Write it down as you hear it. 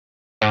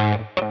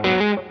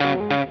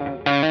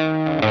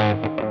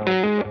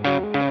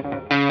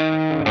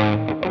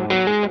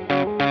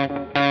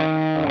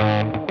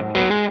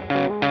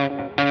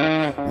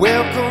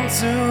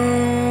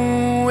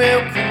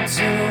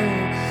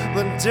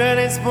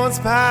Sports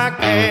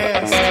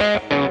Podcast.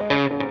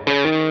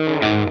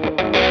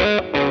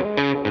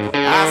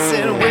 I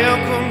said,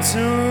 welcome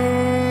to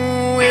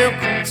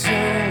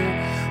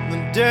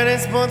the Dirty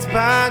Sports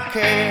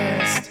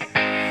Podcast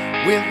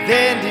with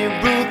Andy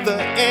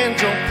Ruther and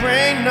Joe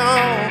Prano.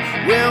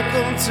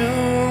 Welcome to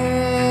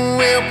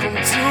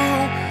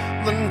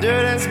the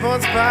Dirty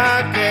Sports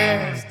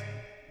Podcast.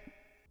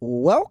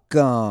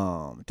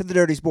 Welcome to the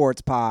Dirty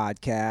Sports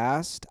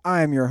Podcast.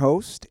 I'm your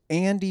host,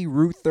 Andy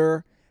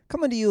Ruther,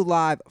 coming to you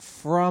live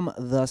from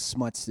the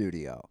Smut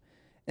Studio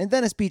in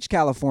Venice Beach,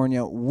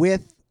 California,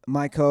 with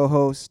my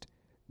co-host,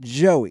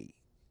 Joey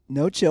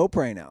No Chill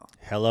Prano.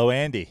 Hello,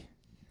 Andy.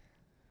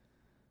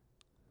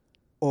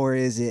 Or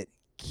is it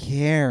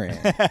Karen?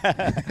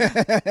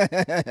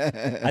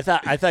 I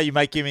thought you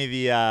might give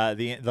me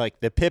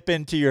the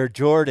Pippin to your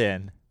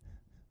Jordan.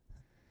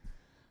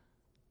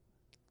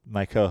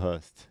 My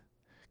co-host,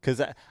 because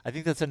I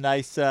think that's a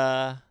nice.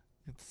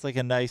 It's like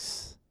a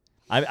nice.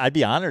 I'd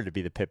be honored to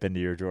be the Pippin to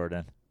your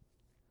Jordan.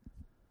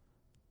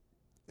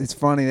 It's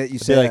funny that you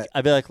say that.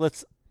 I'd be like,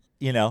 let's,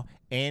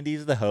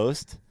 Andy's the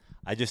host.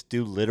 I just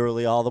do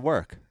literally all the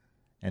work,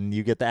 and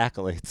you get the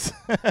accolades.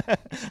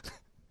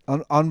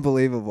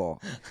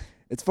 Unbelievable.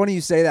 It's funny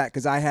you say that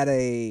because I had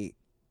a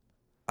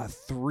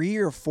 3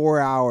 or 4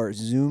 hour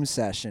Zoom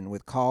session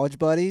with college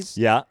buddies.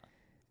 Yeah.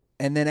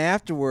 And then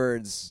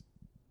afterwards,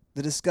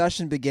 the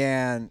discussion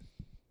began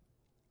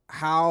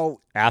how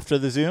After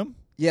the Zoom?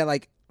 Yeah,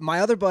 like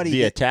my other buddy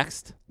Via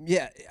text?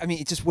 Yeah, I mean,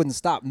 it just wouldn't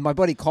stop. My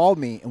buddy called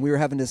me and we were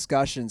having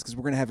discussions because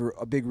we're going to have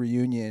a big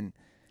reunion.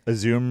 A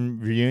Zoom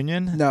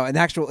reunion? No, an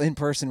actual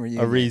in-person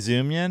reunion. A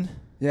Rezoomion?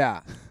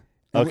 Yeah.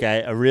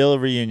 Okay, a real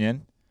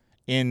reunion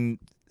in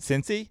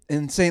Cincy?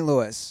 In St.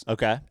 Louis.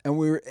 Okay. And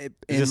we were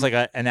Is this like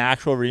an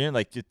actual reunion,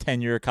 like your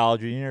 10-year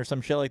college reunion or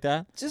some shit like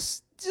that?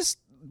 just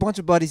a bunch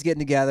of buddies getting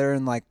together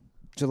in like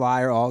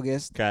July or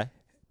August. Okay.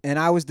 And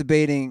I was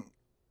debating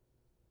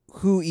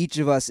who each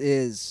of us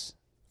is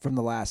from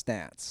The Last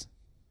Dance.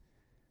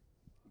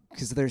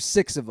 Because there's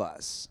 6 of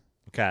us.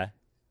 Okay.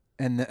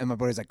 And my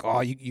buddy's like,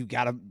 oh, you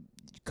got to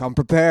come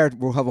prepared.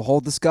 We'll have a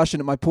whole discussion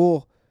at my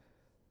pool.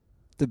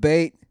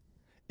 Debate.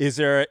 Is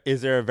there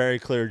a very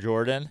clear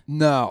Jordan?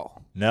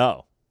 No.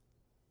 No.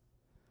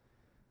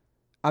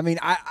 I mean,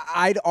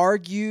 I'd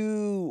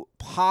argue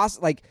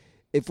like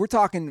if we're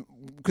talking,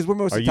 because we're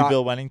mostly Are you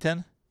Bill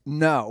Wennington?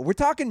 No, we're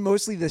talking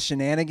mostly the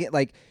shenanigan.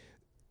 Like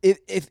if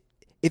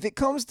it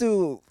comes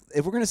to,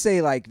 if we're gonna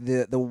say like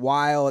the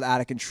wild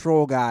out of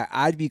control guy,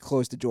 I'd be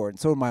close to Jordan.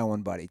 So would my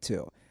own buddy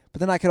too. But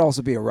then I could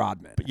also be a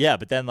Rodman.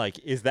 But then like,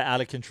 is the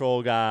out of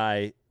control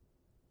guy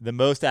the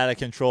most out of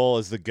control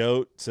is the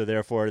GOAT, so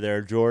therefore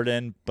they're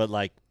Jordan, but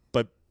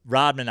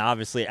Rodman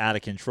obviously out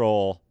of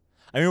control.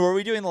 I mean, were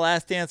we doing The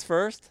Last Dance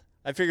first?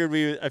 I figured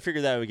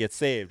that would get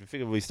saved. I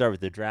figured we start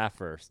with the draft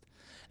first.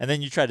 And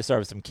then you tried to start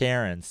with some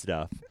Karen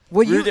stuff.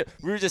 Well, we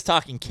were just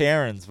talking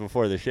Karens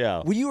before the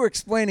show. Well, you were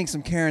explaining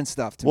some Karen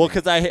stuff to me. Well,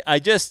 because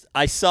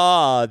I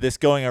saw this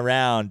going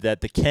around that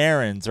the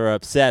Karens are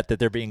upset that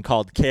they're being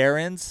called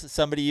Karens.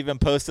 Somebody even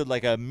posted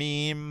like a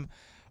meme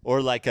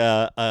or like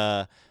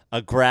a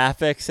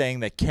graphic saying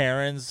that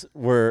Karens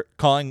were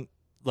calling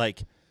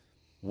like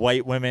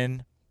white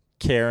women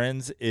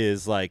Karens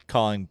is like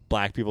calling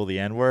black people the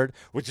N-word,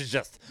 which is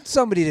just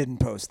somebody didn't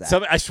post that.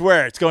 I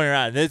swear it's going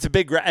around. It's a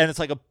big and it's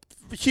like a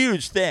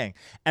huge thing.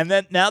 And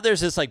then now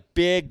there's this like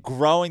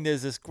growing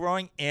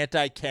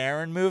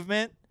anti-Karen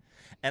movement.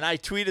 And I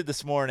tweeted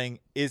this morning,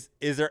 is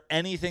there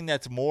anything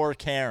that's more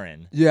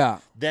Karen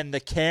than the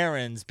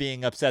Karens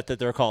being upset that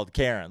they're called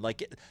Karen?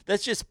 Like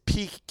that's just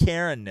peak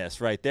Karen-ness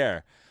right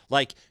there.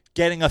 Like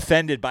getting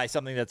offended by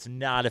something that's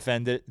not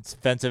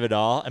offensive at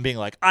all and being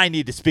like, I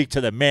need to speak to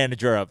the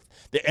manager of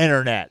the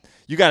internet.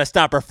 You got to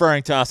stop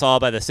referring to us all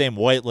by the same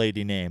white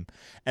lady name.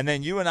 And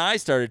then you and I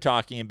started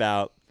talking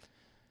about,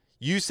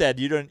 you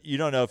said you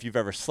don't know if you've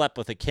ever slept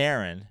with a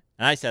Karen.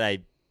 And I said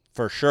I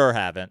for sure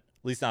haven't,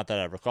 at least not that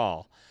I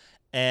recall.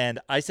 And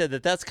I said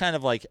that's kind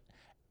of like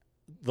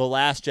the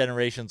last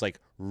generation's like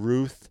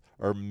Ruth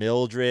or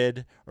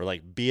Mildred or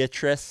like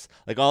Beatrice,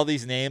 like all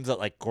these names that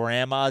like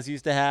grandmas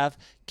used to have.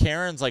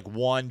 Karen's like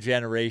one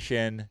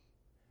generation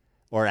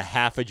or a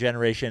half a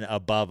generation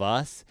above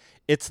us.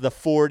 It's the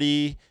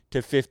 40 to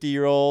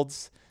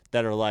 50-year-olds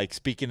that are like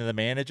speaking to the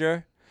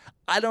manager.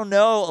 I don't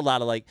know a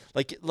lot of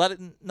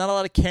not a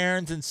lot of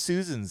Karens and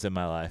Susans in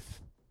my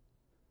life.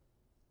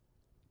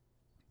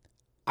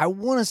 I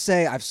want to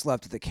say I've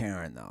slept with a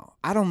Karen though.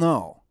 I don't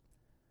know.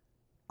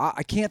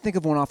 I can't think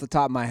of one off the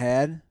top of my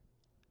head.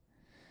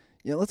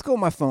 Let's go with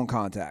my phone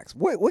contacts.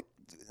 What?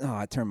 Oh,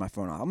 I turned my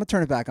phone off. I'm gonna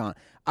turn it back on.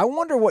 I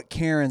wonder what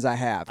Karens I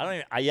have. I don't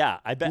even.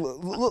 I bet.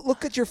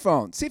 Look at your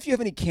phone. See if you have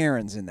any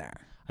Karens in there.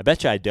 I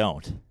bet you I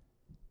don't.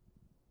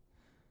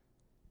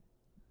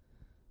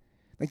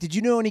 Like, did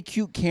you know any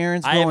cute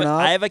Karens growing up?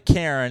 I have a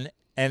Karen,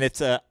 and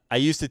I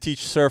used to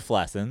teach surf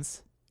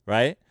lessons,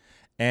 right?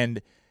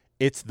 And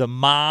it's the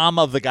mom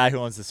of the guy who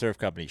owns the surf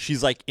company.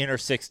 She's like in her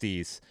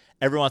 60s.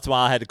 Every once in a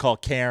while, I had to call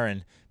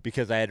Karen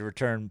because I had to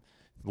return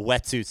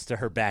wetsuits to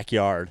her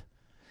backyard.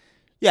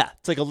 Yeah,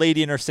 it's like a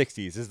lady in her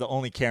 60s is the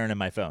only Karen in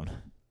my phone.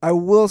 I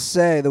will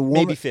say the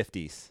woman, Maybe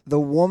 50s. the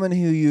woman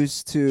who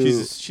used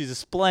to. She's a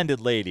splendid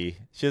lady.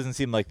 She doesn't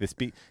seem like the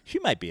speak. She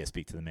might be a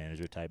speak to the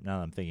manager type. Now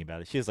that I'm thinking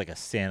about it, she has like a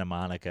Santa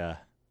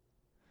Monica.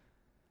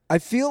 I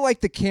feel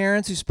like the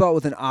Karens who spell it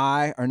with an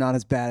I are not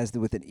as bad as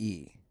the with an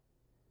E.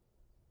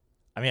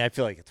 I mean, I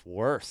feel like it's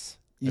worse.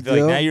 You I feel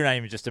like do? now you're not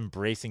even just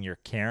embracing your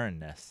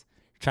Karen-ness.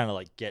 You're trying to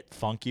like get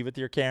funky with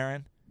your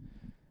Karen.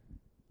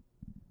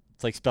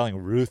 It's like spelling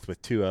Ruth with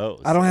 2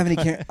 O's. I don't have any.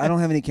 I don't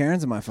have any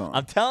Karens in my phone.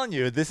 I'm telling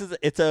you,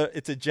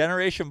 it's a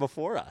generation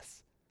before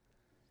us.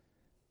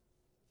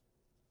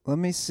 Let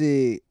me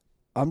see.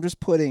 I'm just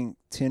putting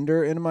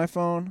Tinder into my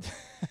phone.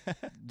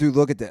 Dude,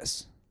 look at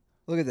this.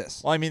 Look at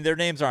this. Well, I mean, their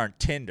names aren't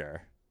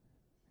Tinder.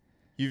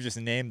 You've just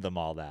named them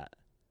all that.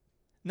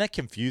 Isn't that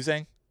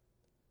confusing?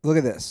 Look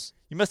at this.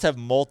 You must have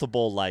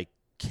multiple like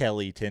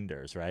Kelly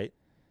Tinders, right?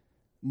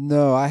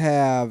 No, I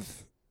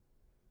have.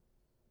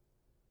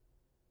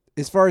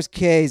 As far as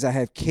K's, I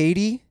have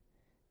Katie,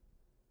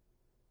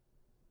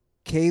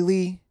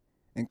 Kaylee,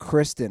 and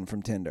Kristen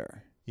from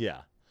Tinder.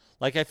 Yeah.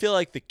 Like I feel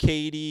like the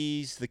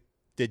Katies,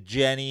 the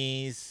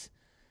Jennies,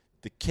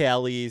 the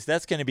Kellys,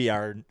 that's going to be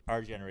our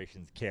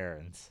generation's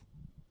Karens.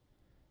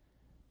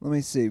 Let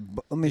me see.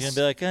 Let me. You're going to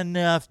be like,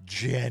 enough,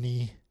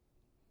 Jenny.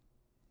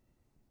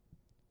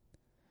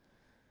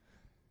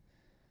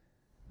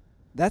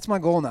 That's my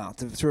goal now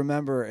to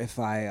remember if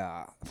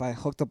I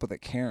hooked up with a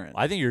Karen.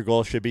 I think your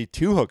goal should be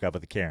to hook up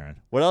with a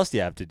Karen. What else do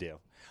you have to do?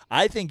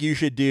 I think you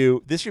should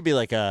do, this should be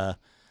like a,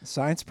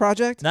 Science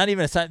project? not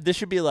even a science, this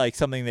should be like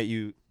something that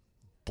you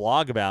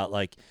blog about.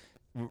 Like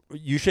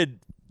you should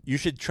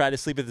try to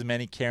sleep with as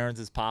many Karens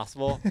as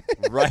possible.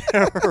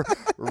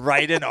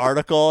 write an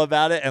article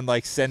about it and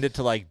like send it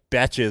to like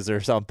Betches or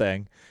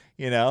something,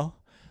 you know?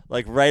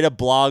 Like write a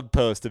blog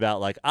post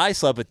about like, I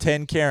slept with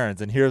 10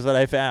 Karens and here's what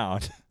I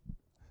found.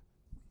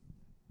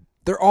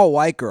 They're all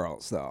white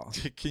girls, though.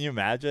 Can you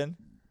imagine?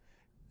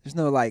 There's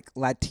no like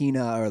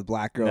Latina or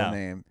black girl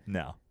name.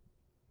 No.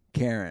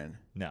 Karen.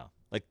 No.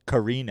 Like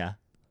Karina.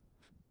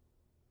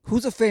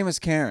 Who's a famous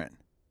Karen?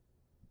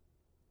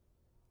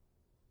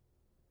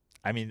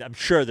 I mean, I'm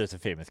sure there's a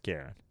famous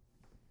Karen.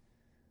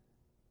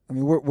 I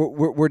mean,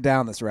 we're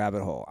down this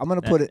rabbit hole. I'm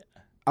gonna put it.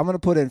 I'm gonna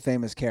put in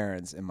famous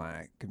Karens in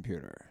my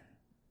computer.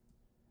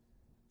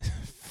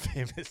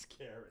 Famous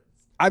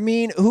Karens. I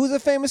mean, who's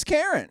a famous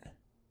Karen?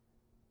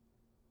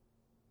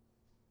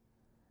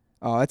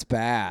 Oh, that's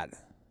bad.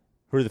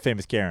 Who are the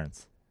famous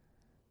Karens?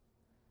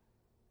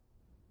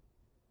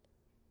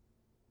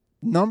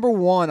 Number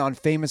one on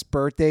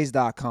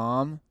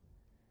famousbirthdays.com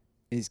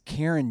is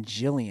Karen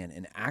Gillian,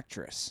 an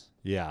actress.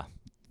 Yeah.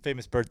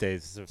 Famous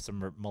birthdays of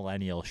some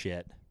millennial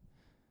shit.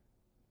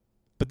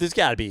 But there's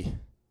got to be.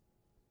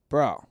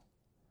 Bro.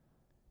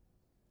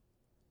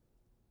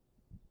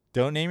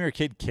 Don't name your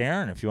kid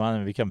Karen if you want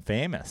them to become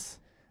famous.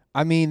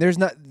 I mean, there's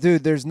not many,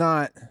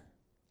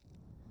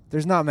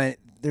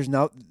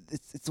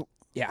 it's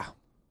yeah.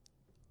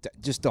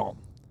 Just don't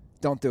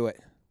do it.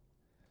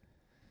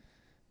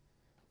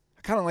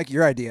 I kind of like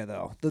your idea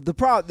though. The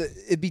problem,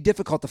 it'd be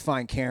difficult to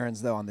find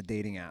Karens though on the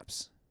dating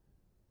apps.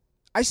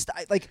 Just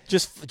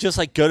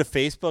like go to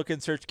Facebook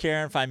and search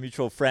Karen, find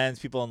mutual friends,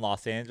 people in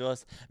Los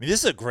Angeles. I mean,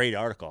 this is a great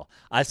article.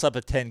 I slept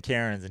with 10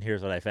 Karens and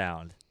here's what I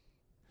found.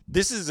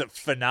 This is a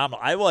phenomenal.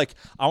 I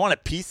want a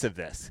piece of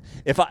this.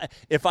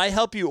 If I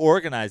help you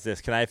organize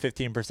this, can I have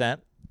 15%?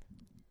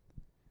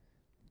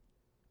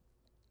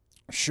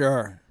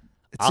 Sure.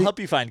 I'll help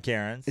you find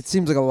Karens. It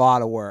seems like a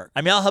lot of work.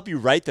 I mean, I'll help you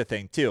write the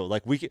thing too.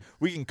 Like we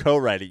can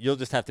co-write it. You'll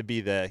just have to be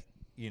the,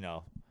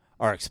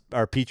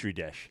 our petri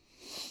dish.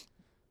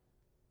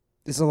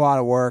 It's a lot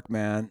of work,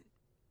 man.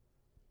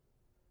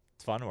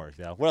 It's fun work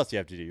though. What else do you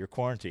have to do? You're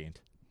quarantined.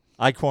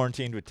 I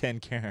quarantined with 10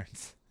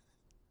 Karens.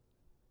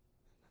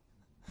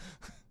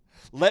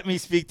 Let me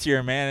speak to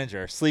your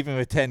manager. Sleeping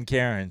with 10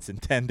 Karens in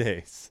 10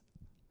 days.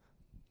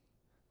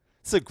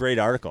 It's a great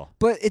article.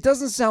 But it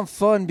doesn't sound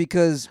fun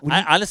because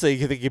I honestly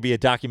think it could be a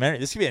documentary.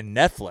 This could be a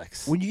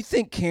Netflix. When you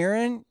think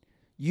Karen,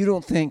 you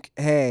don't think,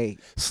 hey,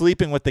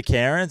 sleeping with the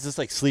Karens. It's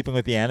like sleeping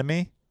with the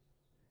enemy.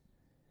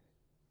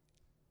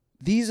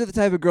 These are the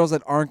type of girls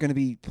that aren't going to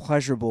be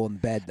pleasurable in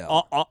bed,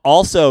 though.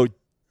 Also,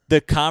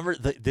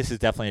 this is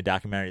definitely a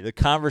documentary. The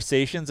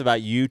conversations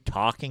about you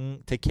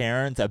talking to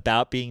Karens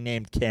about being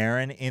named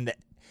Karen in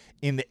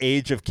the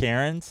age of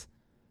Karens.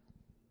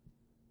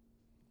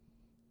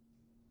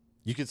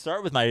 You could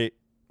start with my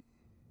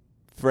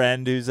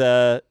friend who's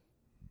a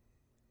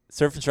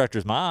surf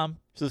instructor's mom.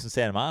 She lives in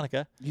Santa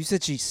Monica. You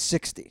said she's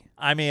 60.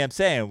 I mean, I'm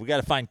saying we got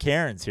to find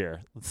Karens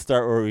here. Let's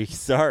start where we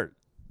start.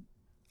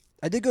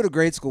 I did go to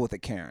grade school with a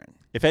Karen.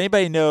 If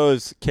anybody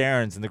knows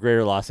Karens in the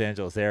greater Los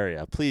Angeles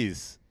area,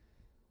 please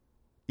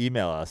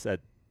email us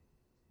at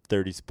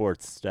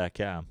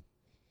 30sports.com.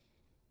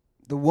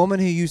 The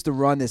woman who used to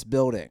run this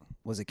building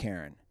was a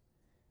Karen.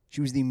 She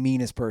was the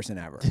meanest person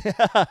ever.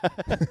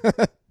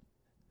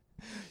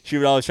 She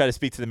would always try to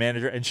speak to the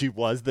manager, and she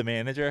was the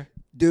manager.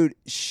 Dude,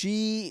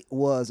 she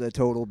was a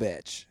total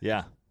bitch.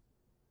 Yeah.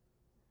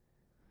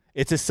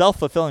 It's a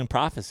self-fulfilling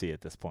prophecy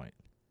at this point.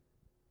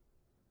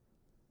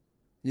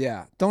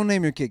 Yeah. Don't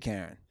name your kid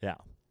Karen. Yeah.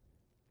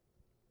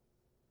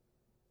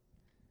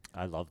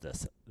 I love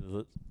this.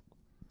 The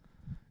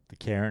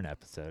Karen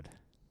episode.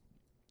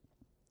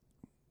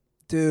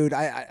 Dude,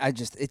 I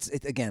just it's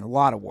again a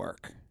lot of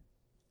work.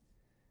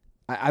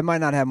 I might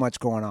not have much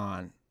going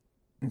on.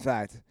 In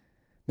fact,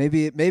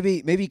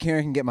 maybe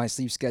Karen can get my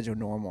sleep schedule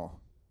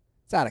normal.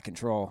 It's out of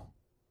control.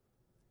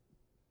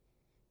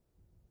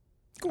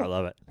 I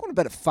love it. I'm going to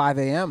bed at 5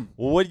 a.m.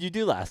 Well, what did you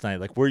do last night?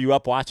 Like, were you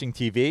up watching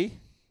TV?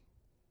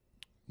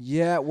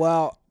 Yeah,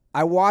 well,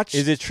 I watched.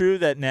 Is it true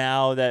that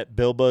now that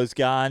Bilbo's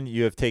gone,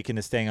 you have taken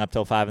to staying up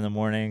till 5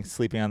 a.m,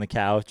 sleeping on the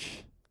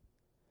couch?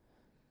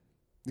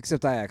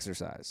 Except I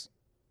exercise.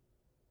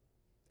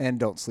 And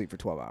don't sleep for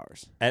 12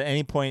 hours. At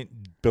any point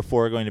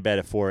before going to bed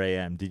at 4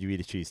 a.m., did you eat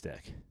a cheese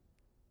stick?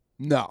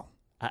 No.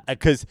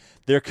 Because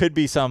there could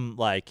be some,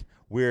 like,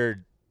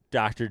 weird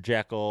Dr.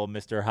 Jekyll,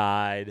 Mr.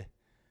 Hyde,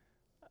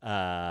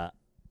 that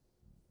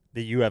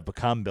you have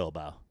become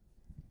Bilbo.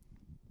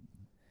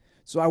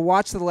 So I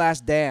watched The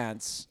Last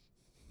Dance,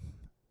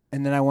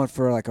 and then I went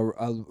for like a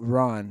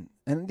run.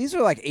 And these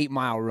are like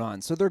 8-mile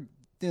runs, so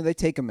they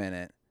take a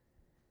minute.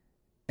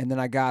 And then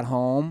I got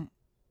home,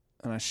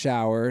 and I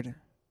showered.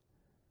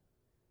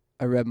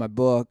 I read my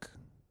book.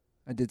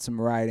 I did some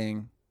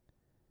writing.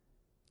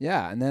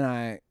 Yeah, and then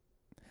I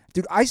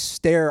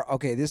stare.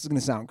 Okay, this is going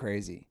to sound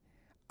crazy.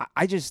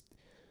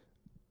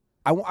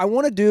 I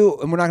want to do,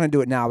 and we're not going to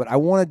do it now, but I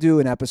want to do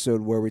an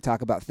episode where we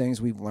talk about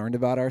things we've learned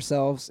about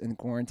ourselves in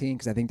quarantine,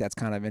 because I think that's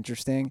kind of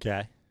interesting.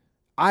 Okay.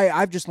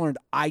 I've just learned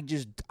I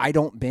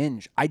don't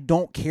binge. I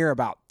don't care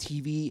about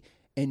TV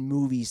and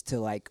movies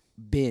to like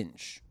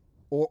binge.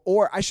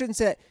 Or I shouldn't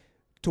say that,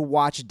 to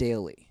watch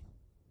daily.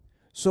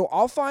 So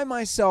I'll find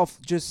myself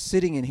just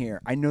sitting in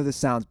here. I know this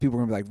sounds, people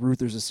are going to be like,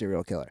 Ruther's a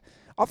serial killer.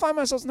 I'll find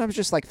myself sometimes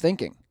just like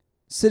thinking,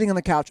 sitting on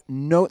the couch,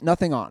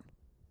 nothing on,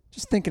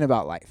 just thinking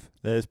about life.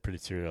 That is pretty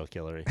serial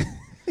killery.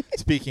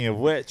 Speaking of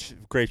which,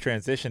 great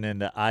transition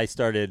into I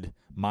started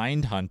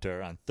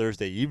Mindhunter on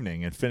Thursday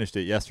evening and finished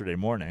it yesterday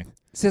morning.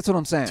 See, that's what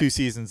I'm saying. 2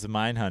 seasons of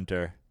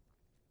Mindhunter,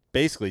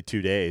 basically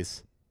 2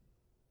 days.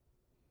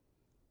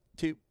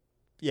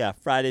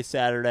 Friday,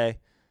 Saturday.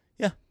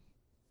 Yeah,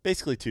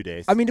 basically 2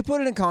 days. I mean, to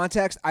put it in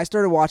context, I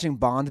started watching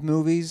Bond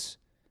movies.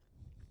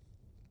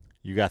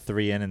 You got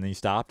 3 in and then you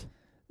stopped?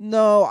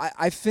 No,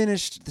 I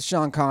finished the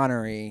Sean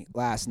Connery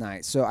last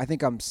night, so I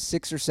think I'm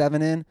 6 or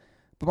 7 in.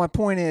 But my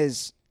point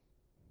is,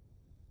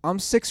 I'm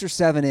 6 or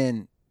 7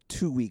 in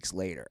 2 weeks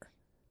later.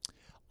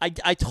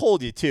 I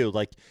told you too.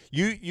 Like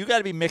you got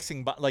to be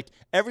mixing. Like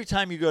every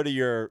time you go to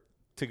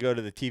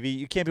the TV,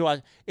 you can't be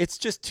watching. It's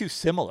just too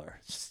similar.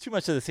 It's just too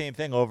much of the same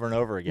thing over and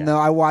over again. No,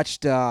 I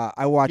watched. You got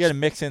to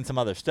mix in some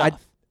other stuff.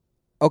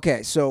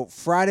 Okay, so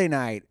Friday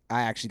night,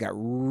 I actually got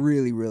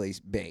really, really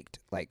baked.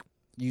 Like,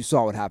 you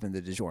saw what happened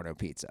to DiGiorno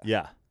Pizza.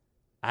 Yeah.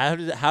 How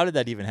did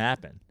that even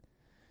happen?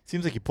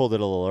 Seems like you pulled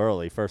it a little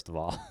early, first of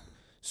all.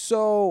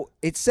 So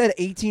it said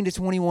 18 to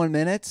 21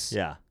 minutes.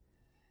 Yeah.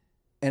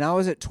 And I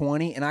was at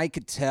 20, and I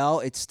could tell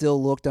it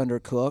still looked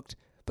undercooked,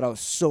 but I was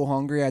so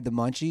hungry, I had the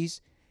munchies,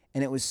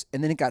 and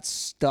then it got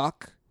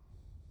stuck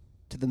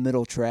to the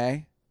middle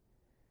tray,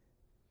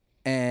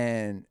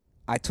 and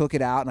I took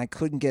it out, and I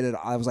couldn't get it.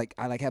 I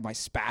had my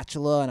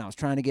spatula, and I was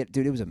trying to get,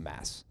 dude, it was a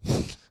mess.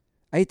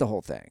 I ate the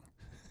whole thing.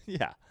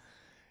 Yeah.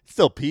 It's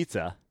still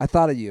pizza. I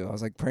thought of you. I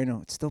was like,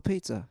 Prano, it's still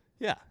pizza.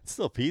 Yeah, it's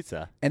still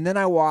pizza. And then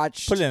I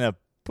watched. Put it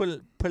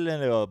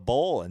into a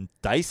bowl and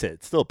dice it.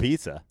 It's still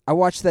pizza. I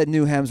watched that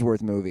new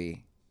Hemsworth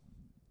movie.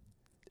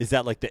 Is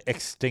that like the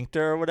Extinctor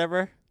or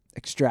whatever?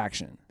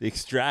 Extraction. The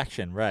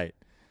Extraction, right.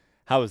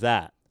 How was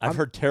that? I've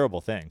heard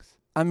terrible things.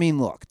 I mean,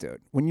 look,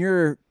 dude, when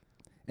you're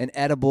an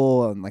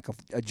edible and like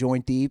a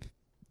joint deep,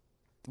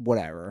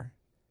 whatever,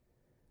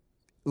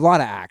 a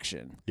lot of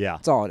action. Yeah.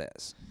 That's all it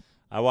is.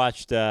 I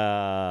watched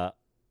The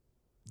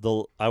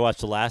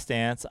Last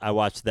Dance. I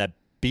watched that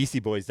Beastie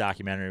Boys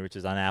documentary, which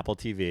is on Apple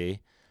TV,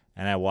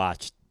 and I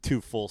watched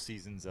 2 full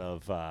seasons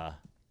of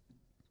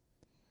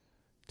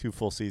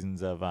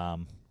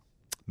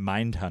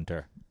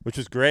Mindhunter, which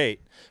was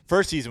great.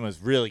 First season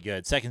was really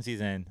good. Second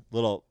season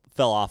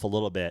fell off a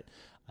little bit.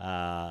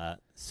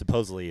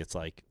 Supposedly it's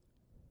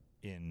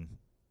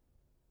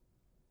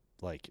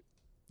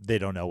they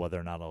don't know whether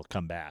or not it'll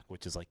come back,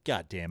 which is like,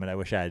 God damn it, I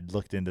wish I had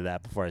looked into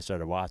that before I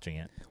started watching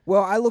it.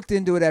 Well, I looked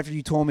into it after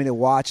you told me to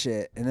watch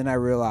it, and then I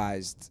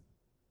realized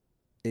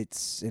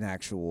it's an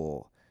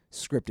actual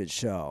scripted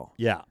show.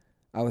 Yeah.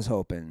 I was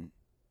hoping.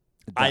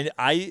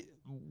 I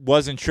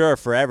wasn't sure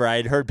forever. I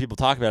had heard people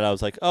talk about it. I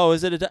was like, oh,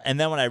 is it and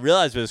then when I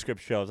realized it was a scripted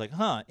show, I was like,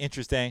 huh,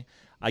 interesting.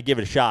 I give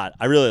it a shot.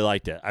 I really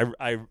liked it.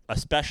 I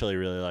especially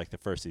really liked the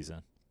first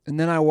season. And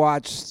then I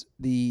watched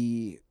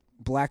the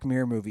Black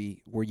Mirror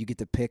movie where you get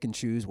to pick and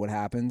choose what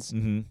happens.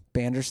 Mm-hmm.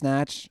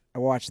 Bandersnatch. I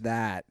watched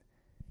that.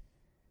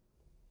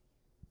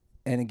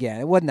 And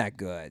again, it wasn't that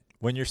good.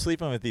 When you're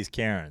sleeping with these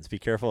Karens, be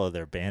careful of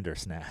their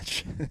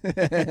Bandersnatch.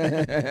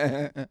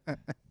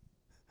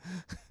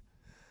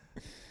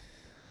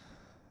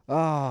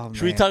 Oh,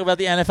 Should we man. talk about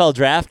the NFL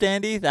draft,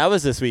 Andy? That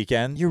was this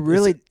weekend. You're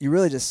really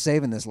just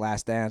saving this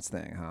Last Dance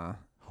thing, huh?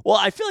 Well,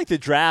 I feel like the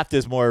draft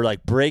is more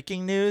like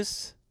breaking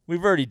news.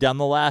 We've already done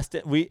the last.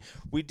 We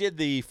did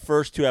the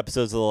first 2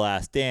 episodes of The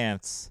Last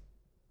Dance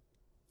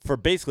for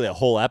basically a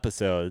whole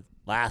episode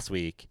last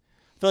week.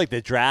 I feel like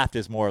the draft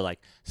is more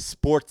like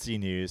sportsy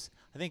news.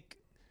 I think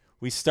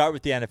we start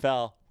with the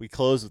NFL. We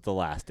close with The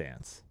Last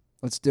Dance.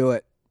 Let's do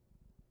it.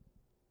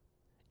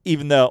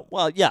 Even though,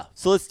 well, yeah.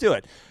 So let's do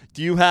it.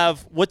 Do you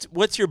have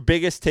what's your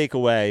biggest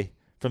takeaway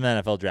from the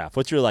NFL draft?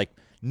 What's your like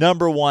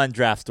number one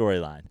draft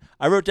storyline?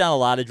 I wrote down a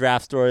lot of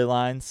draft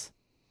storylines.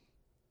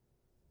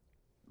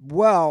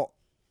 Well,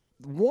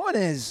 one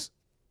is,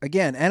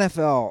 again,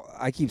 NFL,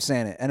 I keep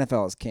saying it,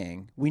 NFL is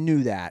king. We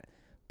knew that,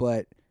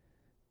 but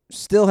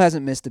still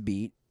hasn't missed a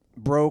beat.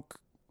 Broke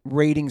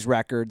ratings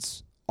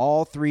records.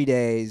 All 3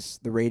 days,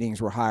 the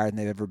ratings were higher than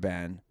they've ever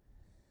been.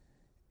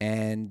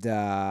 And,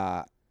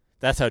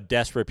 That's how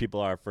desperate people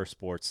are for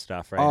sports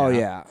stuff right oh, now.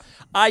 yeah.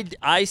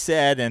 I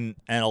said, and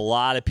a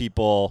lot of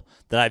people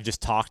that I've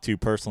just talked to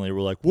personally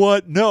were like,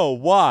 what? No,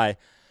 why?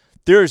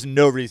 There's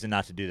no reason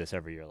not to do this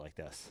every year like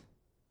this.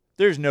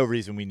 There's no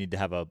reason we need to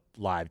have a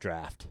live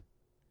draft.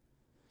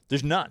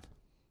 There's none.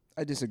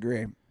 I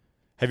disagree.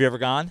 Have you ever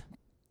gone?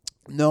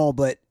 No,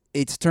 but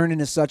it's turned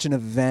into such an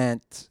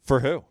event. For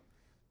who?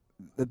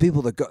 The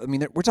people that go, I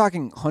mean, we're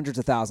talking hundreds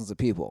of thousands of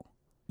people.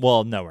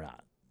 Well, no, we're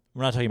not.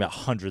 We're not talking about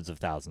hundreds of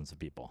thousands of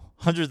people.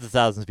 Hundreds of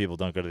thousands of people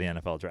don't go to the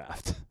NFL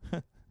draft.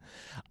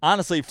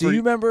 Honestly, Do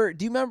you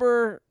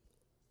remember,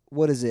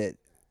 what is it,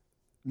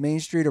 Main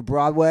Street or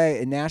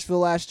Broadway in Nashville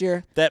last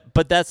year?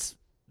 But that's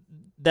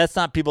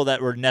not people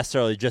that were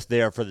necessarily just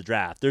there for the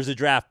draft. There's a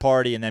draft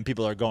party, and then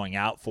people are going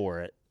out for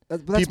it.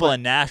 People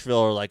in Nashville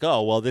are like,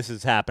 oh, well, this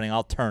is happening.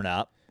 I'll turn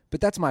up. But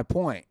that's my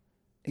point.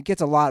 It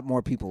gets a lot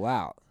more people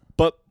out.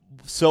 But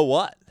so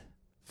what?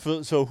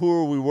 So who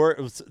are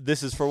we?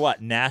 This is for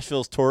what?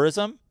 Nashville's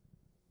tourism?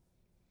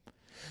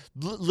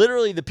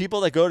 Literally, the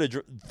people that go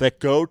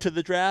to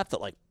the draft, that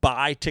like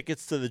buy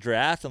tickets to the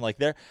draft, and like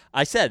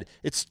I said,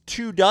 it's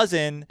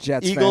 24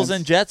 Jets Eagles fans.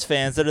 and Jets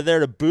fans that are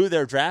there to boo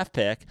their draft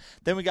pick.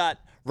 Then we got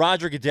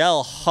Roger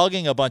Goodell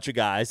hugging a bunch of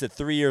guys that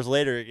 3 years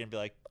later are gonna be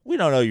like, we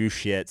don't know you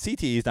shit.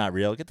 CTE's not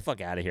real. Get the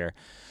fuck out of here.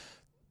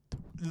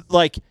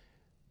 Like,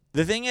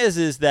 the thing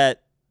is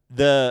that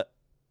the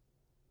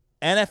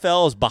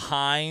NFL is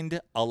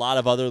behind a lot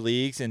of other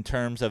leagues in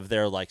terms of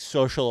their like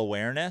social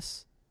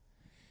awareness.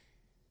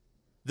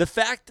 The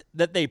fact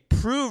that they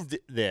proved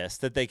this,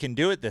 that they can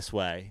do it this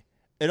way,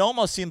 it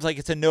almost seems like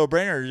it's a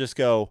no-brainer to just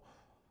go,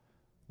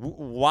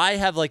 why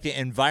have like the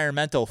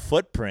environmental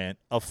footprint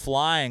of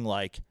flying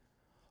like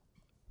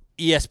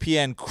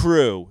ESPN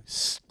crew,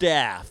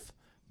 staff,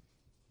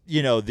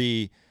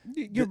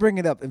 You're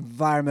bringing up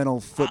environmental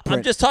footprint.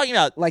 I'm just talking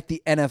about, like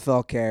the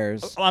NFL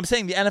cares. I'm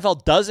saying the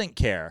NFL doesn't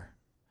care.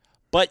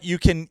 But you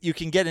can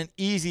get an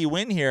easy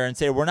win here and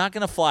say, we're not going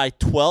to fly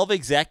 12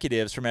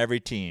 executives from every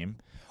team,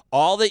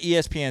 all the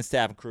ESPN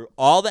staff and crew,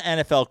 all the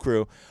NFL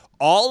crew,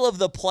 all of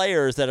the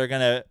players that are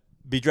going to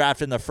be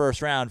drafted in the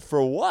first round.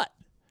 For what?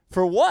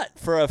 For what?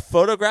 For a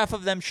photograph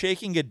of them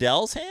shaking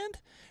Goodell's hand?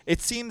 It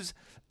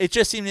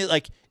just seemed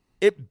like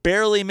it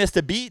barely missed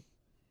a beat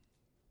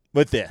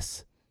with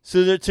this.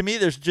 So to me,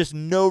 there's just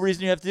no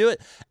reason you have to do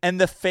it. And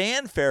the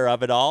fanfare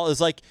of it all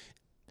is like,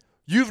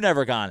 you've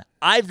never gone.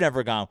 I've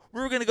never gone.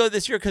 We were going to go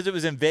this year because it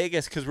was in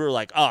Vegas because we were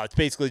like, oh, it's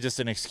basically just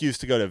an excuse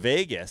to go to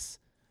Vegas.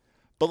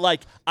 But,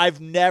 like,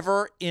 I've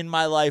never in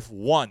my life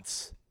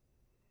once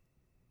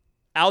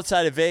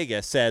outside of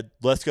Vegas said,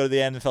 let's go to the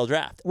NFL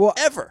draft. Well,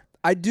 ever.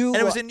 I do. And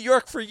it was in New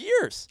York for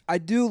years. I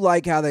do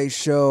like how they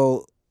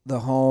show the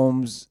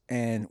homes,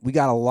 and we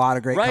got a lot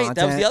of great content.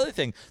 That was the other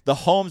thing. The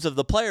homes of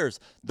the players,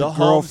 the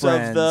homes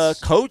girlfriends. of the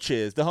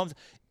coaches, the homes.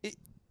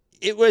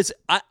 It was.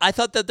 I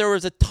thought that there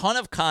was a ton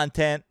of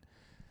content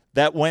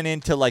that went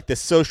into like the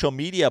social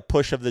media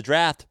push of the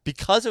draft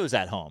because it was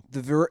at home.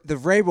 The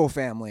Vrabel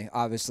family,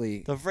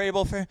 obviously. The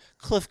Vrabel family,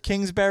 Cliff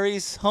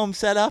Kingsbury's home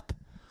setup.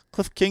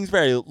 Cliff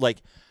Kingsbury,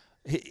 like,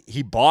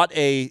 he bought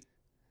a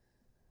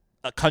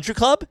country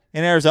club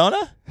in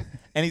Arizona,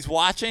 and he's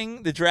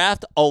watching the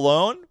draft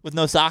alone with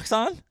no socks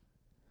on,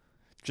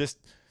 just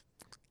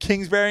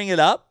Kingsburying it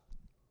up.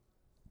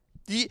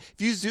 If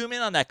you zoom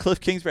in on that Cliff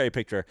Kingsbury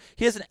picture,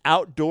 he has an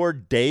outdoor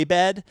day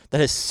bed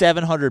that has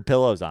 700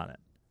 pillows on it.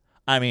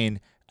 I mean,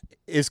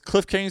 is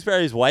Cliff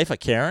Kingsbury's wife a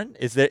Karen?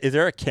 Is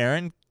there a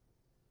Karen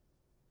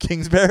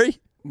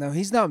Kingsbury? No,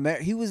 he's not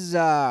married. He was.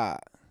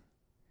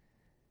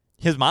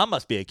 His mom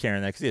must be a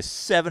Karen because he has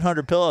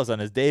 700 pillows on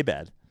his day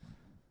bed.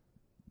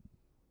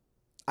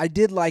 I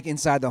did like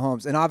Inside the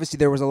Homes, and obviously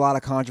there was a lot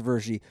of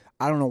controversy.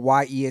 I don't know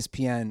why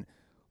ESPN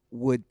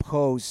would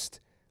post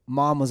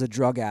mom was a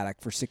drug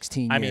addict for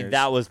 16 years. I mean,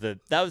 that was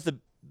the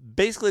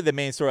basically the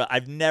main story.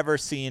 I've never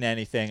seen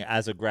anything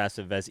as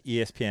aggressive as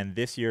ESPN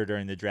this year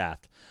during the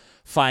draft,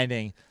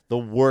 finding the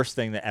worst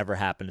thing that ever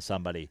happened to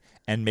somebody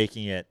and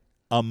making it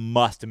a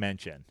must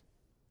mention.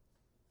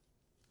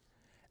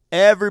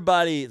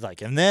 Everybody's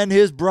like, and then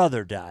his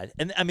brother died.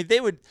 And I mean, they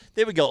would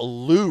go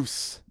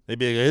loose They'd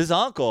be like, his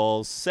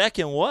uncle's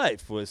second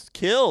wife was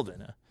killed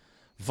in a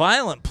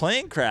violent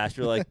plane crash.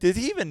 You're like, did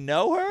he even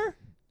know her?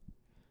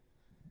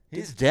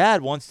 His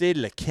dad once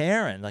dated a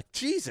Karen. Like,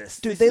 Jesus.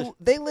 Dude,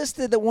 they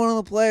listed that one of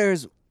the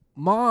players'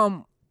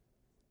 mom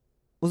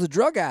was a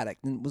drug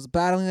addict and was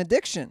battling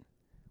addiction.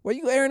 Why are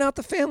you airing out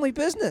the family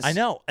business? I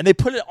know. And they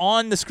put it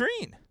on the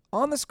screen.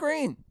 On the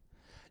screen.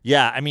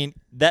 Yeah, I mean,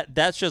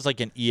 that's just like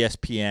an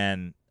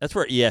ESPN. That's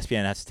where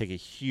ESPN has to take a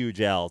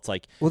huge L. It's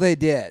like, well, they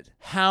did.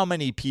 How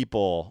many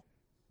people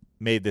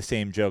made the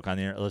same joke on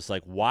the internet? It's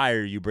like, why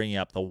are you bringing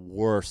up the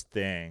worst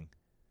thing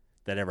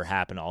that ever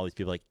happened to all these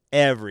people? Like,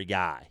 every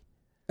guy.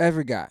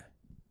 Every guy.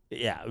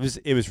 Yeah,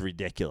 it was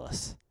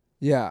ridiculous.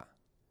 Yeah.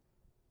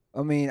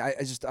 I mean,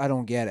 I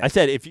don't get it. I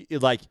said, if you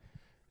like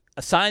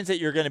signs that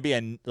you're going to be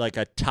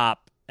a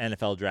top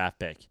NFL draft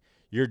pick.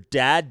 Your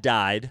dad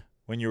died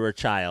when you were a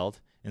child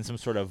in some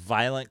sort of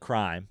violent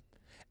crime,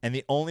 and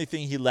the only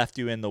thing he left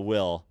you in the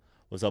will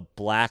was a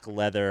black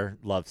leather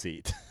love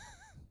seat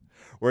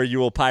where you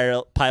will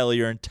pile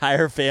your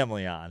entire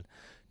family on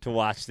to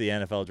watch the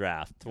NFL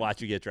draft, to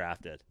watch you get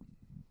drafted.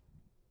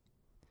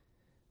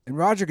 And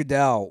Roger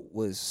Goodell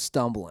was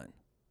stumbling.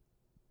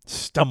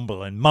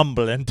 Stumbling,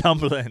 mumbling,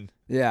 tumbling.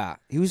 Yeah,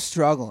 he was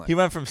struggling. He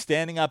went from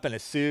standing up in a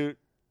suit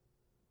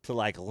to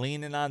like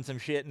leaning on some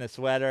shit in a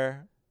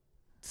sweater.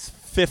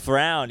 Fifth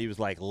round, he was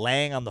like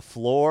laying on the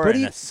floor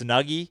in a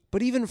Snuggie.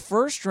 But even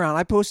first round,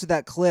 I posted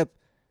that clip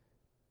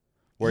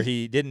where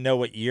he didn't know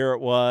what year it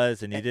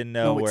was, and he didn't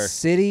know what where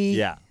city.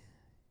 Yeah,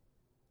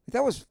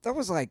 that was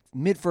like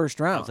mid first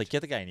round. I was like,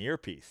 get the guy an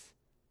earpiece.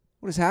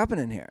 What is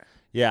happening here?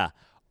 Yeah,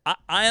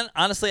 I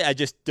honestly, I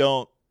just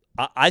don't.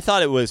 I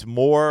thought it was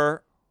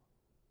more.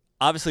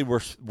 Obviously,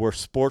 we're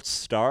sports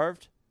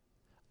starved.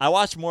 I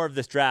watched more of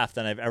this draft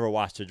than I've ever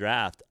watched a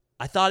draft.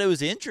 I thought it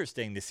was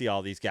interesting to see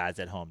all these guys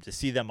at home, to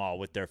see them all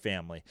with their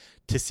family,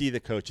 to see the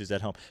coaches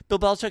at home. Bill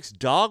Belichick's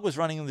dog was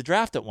running in the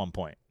draft at one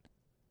point.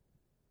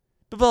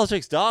 Bill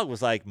Belichick's dog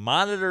was like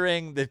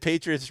monitoring the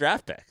Patriots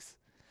draft picks.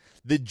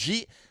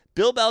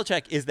 Bill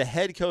Belichick is the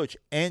head coach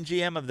and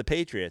GM of the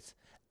Patriots.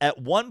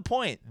 At one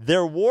point,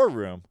 their war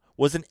room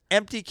was an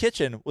empty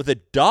kitchen with a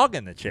dog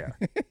in the chair.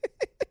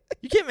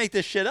 You can't make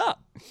this shit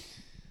up.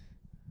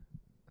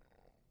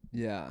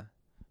 Yeah.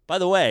 By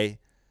the way,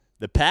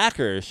 the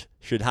Packers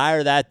should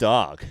hire that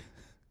dog.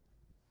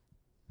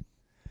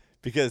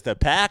 Because the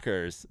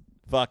Packers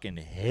fucking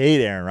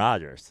hate Aaron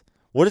Rodgers.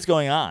 What is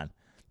going on?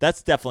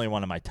 That's definitely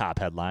one of my top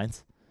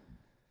headlines.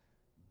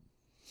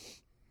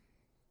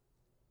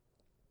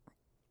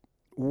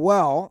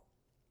 Well,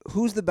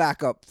 who's the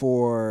backup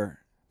for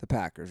the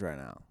Packers right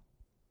now?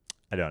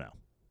 I don't know.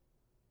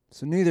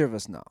 So neither of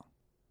us know.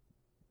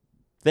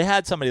 They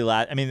had somebody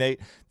last. I mean, did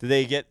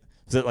they get?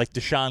 Was it like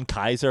Deshaun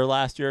Kaiser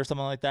last year or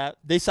something like that?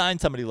 They signed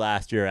somebody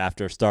last year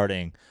after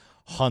starting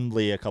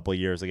Hundley a couple of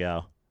years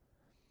ago.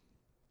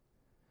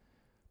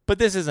 But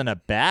this isn't a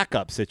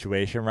backup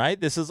situation, right?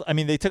 They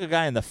took a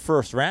guy in the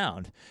first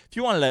round. If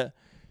you wanted to,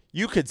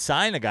 you could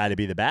sign a guy to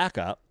be the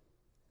backup.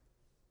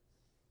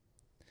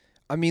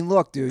 I mean,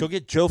 look, dude. Go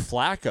get Joe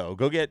Flacco.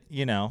 Go get,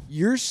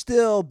 You're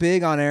still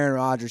big on Aaron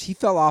Rodgers. He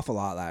fell off a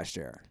lot last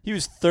year. He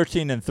was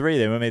 13-3.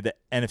 They made the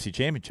NFC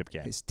Championship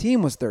game. His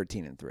team was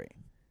 13-3.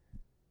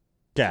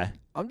 Okay.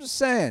 I'm just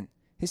saying,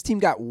 his team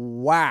got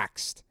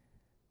waxed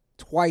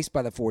twice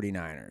by the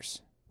 49ers.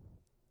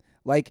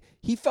 Like,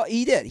 he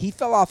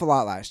fell off a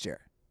lot last year.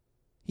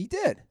 He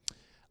did.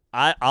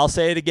 I'll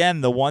say it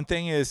again. The one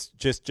thing is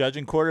just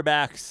judging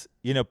quarterbacks.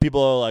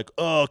 People are like,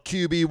 oh,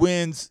 QB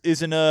wins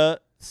isn't a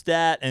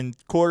stat, and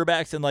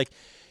quarterbacks, and like,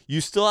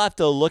 you still have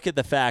to look at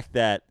the fact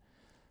that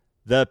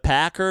the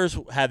Packers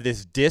have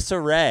this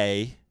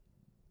disarray.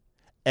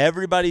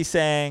 Everybody's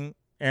saying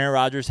Aaron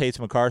Rodgers hates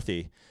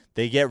McCarthy.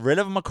 They get rid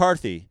of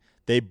McCarthy.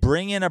 They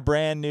bring in a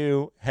brand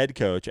new head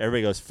coach.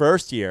 Everybody goes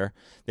first year.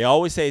 They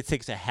always say it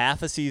takes a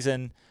half a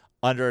season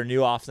under a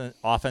new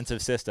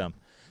offensive system.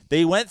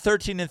 They went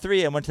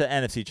 13-3 and went to the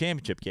NFC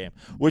Championship game,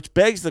 which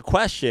begs the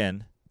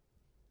question,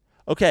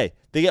 okay,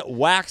 they get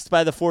waxed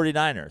by the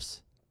 49ers.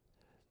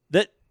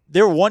 That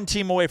they're one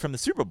team away from the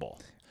Super Bowl.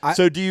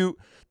 So do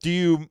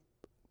you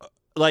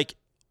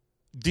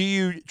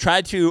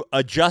try to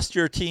adjust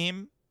your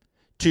team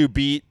to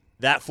beat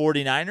that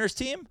 49ers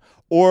team,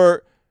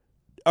 or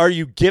are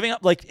you giving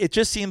up? Like, it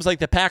just seems like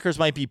the Packers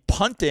might be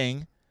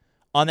punting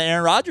on the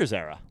Aaron Rodgers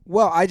era.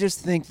 Well, I just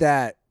think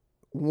that,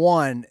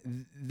 one,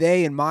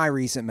 they, in my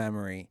recent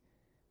memory,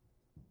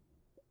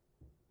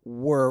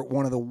 were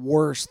one of the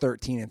worst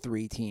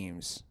 13-3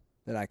 teams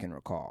that I can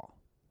recall.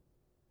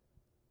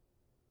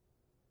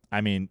 I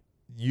mean,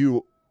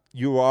 you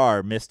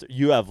are Mr.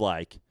 You have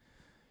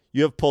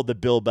pulled the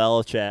Bill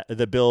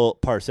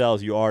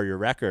Parcells, you are your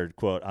record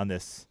quote on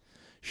this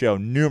show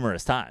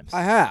numerous times.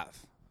 I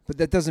have, but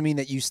that doesn't mean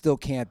that you still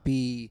can't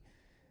be.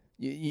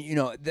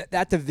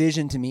 That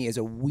division to me is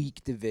a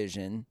weak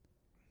division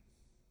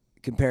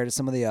compared to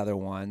some of the other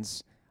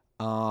ones.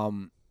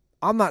 I'm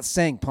not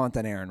saying punt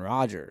on Aaron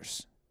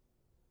Rodgers,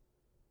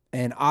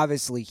 and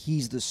obviously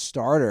he's the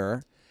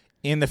starter.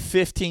 In the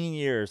 15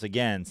 years,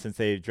 again, since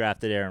they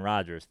drafted Aaron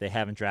Rodgers, they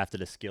haven't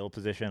drafted a skill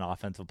position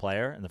offensive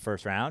player in the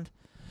first round.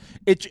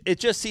 It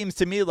just seems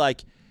to me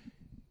like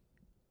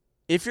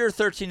if you're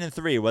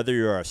 13-3, whether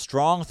you're a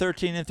strong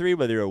 13-3,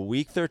 whether you're a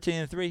weak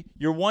 13-3,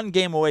 you're one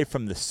game away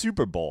from the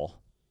Super Bowl.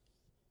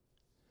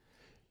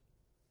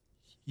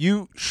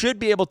 You should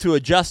be able to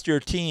adjust your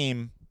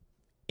team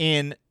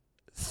in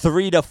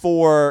 3 to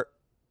 4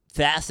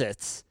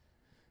 facets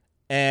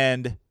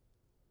and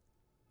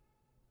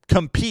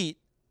compete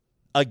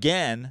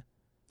again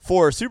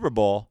for a Super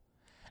Bowl.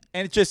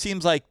 And it just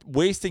seems like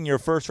wasting your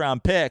first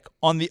round pick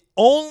on the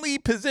only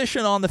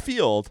position on the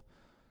field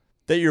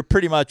that you're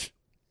pretty much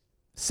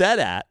set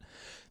at.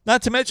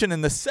 Not to mention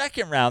in the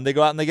second round, they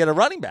go out and they get a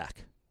running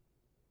back.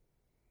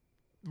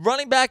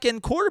 Running back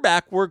and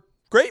quarterback were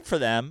great for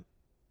them.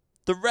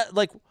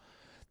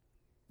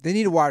 They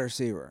need a wide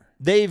receiver.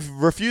 They've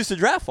refused to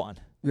draft one.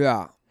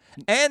 Yeah.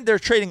 And they're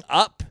trading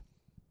up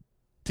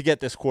to get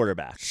this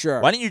quarterback.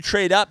 Sure. Why don't you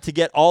trade up to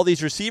get all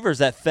these receivers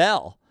that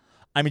fell?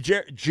 I mean,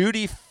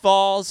 Judy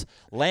falls,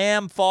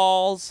 Lamb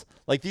falls.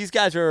 Like, these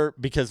guys are,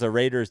 because the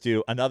Raiders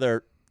do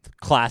another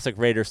classic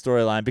Raiders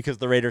storyline, because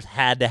the Raiders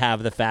had to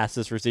have the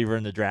fastest receiver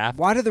in the draft.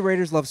 Why do the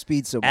Raiders love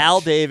speed so much?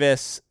 Al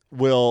Davis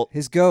will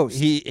his ghost.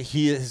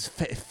 His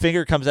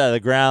finger comes out of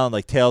the ground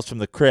like Tales from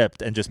the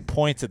Crypt and just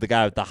points at the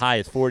guy with the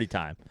highest 40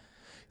 time.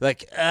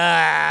 Like,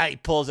 he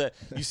pulls it.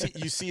 You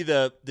see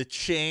the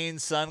chain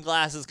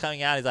sunglasses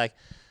coming out. He's like,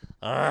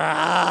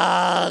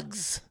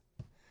 Ruggs,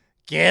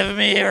 give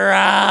me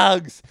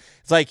Ruggs.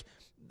 It's like,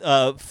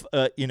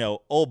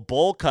 old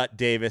bowl cut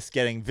Davis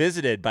getting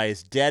visited by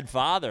his dead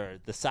father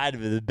at the side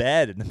of the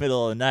bed in the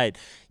middle of the night.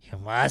 You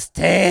must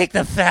take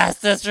the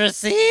fastest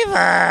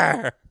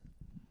receiver.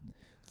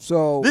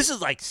 So this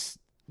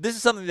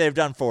is something they've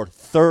done for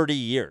 30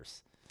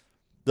 years.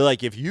 They're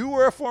like, if you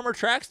were a former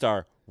track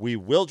star, we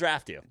will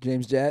draft you.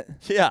 James Jett?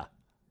 Yeah.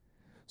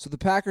 So the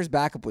Packers'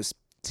 backup was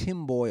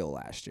Tim Boyle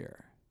last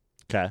year.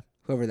 Okay.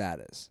 Whoever that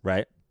is.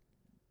 Right.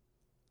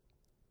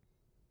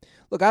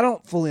 Look, I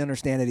don't fully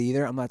understand it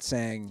either. I'm not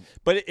saying.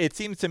 But it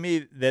seems to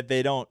me that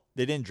they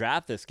didn't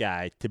draft this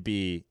guy to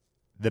be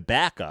the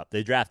backup.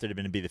 They drafted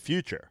him to be the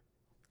future.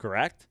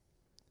 Correct?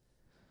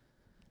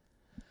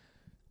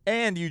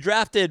 And you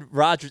drafted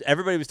Rodgers.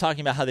 Everybody was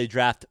talking about how they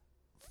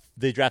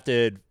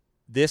drafted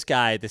this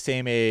guy at the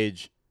same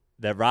age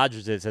that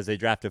Rodgers is as they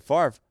drafted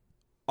Favre.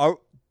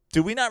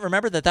 Do we not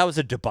remember that was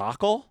a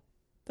debacle?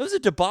 That was a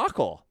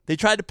debacle. They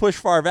tried to push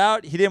Favre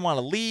out. He didn't want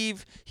to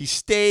leave. He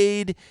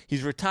stayed.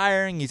 He's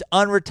retiring. He's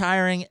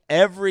unretiring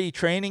every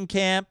training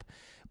camp.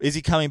 Is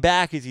he coming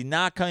back? Is he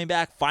not coming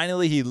back?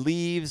 Finally, he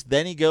leaves.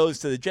 Then he goes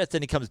to the Jets.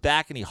 Then he comes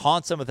back and he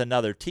haunts them with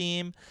another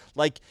team.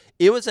 Like,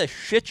 it was a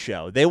shit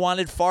show. They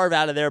wanted Favre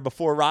out of there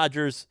before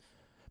Rodgers.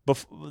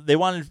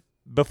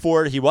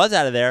 Before he was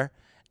out of there.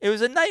 It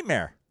was a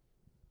nightmare.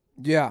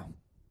 Yeah.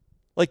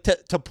 Like,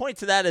 to point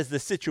to that as the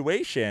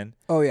situation.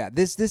 Oh, yeah.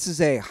 This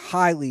is a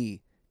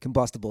highly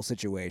combustible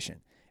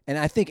situation. And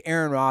I think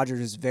Aaron Rodgers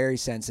is very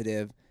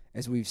sensitive,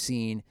 as we've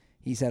seen.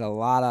 He's had a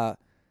lot of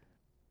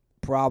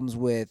problems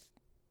with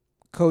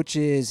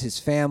coaches, his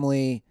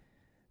family.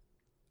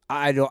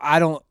 I do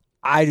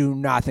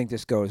not think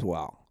this goes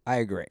well. I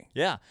agree.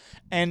 Yeah.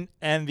 And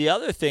the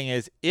other thing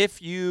is,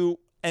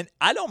 and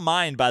I don't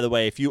mind, by the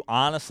way, if you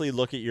honestly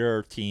look at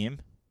your team,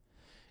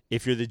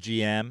 if you're the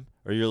GM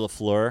or you're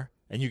LaFleur,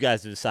 and you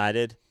guys have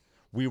decided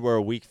we were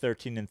a week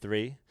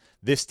 13-3,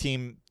 this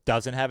team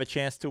doesn't have a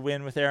chance to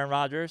win with Aaron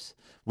Rodgers,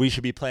 we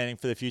should be planning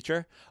for the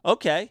future.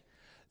 Okay.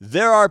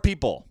 There are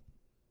people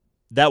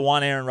that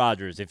want Aaron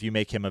Rodgers if you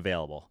make him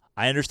available.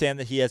 I understand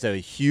that he has a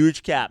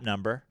huge cap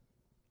number.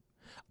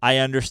 I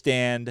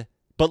understand,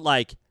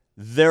 but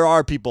there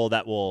are people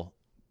that will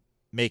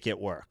make it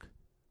work.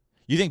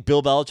 You think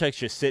Bill Belichick's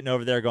just sitting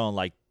over there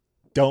going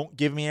don't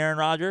give me Aaron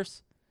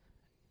Rodgers?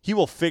 He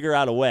will figure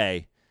out a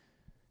way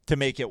to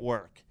make it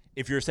work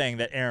if you're saying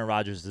that Aaron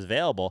Rodgers is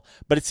available.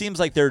 But it seems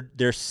like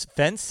they're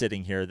fence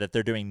sitting here, that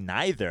they're doing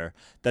neither,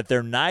 that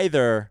they're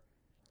neither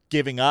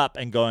giving up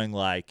and going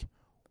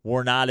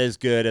we're not as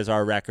good as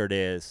our record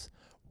is.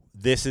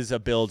 This is a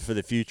build for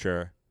the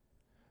future.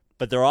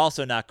 But they're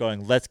also not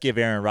going, let's give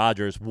Aaron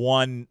Rodgers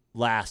one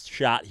last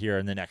shot here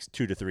in the next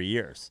 2 to 3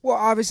 years. Well,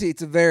 obviously,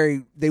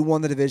 they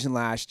won the division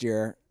last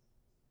year.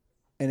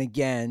 And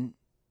again,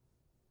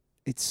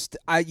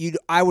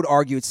 I would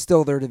argue it's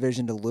still their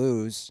division to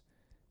lose,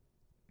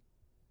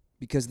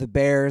 because the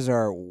Bears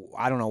are,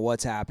 I don't know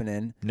what's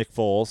happening. Nick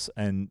Foles,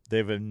 and they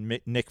have a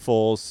Nick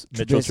Foles,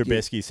 Mitchell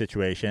Trubisky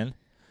situation.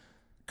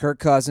 Kirk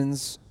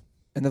Cousins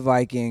and the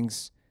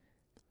Vikings,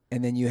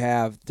 and then you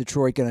have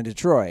Detroit going to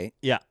Detroit.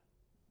 Yeah.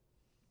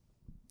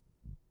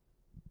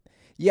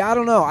 Yeah, I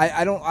don't know.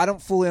 I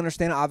don't fully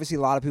understand it. Obviously,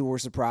 a lot of people were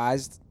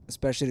surprised,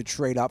 especially to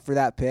trade up for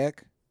that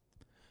pick.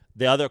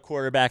 The other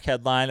quarterback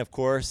headline, of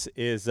course,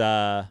 is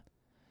Jalen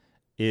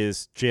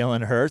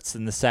Hurts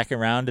in the second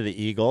round of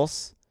the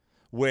Eagles,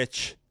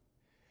 which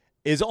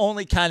is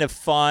only kind of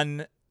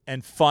fun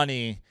and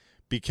funny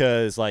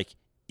because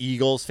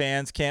Eagles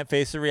fans can't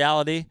face the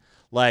reality.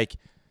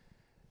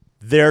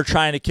 they're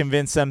trying to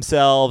convince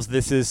themselves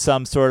this is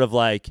some sort of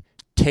like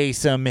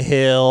Taysom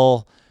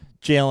Hill,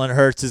 Jalen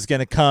Hurts is going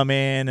to come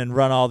in and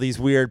run all these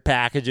weird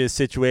packages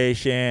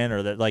situation,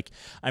 or that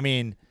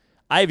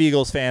I have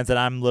Eagles fans that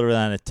I'm literally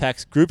on a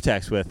group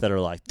text with that are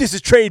like, this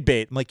is trade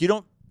bait. I'm like, you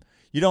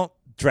don't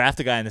draft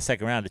a guy in the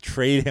second round to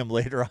trade him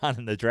later on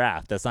in the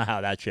draft. That's not how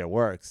that shit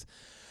works.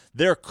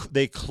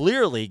 They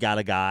clearly got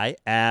a guy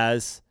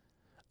as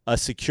a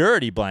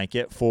security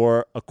blanket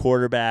for a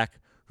quarterback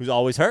who's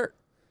always hurt.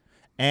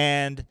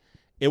 And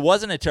it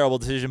wasn't a terrible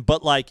decision,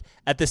 but like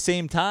at the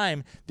same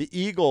time, the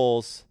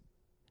Eagles,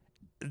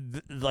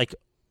 like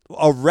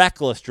a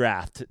reckless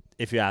draft,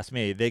 if you ask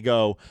me. They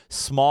go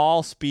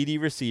small, speedy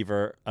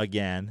receiver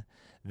again.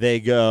 They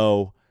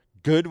go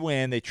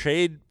Goodwin. They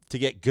trade to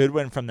get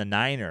Goodwin from the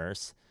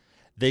Niners.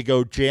 They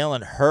go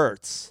Jalen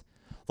Hurts.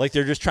 Like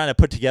they're just trying to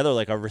put together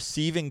like a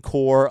receiving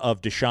core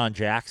of Deshaun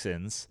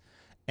Jacksons,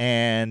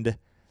 and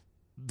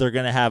they're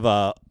going to have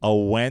a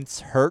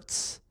Wentz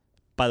Hurts,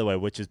 by the way,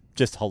 which is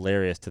just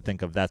hilarious to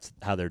think of. That's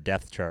how their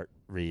depth chart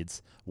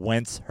reads.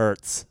 Wentz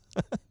Hurts.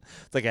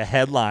 It's like a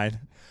headline.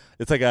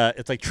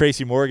 It's like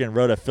Tracy Morgan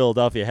wrote a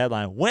Philadelphia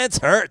headline. Wentz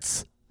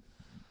Hurts.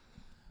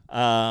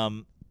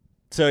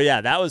 So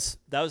yeah, that was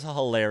a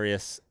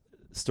hilarious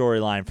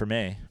storyline for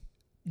me.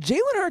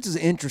 Jalen Hurts is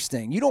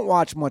interesting. You don't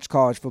watch much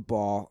college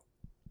football.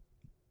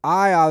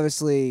 I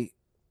obviously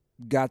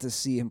got to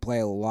see him play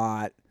a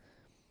lot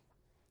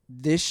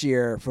this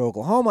year for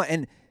Oklahoma.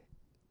 And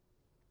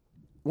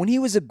when he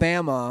was at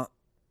Bama,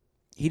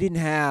 he didn't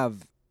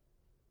have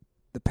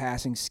the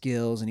passing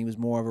skills, and he was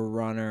more of a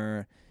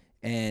runner.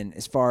 And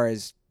as far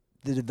as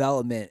the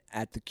development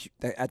at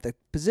the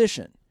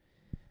position.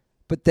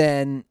 But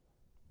then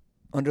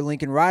under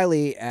Lincoln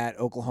Riley at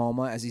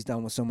Oklahoma, as he's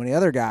done with so many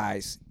other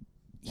guys,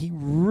 he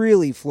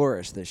really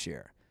flourished this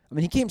year. I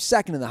mean, he came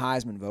second in the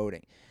Heisman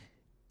voting.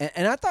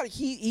 And I thought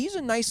he's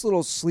a nice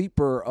little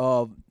sleeper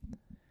of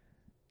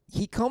 –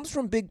 he comes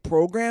from big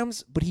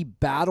programs, but he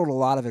battled a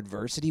lot of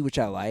adversity, which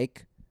I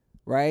like,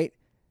 right?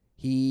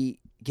 He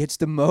gets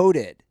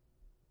demoted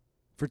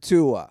for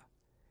Tua.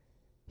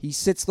 He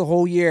sits the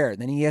whole year.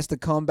 Then he has to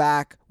come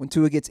back when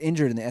Tua gets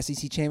injured in the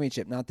SEC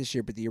Championship, not this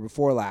year, but the year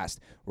before last,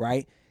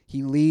 right?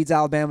 He leads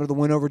Alabama to the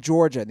win over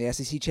Georgia in the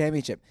SEC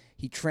Championship.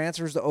 He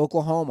transfers to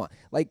Oklahoma.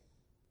 Like,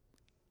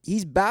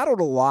 he's battled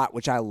a lot,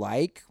 which I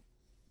like.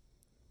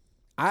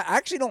 I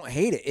actually don't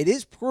hate it. It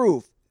is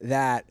proof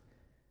that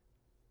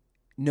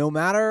no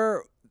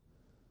matter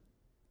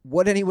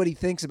what anybody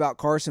thinks about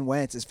Carson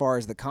Wentz as far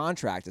as the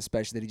contract,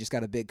 especially that he just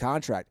got a big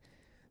contract,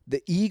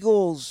 the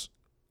Eagles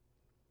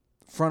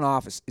front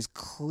office is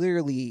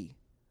clearly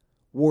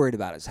worried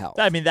about his health.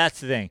 I mean, that's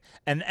the thing.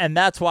 And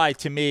that's why,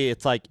 to me,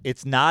 it's like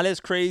it's not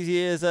as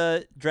crazy as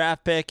a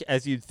draft pick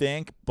as you'd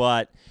think,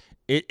 but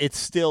it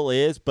still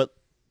is. But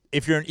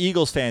if you're an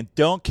Eagles fan,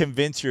 don't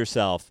convince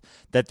yourself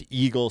that the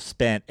Eagles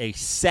spent a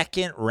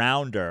second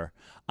rounder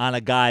on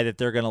a guy that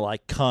they're going to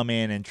like come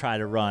in and try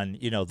to run,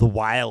 the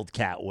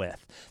Wildcat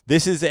with.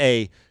 This is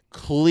a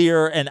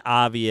clear and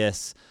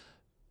obvious,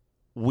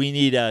 we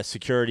need a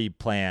security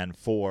plan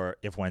for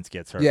if Wentz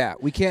gets hurt. Yeah,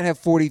 we can't have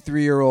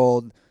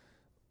 43-year-old,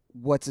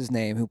 what's his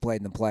name, who played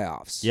in the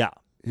playoffs. Yeah.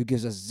 Who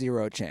gives us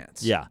zero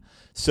chance. Yeah.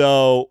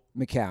 So,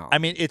 McCown. I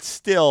mean, it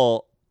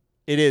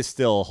is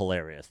still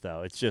hilarious,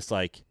 though. It's just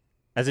like,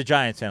 as a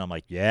Giants fan, I'm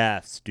like,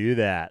 yes, do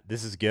that.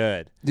 This is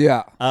good.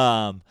 Yeah.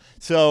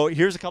 So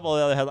here's a couple of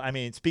other headlines. I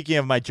mean, speaking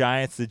of my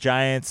Giants, the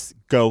Giants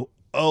go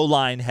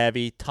O-line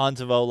heavy,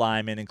 tons of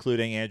O-linemen,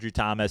 including Andrew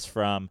Thomas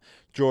from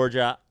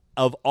Georgia.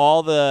 Of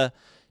all the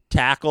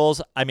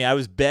tackles, I mean, I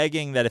was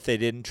begging that if they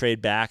didn't trade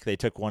back, they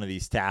took one of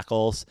these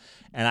tackles.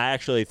 And I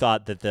actually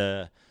thought that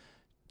the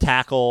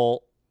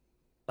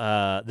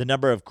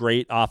number of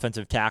great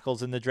offensive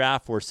tackles in the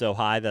draft were so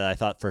high that I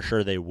thought for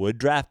sure they would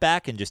draft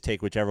back and just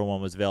take whichever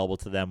one was available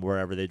to them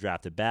wherever they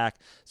drafted back.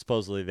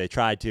 Supposedly they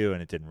tried to,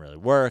 and it didn't really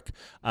work.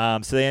 So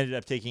they ended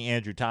up taking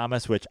Andrew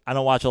Thomas, which I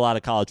don't watch a lot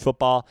of college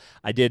football.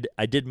 I did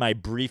my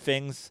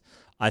briefings.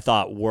 I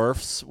thought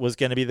Wirfs was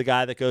going to be the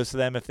guy that goes to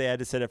them if they had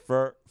to sit at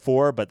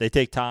 4, but they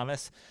take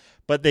Thomas.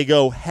 But they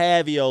go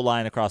heavy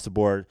O-line across the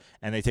board,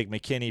 and they take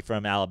McKinney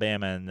from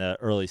Alabama in the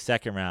early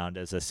second round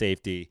as a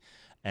safety.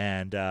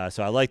 And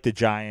so I like the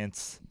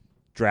Giants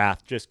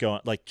draft. Just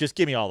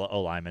give me all the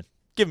O-linemen.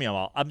 Give me them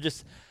all.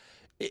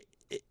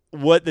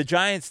 What the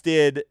Giants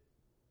did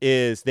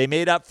is they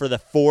made up for the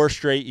 4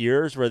 straight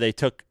years where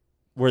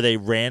they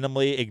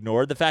randomly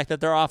ignored the fact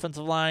that their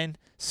offensive line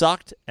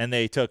sucked, and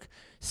they took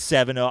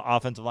 7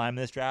 offensive linemen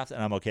in this draft,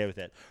 and I'm okay with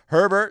it.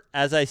 Herbert,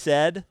 as I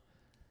said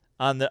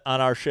on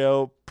our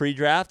show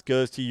pre-draft,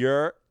 goes to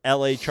your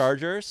LA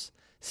Chargers,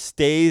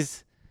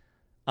 stays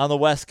on the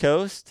West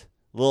Coast,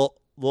 little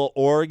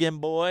Oregon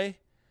boy,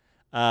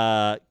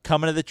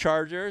 coming to the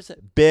Chargers,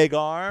 big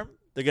arm.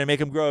 They're going to make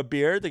him grow a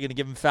beard. They're going to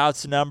give him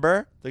Fouts'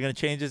 number. They're going to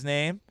change his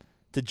name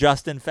to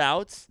Justin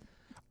Fouts.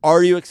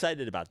 Are you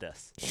excited about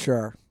this?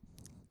 Sure.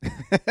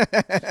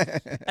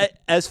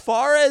 As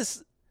far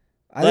as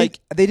I think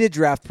they did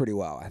draft pretty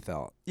well, I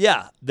felt.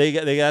 Yeah, they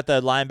got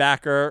the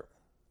linebacker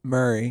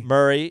Murray.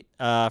 Murray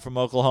from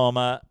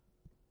Oklahoma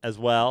as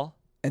well.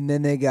 And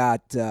then they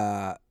got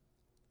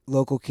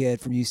local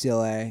kid from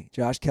UCLA,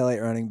 Josh Kelly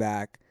at running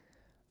back.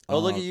 Oh,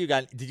 look at you!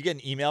 Did you get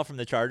an email from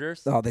the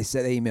Chargers? Oh, they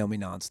emailed me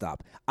nonstop.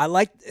 I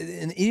liked,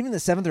 and even the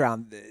 7th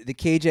round, the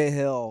KJ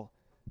Hill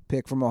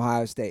pick from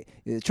Ohio State.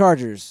 The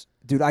Chargers,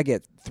 dude, I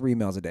get 3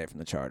 emails a day from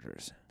the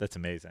Chargers. That's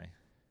amazing.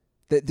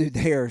 Dude,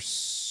 they are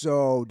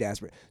so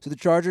desperate. So the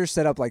Chargers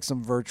set up like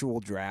some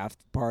virtual draft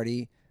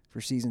party for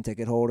season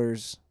ticket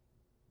holders.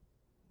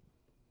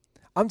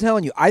 I'm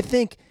telling you, I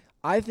think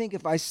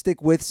if I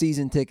stick with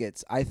season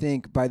tickets, I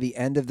think by the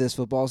end of this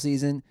football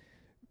season,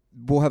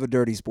 we'll have a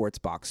Dirty Sports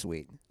Box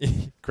suite.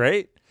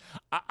 Great.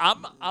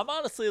 I'm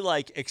honestly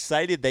like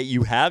excited that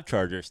you have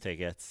Chargers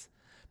tickets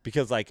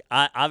because like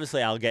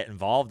obviously I'll get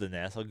involved in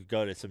this. I'll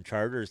go to some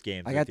Chargers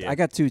games. I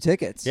got 2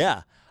 tickets.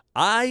 Yeah.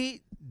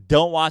 I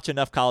don't watch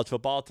enough college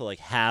football to like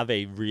have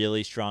a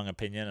really strong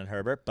opinion on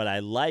Herbert, but I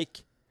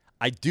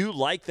do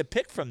like the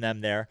pick from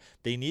them there.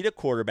 They need a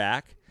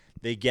quarterback.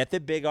 They get the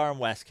big arm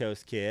West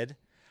Coast kid.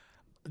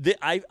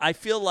 I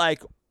feel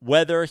like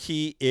whether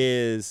he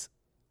is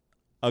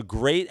a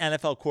great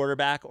NFL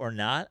quarterback or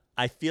not,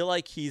 I feel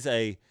like he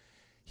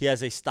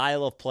has a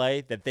style of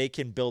play that they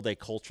can build a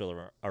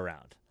culture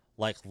around.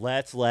 Like,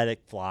 let's let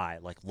it fly.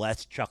 Like,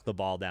 let's chuck the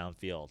ball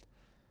downfield.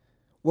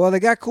 Well,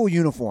 they got cool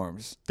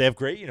uniforms. They have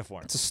great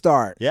uniforms. It's a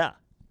start. Yeah.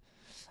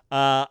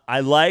 I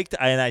liked,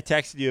 and I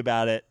texted you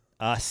about it,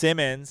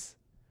 Simmons,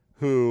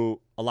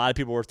 who a lot of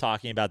people were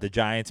talking about the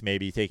Giants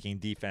maybe taking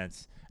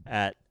defense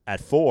at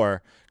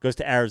 4, goes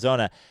to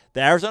Arizona.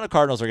 The Arizona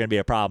Cardinals are going to be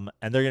a problem,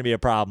 and they're going to be a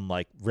problem,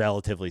 like,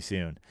 relatively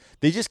soon.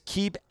 They just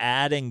keep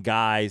adding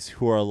guys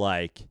who are,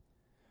 like,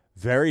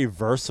 very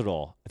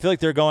versatile. I feel like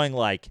they're going,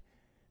 like,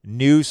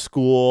 new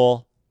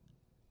school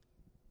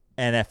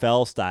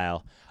NFL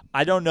style.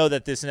 I don't know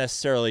that this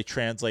necessarily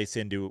translates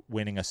into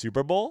winning a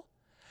Super Bowl,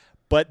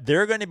 but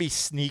they're going to be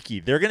sneaky.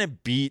 They're going to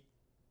beat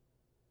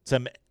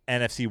some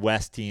NFC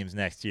West teams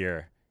next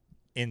year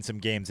in some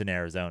games in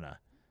Arizona.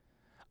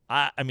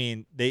 I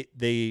mean,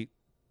 they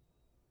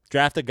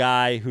draft a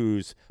guy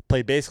who's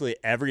played basically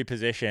every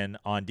position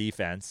on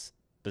defense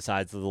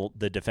besides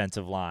the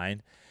defensive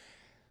line.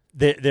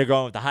 They're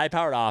going with the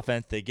high-powered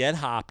offense. They get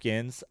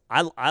Hopkins.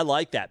 I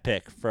like that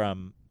pick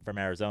from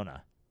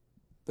Arizona.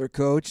 Their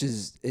coach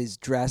is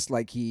dressed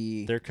like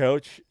Their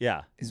coach,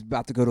 yeah, is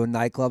about to go to a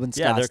nightclub in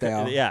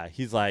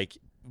Scottsdale.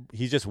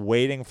 He's just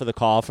waiting for the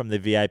call from the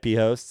VIP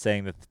host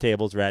saying that the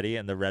table's ready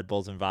and the Red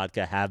Bulls and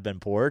vodka have been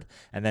poured,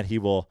 and then he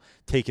will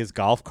take his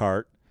golf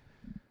cart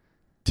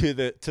to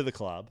the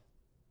club.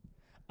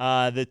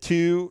 The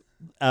 2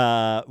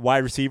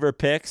 wide receiver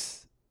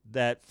picks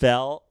that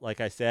fell, like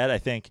I said, I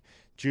think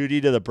Judy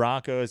to the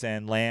Broncos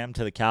and Lamb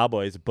to the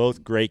Cowboys,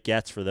 both great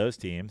gets for those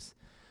teams,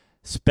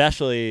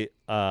 especially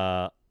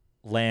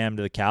Lamb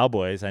to the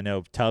Cowboys. I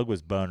know Tug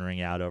was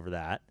bonering out over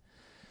that.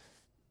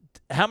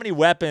 How many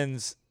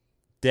weapons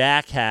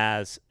Dak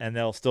has, and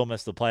they'll still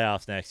miss the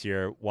playoffs next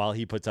year while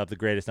he puts up the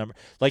greatest number?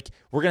 Like,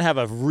 we're going to have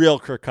a real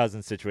Kirk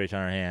Cousins situation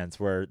on our hands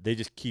where they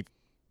just keep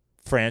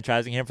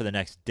franchising him for the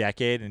next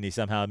decade, and he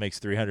somehow makes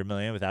 $300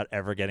 million without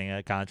ever getting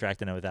a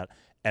contract and without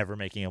ever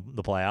making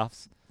the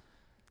playoffs.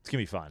 It's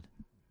going to be fun.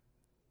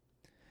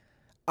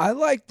 I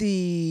like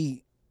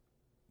the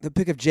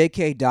pick of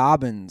J.K.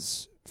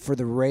 Dobbins for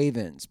the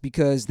Ravens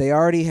because they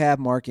already have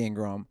Mark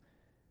Ingram.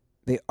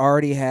 They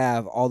already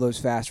have all those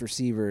fast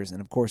receivers and,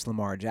 of course,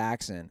 Lamar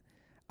Jackson.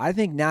 I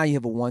think now you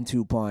have a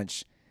 1-2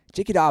 punch.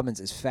 J.K. Dobbins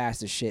is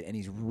fast as shit, and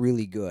he's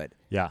really good.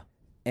 Yeah.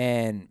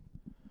 And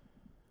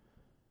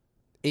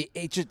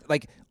it just,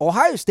 like,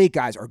 Ohio State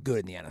guys are good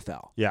in the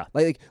NFL. Yeah.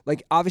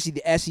 Like obviously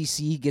the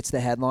SEC gets the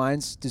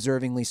headlines,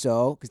 deservingly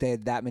so, because they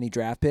had that many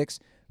draft picks.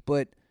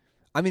 But,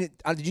 I mean,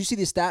 did you see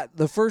the stat?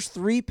 The first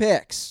 3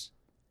 picks,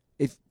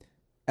 if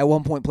at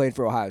one point played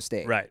for Ohio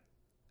State. Right.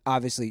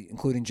 Obviously,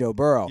 including Joe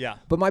Burrow. Yeah.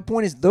 But my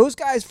point is, those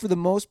guys, for the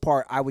most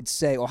part, I would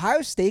say,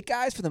 Ohio State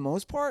guys, for the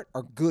most part,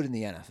 are good in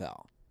the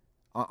NFL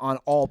on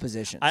all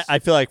positions. I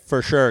feel like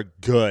for sure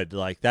good.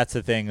 Like, that's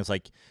the thing is,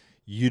 like,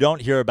 you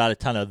don't hear about a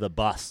ton of the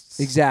busts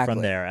Exactly.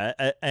 from there.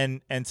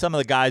 And some of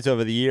the guys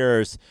over the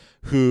years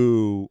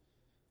who,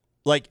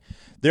 like,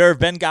 there have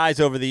been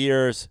guys over the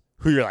years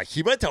who you're like,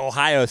 he went to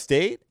Ohio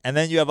State? And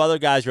then you have other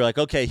guys you're like,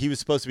 okay, he was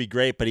supposed to be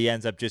great, but he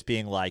ends up just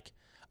being, like,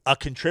 a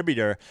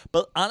contributor.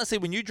 But honestly,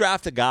 when you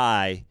draft a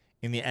guy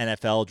in the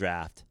NFL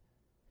draft,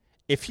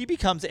 if he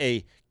becomes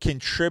a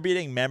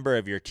contributing member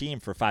of your team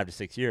for 5 to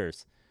 6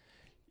 years,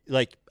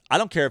 like, I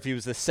don't care if he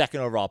was the 2nd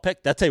overall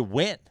pick, that's a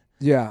win.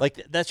 Yeah.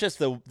 Like, that's just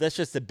the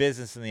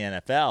business in the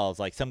NFL. It's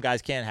like some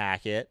guys can't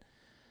hack it.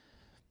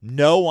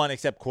 No one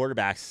except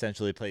quarterbacks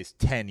essentially plays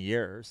 10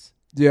 years.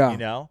 Yeah. You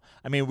know?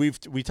 I mean,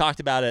 we talked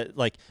about it,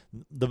 like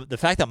the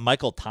fact that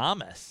Michael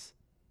Thomas,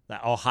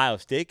 that Ohio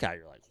State guy,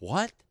 you're like,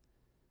 what?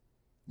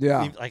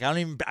 Yeah. Like,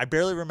 I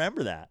barely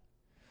remember that.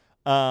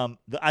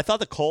 I thought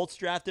the Colts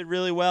drafted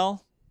really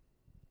well.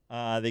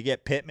 They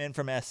get Pittman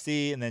from SC,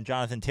 and then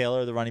Jonathan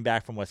Taylor, the running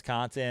back from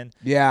Wisconsin.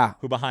 Yeah.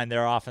 Who behind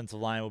their offensive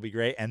line will be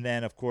great. And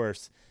then, of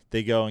course,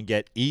 they go and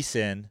get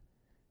Eason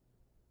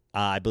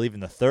I believe in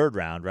the 3rd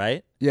round,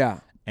 right? Yeah.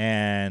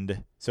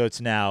 And so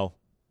it's now,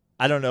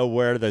 I don't know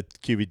where the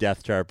QB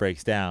depth chart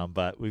breaks down,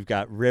 but we've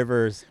got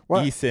Rivers,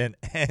 What? Eason,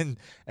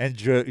 and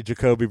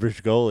Jacoby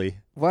Brishgoli.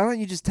 Why don't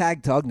you just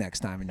tag Tug next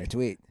time in your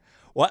tweet?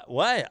 What?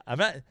 Why? I'm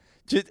not.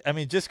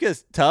 Just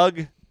because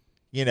Tug,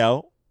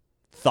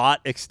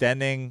 thought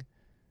extending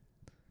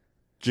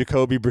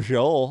Jacoby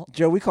Brishgoli.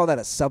 Joe, we call that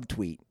a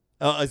subtweet.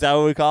 Oh, is that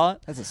what we call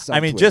it? That's a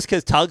subtweet. Just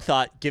because Tug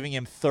thought giving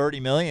him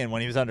 $30 million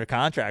when he was under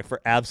contract for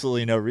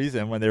absolutely no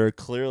reason, when they were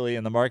clearly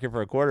in the market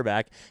for a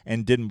quarterback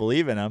and didn't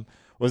believe in him,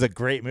 was a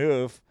great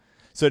move.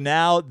 So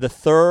now the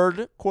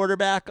 3rd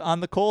quarterback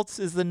on the Colts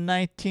is the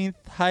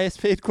 19th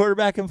highest paid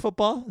quarterback in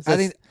football.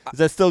 Is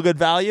that still good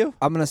value?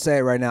 I'm going to say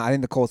it right now. I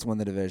think the Colts win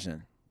the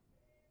division.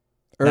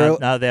 Now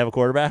that they have a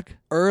quarterback?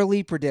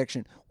 Early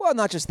prediction. Well,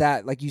 not just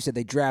that. Like you said,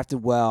 they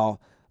drafted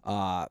well.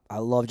 I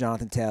love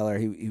Jonathan Taylor.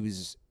 He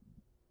was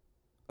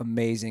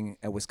amazing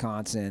at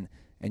Wisconsin.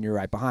 And you're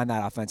right, behind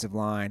that offensive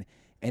line.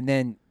 And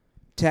then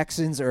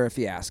Texans are a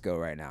fiasco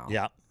right now.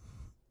 Yeah,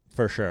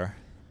 for sure.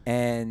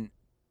 And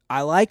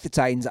I like the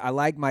Titans. I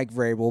like Mike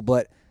Vrabel,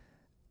 but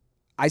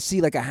I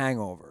see like a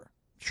hangover.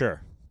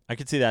 Sure. I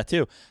could see that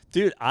too.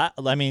 Dude,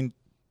 I mean,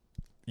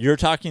 you're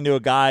talking to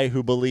a guy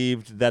who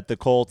believed that the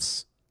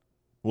Colts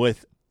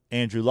with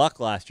Andrew Luck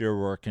last year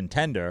were a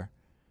contender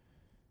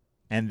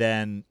and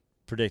then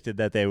predicted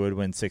that they would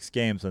win 6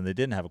 games when they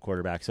didn't have a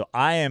quarterback. So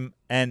I am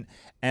and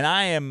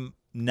I am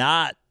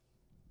not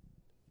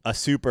a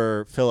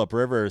super Phillip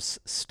Rivers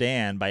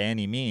stan by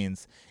any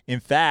means. In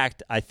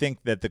fact, I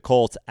think that the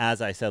Colts,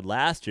 as I said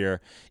last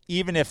year,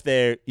 even if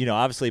they're,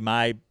 obviously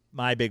my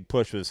big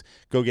push was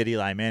go get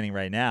Eli Manning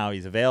right now.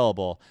 He's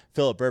available.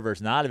 Phillip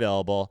Rivers not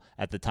available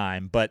at the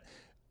time. But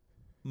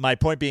my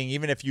point being,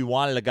 even if you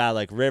wanted a guy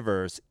like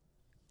Rivers,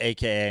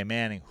 a.k.a.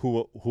 Manning,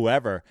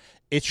 whoever,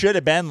 it should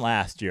have been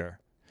last year.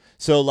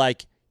 So,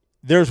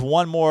 there's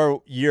one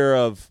more year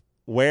of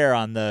wear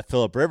on the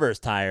Phillip Rivers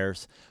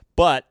tires,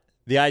 but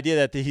the idea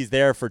that he's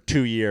there for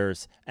 2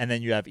 years and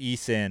then you have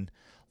Eason,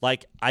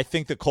 I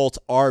think the Colts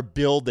are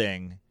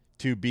building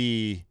to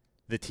be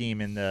the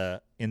team in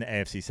the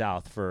AFC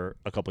South for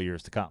a couple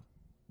years to come.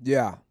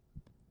 Yeah.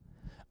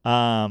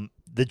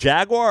 The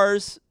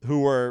Jaguars,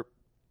 who were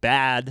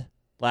bad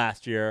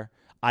last year,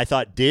 I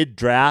thought did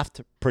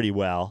draft pretty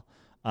well.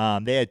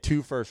 They had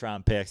 2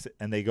 first-round picks,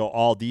 and they go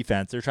all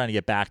defense. They're trying to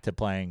get back to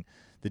playing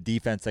the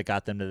defense that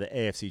got them to the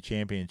AFC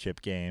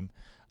Championship game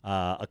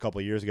a couple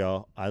of years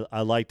ago.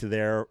 I liked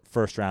their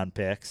first-round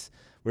picks.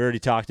 We already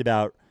talked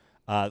about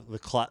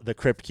the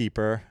Crypt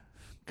Keeper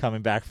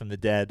coming back from the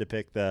dead to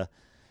pick the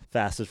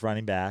fastest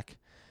running back.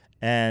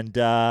 And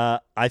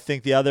I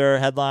think the other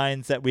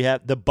headlines that we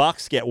have, the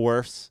Bucs get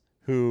worse,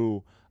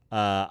 who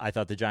I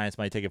thought the Giants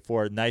might take it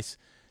forward. Nice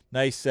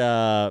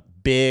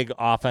big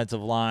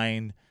offensive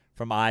line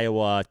from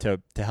Iowa to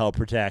help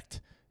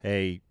protect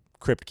a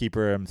Crypt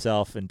Keeper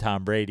himself and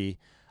Tom Brady.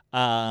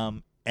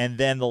 And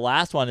then the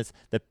last one is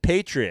the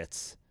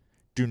Patriots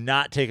do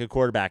not take a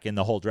quarterback in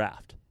the whole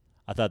draft.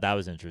 I thought that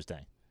was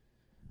interesting.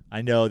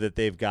 I know that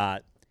they've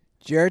got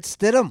Jarrett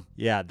Stidham.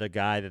 Yeah, the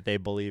guy that they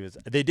believe is.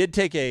 They did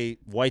take a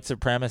white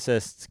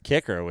supremacist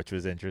kicker, which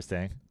was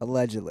interesting.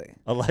 Allegedly.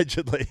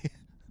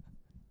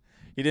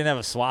 He didn't have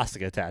a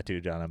swastika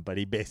tattooed on him, but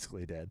he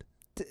basically did.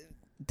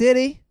 Did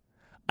he?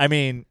 I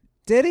mean,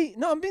 did he?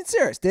 No, I'm being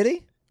serious. Did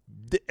he?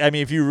 I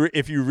mean, if you read,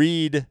 you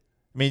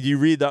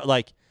read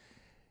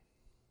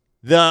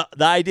the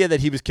idea that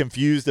he was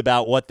confused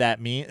about what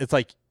that means. It's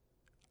like,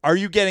 are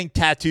you getting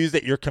tattoos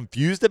that you're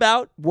confused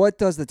about? What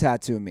does the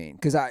tattoo mean?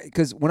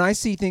 Because when I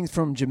see things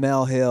from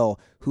Jamel Hill,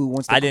 who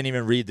wants to, I didn't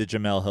even read the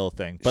Jamel Hill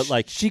thing,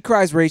 but she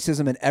cries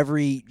racism in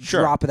every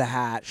drop of the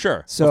hat.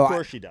 Sure, so of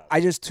course she does.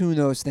 I just tune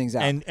those things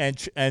out. And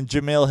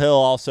Jamel Hill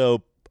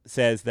also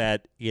says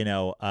that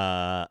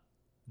that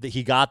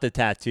he got the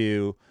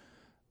tattoo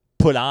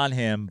put on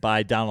him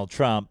by Donald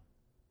Trump,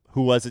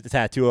 who was the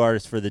tattoo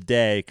artist for the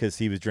day because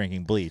he was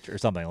drinking bleach or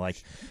something.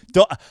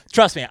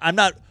 Trust me, I'm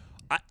not.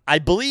 I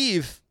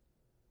believe,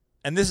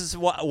 and this is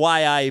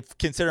why I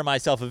consider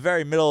myself a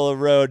very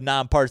middle-of-the-road,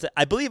 nonpartisan.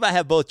 I believe I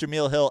have both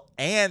Jamil Hill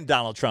and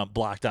Donald Trump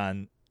blocked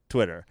on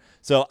Twitter.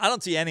 So I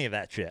don't see any of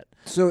that shit.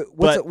 So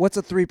what's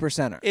a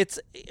 3%er? It's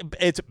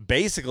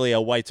basically a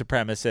white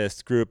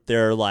supremacist group.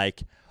 They're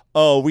like,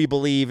 oh, we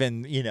believe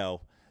in,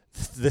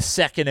 the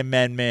Second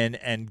Amendment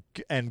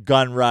and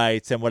gun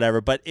rights and whatever.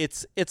 But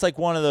it's like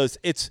one of those.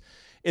 It's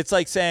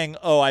like saying,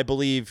 oh, I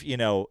believe,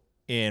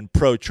 in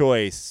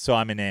pro-choice, so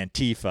I'm in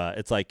Antifa.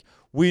 It's like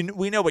we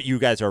know what you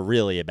guys are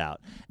really about.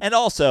 And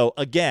also,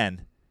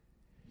 again,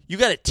 you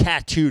got it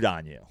tattooed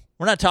on you.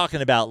 We're not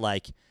talking about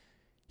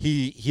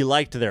he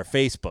liked their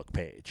Facebook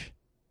page.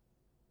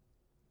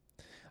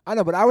 I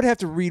know, but I would have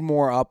to read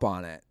more up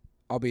on it.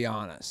 I'll be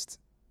honest.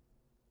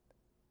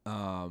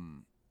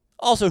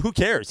 Also, who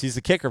cares? He's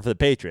the kicker for the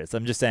Patriots.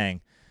 I'm just saying,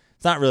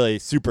 it's not really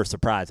super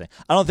surprising.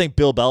 I don't think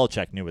Bill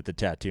Belichick knew what the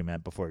tattoo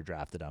meant before he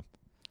drafted him.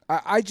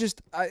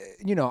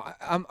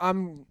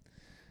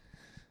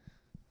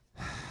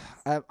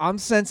 I'm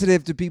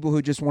sensitive to people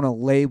who just want to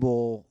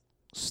label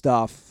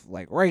stuff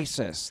like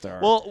racist or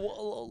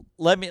Well,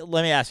 let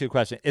me ask you a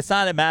question. It's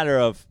not a matter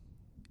of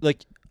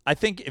like I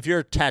think if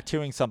you're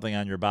tattooing something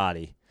on your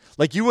body,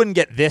 like you wouldn't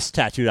get this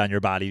tattooed on your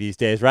body these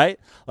days, right?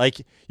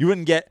 Like you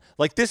wouldn't get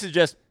like this is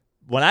just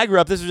when I grew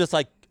up. This was just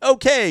like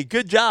okay,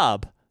 good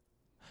job.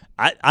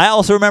 I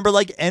also remember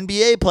like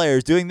NBA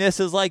players doing this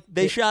as like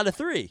they shot a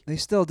 3. they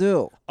still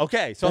do.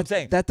 Okay, so I'm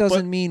saying that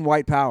doesn't mean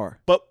white power.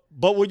 But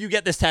would you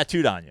get this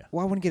tattooed on you?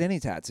 Well, I wouldn't get any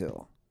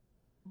tattoo.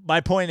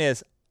 My point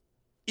is,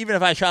 even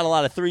if I shot a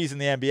lot of 3s in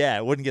the NBA,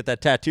 I wouldn't get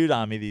that tattooed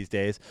on me these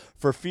days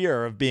for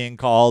fear of being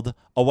called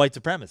a white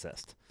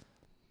supremacist.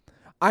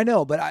 I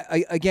know, but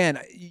I again,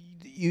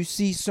 you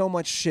see so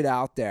much shit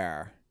out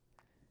there,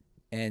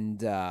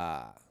 and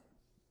I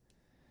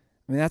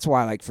mean that's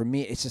why, like for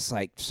me, it's just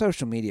like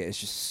social media is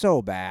just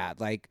so bad.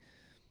 Like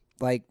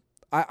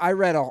I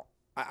read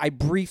I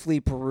briefly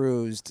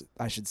perused,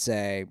 I should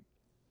say,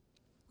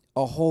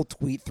 a whole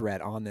tweet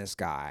thread on this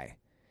guy,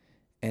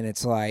 and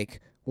it's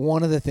like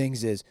one of the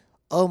things is,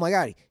 oh my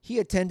God, he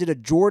attended a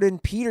Jordan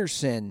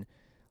Peterson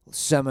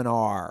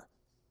seminar.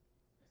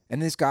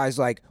 And this guy's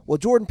like, well,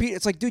 Jordan Peterson,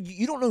 it's like, dude,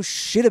 you don't know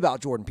shit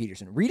about Jordan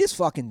Peterson. Read his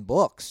fucking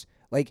books.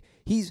 Like,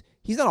 he's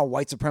not a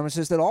white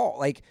supremacist at all.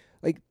 Like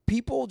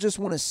people just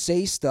want to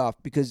say stuff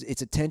because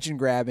it's attention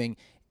grabbing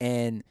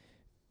and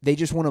they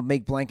just want to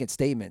make blanket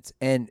statements.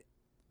 And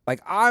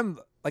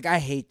I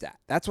hate that.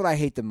 That's what I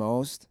hate the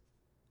most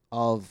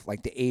of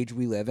like the age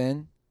we live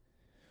in.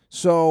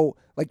 So,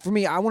 like, for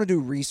me, I want to do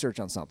research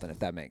on something, if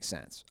that makes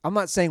sense. I'm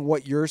not saying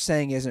what you're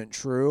saying isn't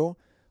true,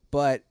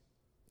 but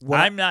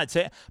I'm not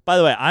saying, by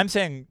the way, I'm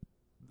saying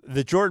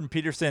the Jordan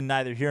Peterson,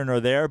 neither here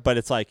nor there, but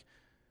it's like,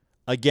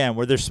 again,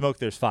 where there's smoke,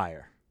 there's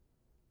fire.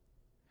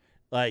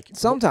 Like,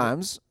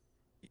 sometimes.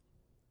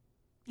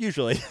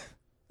 Usually.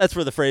 That's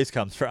where the phrase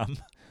comes from.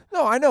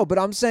 No, I know, but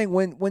I'm saying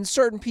when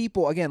certain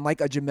people, again, like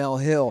a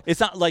Jamel Hill. It's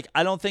not like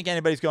I don't think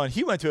anybody's going,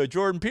 he went to a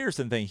Jordan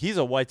Peterson thing. He's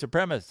a white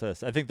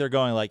supremacist. I think they're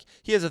going like,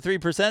 he has a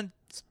 3%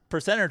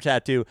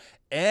 tattoo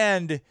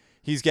and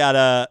he's got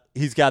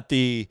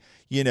the,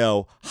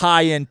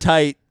 high and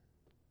tight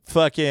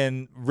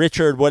fucking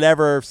Richard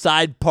whatever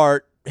side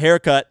part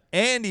haircut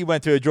and he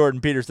went to a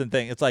Jordan Peterson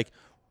thing. It's like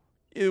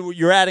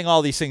you're adding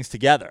all these things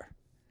together.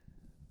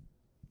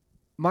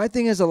 My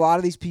thing is a lot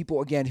of these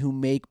people, again, who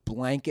make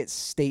blanket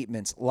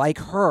statements like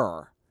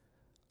her,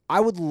 I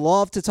would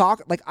love to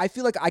talk. Like, I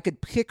feel like I could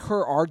pick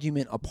her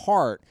argument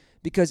apart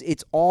because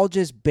it's all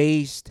just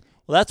based.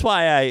 Well, that's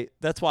why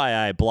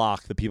I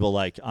block the people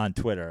like on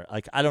Twitter.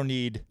 Like, I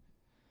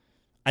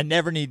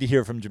never need to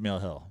hear from Jamil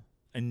Hill.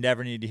 I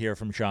never need to hear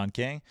from Sean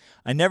King.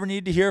 I never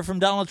need to hear from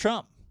Donald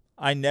Trump.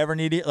 I never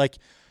need to, like,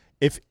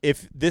 if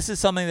this is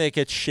something that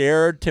gets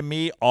shared to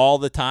me all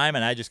the time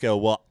and I just go,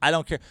 well, I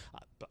don't care.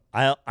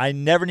 I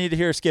never need to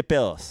hear Skip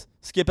Bayless.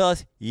 Skip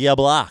Bayless, you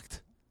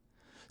blocked.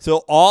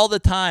 So all the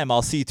time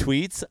I'll see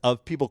tweets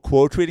of people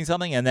quote tweeting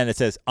something and then it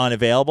says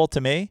unavailable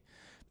to me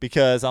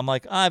because I'm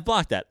like, I've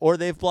blocked that or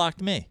they've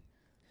blocked me.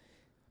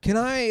 Can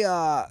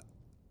I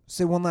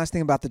say one last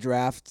thing about the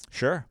draft?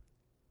 Sure.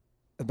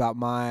 About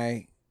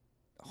my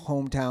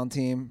hometown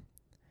team.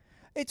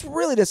 It's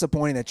really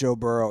disappointing that Joe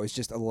Burrow is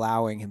just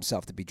allowing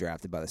himself to be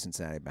drafted by the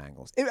Cincinnati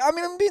Bengals.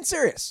 I'm being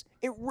serious.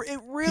 It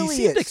really is.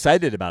 He seemed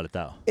excited about it,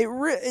 though.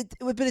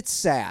 But it's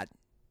sad.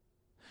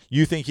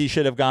 You think he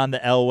should have gone the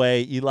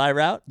Elway Eli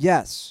route?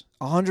 Yes,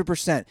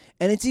 100%.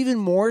 And it's even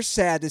more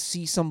sad to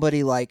see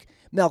somebody like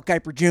Mel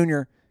Kiper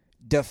Jr.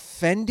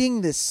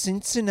 defending the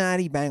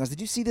Cincinnati Bengals.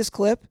 Did you see this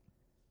clip?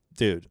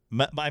 Dude,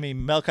 Mel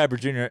Kiper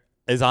Jr.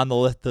 is on the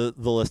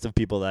list of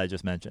people that I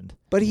just mentioned.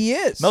 But he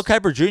is. Mel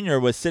Kiper Jr.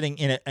 was sitting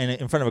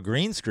in front of a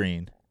green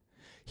screen.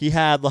 He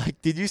had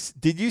like, did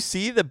you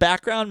see the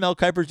background Mel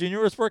Kiper Jr.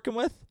 was working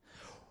with?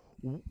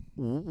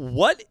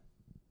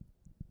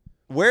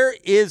 Where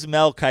is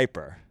Mel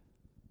Kiper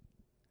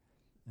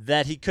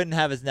that he couldn't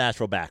have his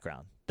natural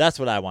background? That's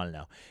what I want to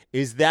know.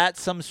 Is that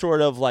some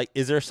sort of like,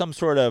 is there some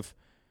sort of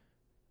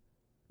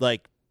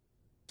like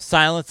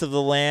Silence of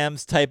the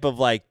Lambs type of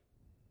like,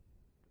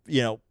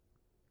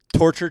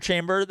 torture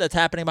chamber that's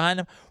happening behind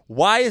him?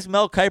 Why is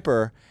Mel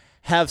Kiper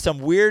have some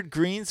weird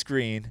green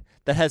screen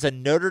that has a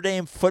Notre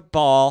Dame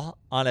football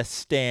on a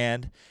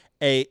stand,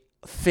 a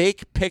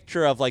fake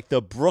picture of like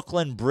the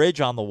Brooklyn Bridge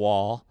on the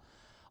wall,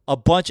 a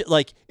bunch of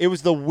like it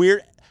was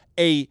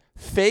a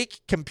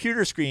fake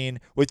computer screen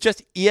with just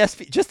the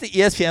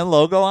ESPN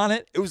logo on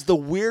it? It was the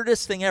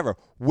weirdest thing ever.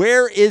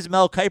 Where is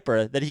Mel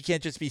Kiper that he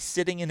can't just be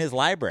sitting in his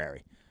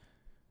library?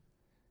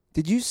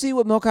 Did you see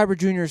what Mel Kiper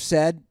Jr.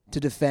 said to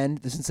defend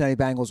the Cincinnati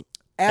Bengals?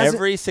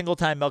 Every single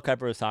time Mel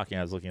Kiper was talking,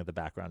 I was looking at the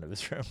background of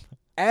his room.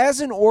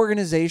 As an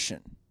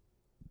organization,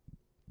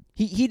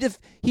 he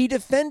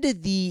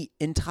defended the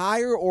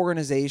entire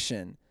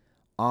organization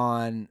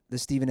on the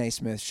Stephen A.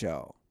 Smith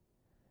show.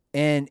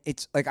 And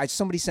it's like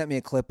somebody sent me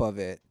a clip of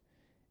it,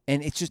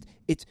 and it's just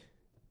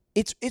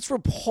it's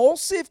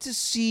repulsive to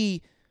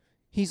see.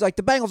 He's like,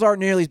 the Bengals aren't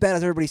nearly as bad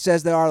as everybody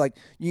says they are. Like,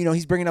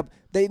 he's bringing up,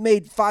 they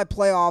made 5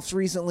 playoffs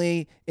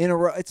recently in a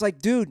row. It's like,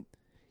 dude,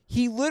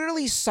 he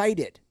literally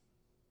cited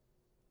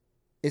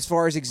as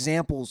far as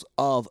examples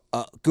of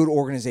a good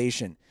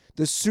organization.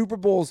 The Super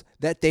Bowls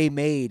that they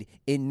made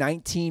in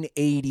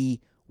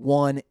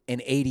 1981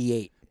 and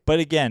 88. But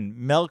again,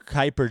 Mel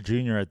Kiper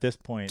Jr. at this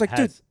point It's like,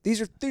 dude,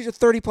 these are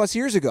 30 plus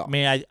years ago. I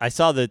mean, I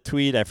saw the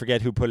tweet. I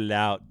forget who put it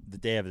out the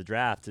day of the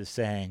draft, is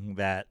saying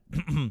that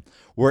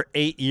we're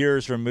 8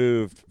 years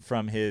removed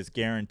from his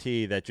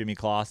guarantee that Jimmy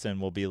Clausen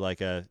will be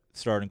like a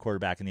starting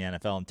quarterback in the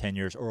NFL in 10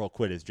 years, or he'll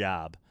quit his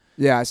job.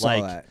 Yeah, I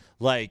saw that.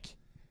 Like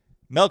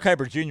Mel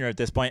Kiper Jr. at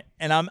this point,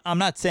 and I'm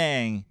not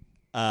saying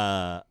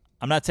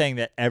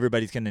that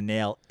everybody's going to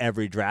nail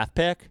every draft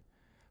pick.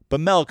 But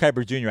Mel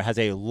Kiper Jr. has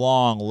a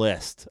long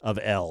list of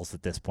L's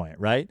at this point,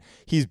 right?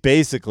 He's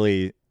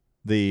basically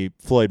the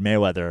Floyd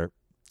Mayweather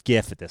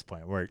gif at this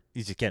point, where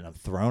he's just getting them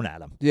thrown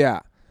at him. Yeah.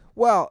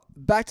 Well,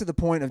 back to the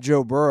point of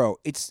Joe Burrow,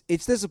 it's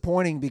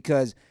disappointing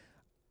because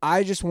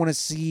I just want to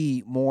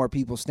see more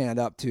people stand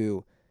up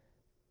to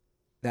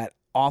that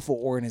awful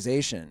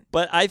organization.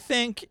 But I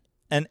think,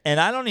 and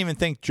I don't even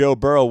think Joe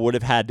Burrow would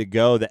have had to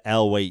go the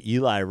Elway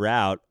Eli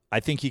route. I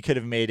think he could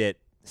have made it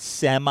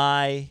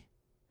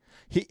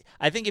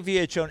I think if he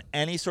had shown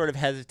any sort of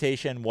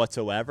hesitation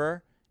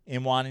whatsoever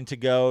in wanting to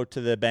go to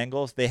the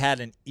Bengals, they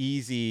had an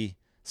easy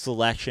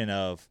selection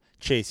of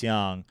Chase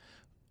Young,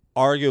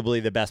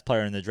 arguably the best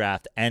player in the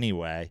draft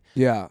anyway,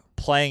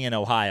 playing in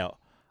Ohio.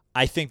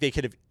 I think they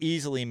could have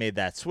easily made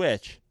that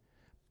switch.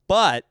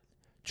 But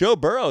Joe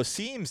Burrow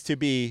seems to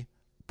be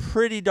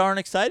pretty darn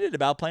excited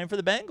about playing for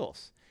the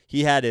Bengals.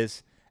 He had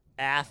his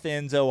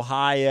Athens,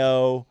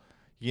 Ohio,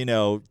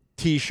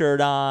 T-shirt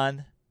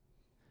on.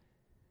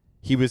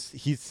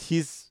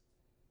 He's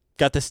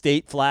got the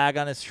state flag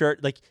on his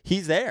shirt. Like,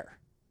 he's there.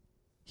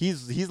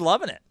 He's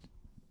loving it.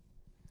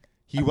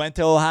 He went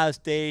to Ohio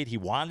State. He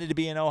wanted to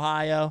be in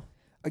Ohio.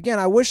 Again,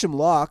 I wish him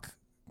luck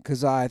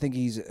because I think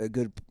he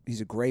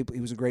was a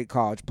great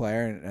college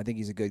player, and I think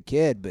he's a good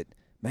kid. But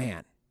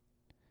man,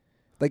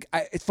 like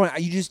it's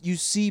funny. You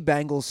see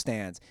Bengals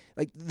stands,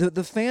 like the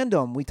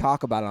fandom we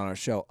talk about on our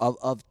show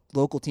of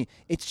local team.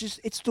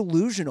 It's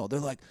delusional. They're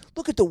like,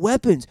 look at the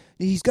weapons.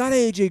 He's got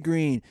AJ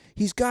Green.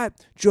 He's got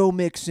Joe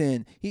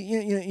Mixon.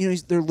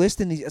 They're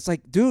listing these. It's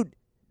like, dude,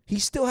 he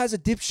still has a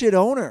dipshit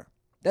owner.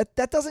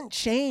 That doesn't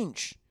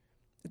change.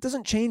 It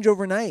doesn't change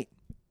overnight.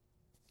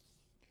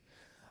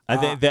 I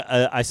think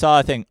I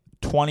saw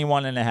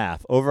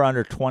 21.5 over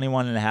under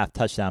 21.5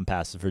 touchdown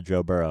passes for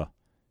Joe Burrow,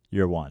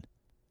 year one.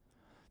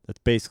 That's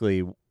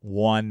basically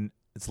one.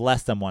 It's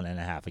less than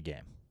 1.5 a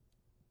game.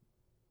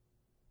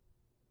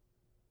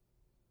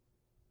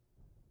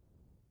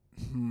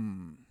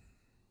 I'm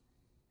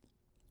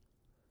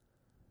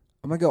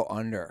gonna go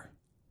under.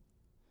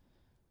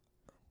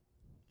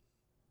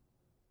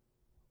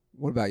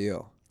 What about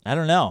you? I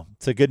don't know.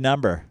 It's a good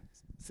number.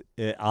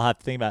 I'll have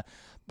to think about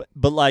it.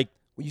 But like,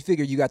 well, you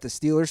figure you got the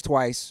Steelers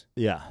twice.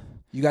 Yeah.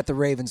 You got the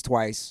Ravens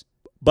twice.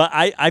 But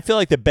I feel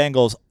like the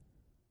Bengals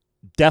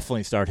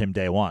definitely start him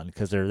day one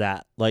because they're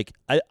that. Like,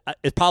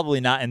 it's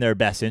probably not in their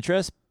best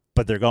interest,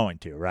 but they're going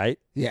to, right?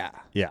 Yeah.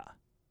 Yeah.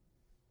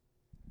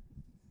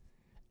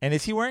 And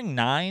is he wearing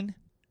 9?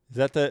 Is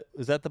that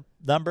the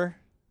number?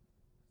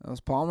 That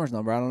was Palmer's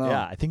number. I don't know.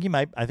 Yeah, I think he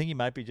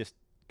might be just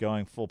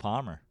going full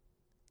Palmer.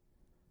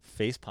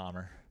 Face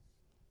Palmer.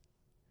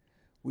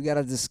 We got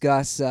to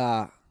discuss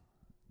our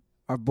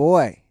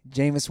boy,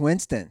 Jameis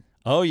Winston.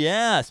 Oh,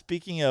 yeah.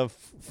 Speaking of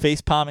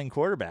face-palming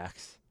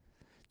quarterbacks,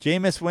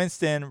 Jameis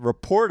Winston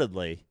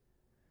reportedly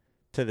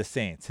to the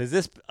Saints. Has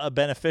this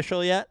been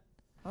official yet?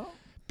 Oh.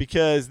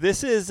 Because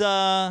this is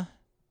to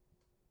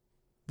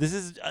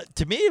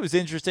me, it was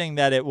interesting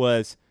that it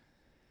was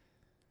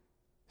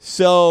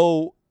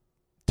so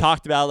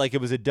talked about like it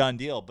was a done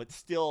deal, but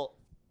still,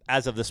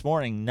 as of this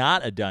morning,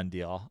 not a done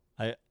deal.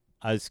 I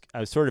was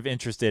sort of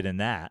interested in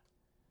that.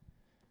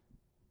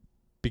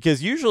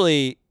 Because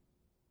usually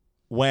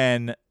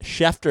when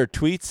Schefter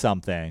tweets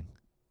something,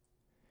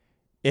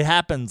 it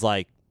happens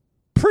like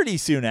pretty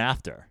soon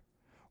after.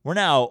 We're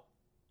now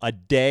a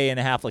day and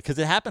a half, because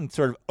it happened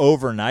sort of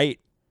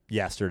overnight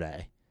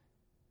yesterday.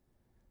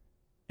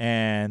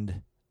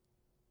 And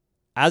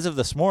as of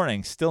this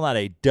morning, still not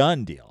a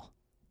done deal.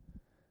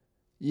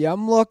 Yeah,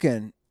 I'm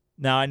looking.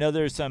 Now, I know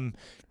there's some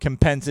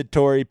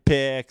compensatory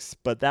picks,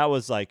 but that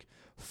was like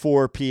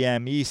 4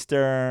 p.m.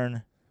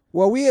 Eastern.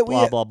 Well, we have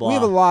blah.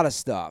 a lot of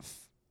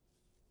stuff.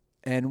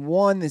 And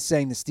one is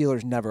saying the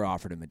Steelers never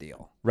offered him a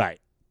deal. Right.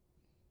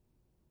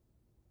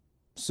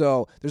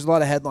 So there's a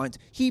lot of headlines.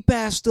 He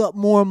passed up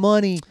more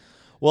money.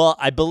 Well,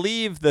 I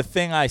believe the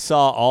thing I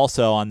saw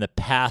also on the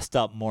passed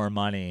up more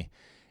money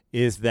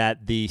is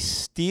that the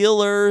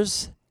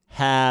Steelers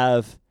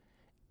have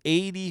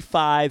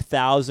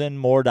 $85,000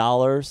 more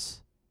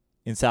dollars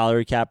in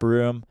salary cap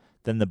room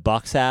than the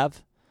Bucs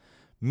have,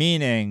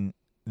 meaning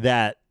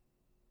that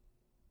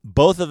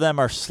both of them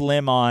are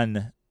slim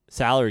on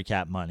salary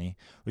cap money,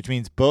 which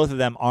means both of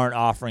them aren't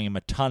offering him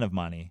a ton of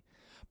money.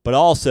 But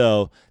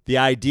also the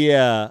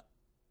idea,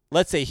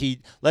 let's say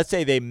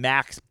they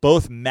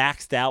both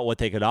maxed out what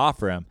they could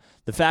offer him.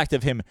 The fact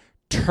of him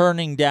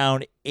turning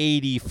down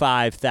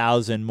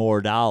 $85,000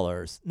 more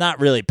dollars, not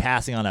really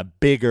passing on a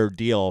bigger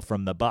deal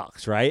from the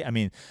Bucks, right? I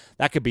mean,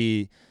 that could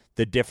be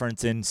the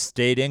difference in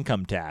state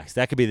income tax.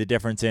 That could be the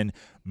difference in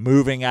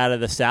moving out of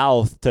the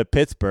South to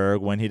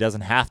Pittsburgh when he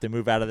doesn't have to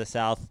move out of the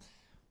South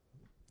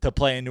to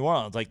play in New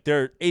Orleans. Like,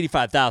 they're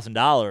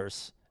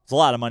 $85,000. It's a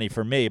lot of money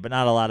for me, but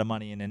not a lot of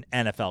money in an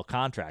NFL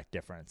contract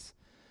difference.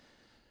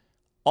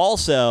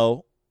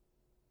 Also,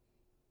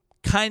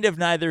 kind of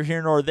neither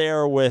here nor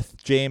there with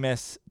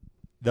Jameis,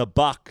 the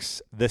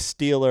Bucks, the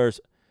Steelers.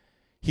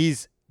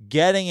 He's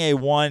getting a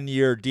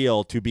 1-year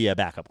deal to be a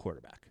backup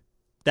quarterback.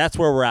 That's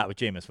where we're at with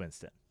Jameis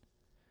Winston.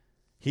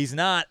 He's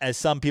not, as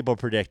some people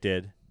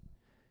predicted,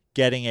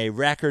 getting a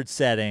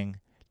record-setting,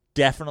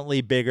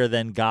 definitely bigger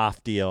than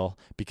Goff deal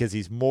because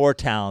he's more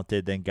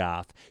talented than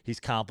Goff. He's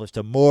accomplished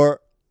more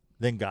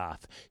than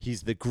Goff.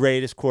 He's the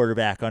greatest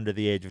quarterback under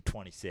the age of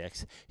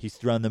 26. He's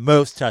thrown the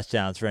most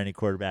touchdowns for any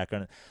quarterback.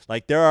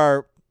 Like, there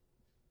are,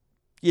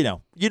 you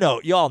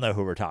all know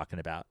who we're talking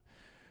about,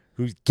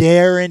 who's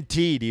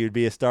guaranteed he would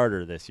be a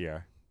starter this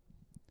year.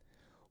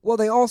 Well,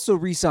 they also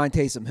re-signed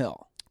Taysom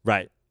Hill.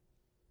 Right.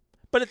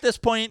 But at this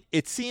point,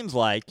 it seems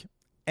like,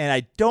 and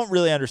I don't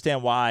really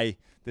understand why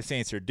the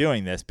Saints are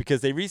doing this,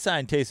 because they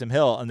re-signed Taysom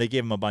Hill and they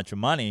gave him a bunch of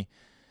money.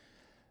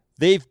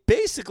 They've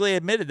basically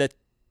admitted that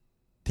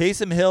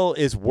Taysom Hill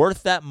is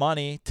worth that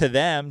money to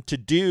them to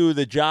do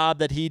the job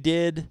that he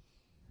did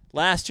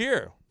last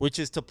year, which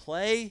is to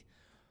play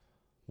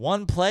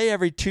one play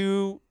every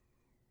 2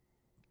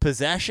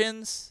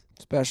 possessions.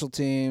 Special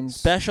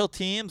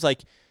teams.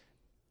 Like,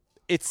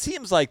 it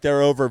seems like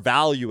they're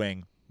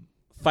overvaluing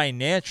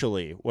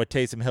financially what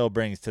Taysom Hill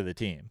brings to the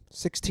team.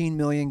 $16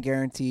 million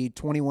guaranteed,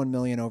 $21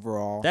 million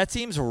overall. That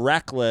seems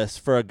reckless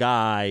for a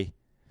guy.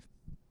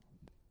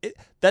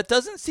 That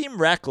doesn't seem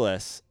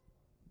reckless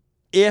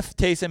if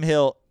Taysom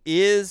Hill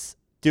is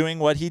doing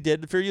what he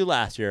did for you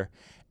last year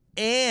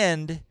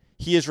and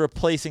he is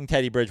replacing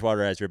Teddy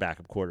Bridgewater as your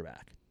backup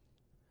quarterback.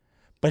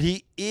 But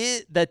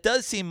that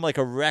does seem like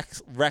a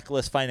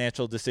reckless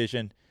financial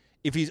decision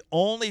if he's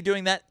only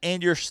doing that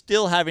and you're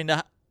still having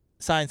to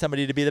sign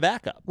somebody to be the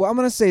backup. Well, I'm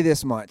going to say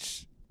this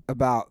much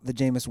about the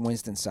Jameis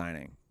Winston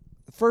signing.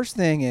 The first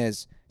thing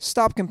is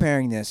stop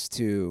comparing this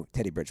to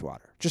Teddy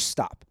Bridgewater. Just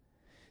stop.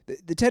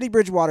 The Teddy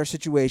Bridgewater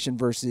situation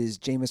versus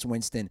Jameis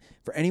Winston,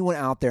 for anyone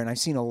out there, and I've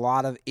seen a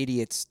lot of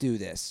idiots do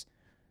this,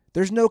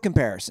 there's no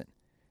comparison.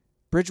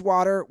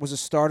 Bridgewater was a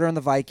starter on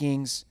the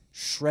Vikings,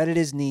 shredded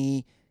his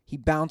knee, he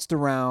bounced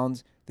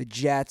around the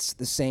Jets,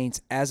 the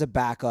Saints as a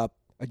backup,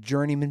 a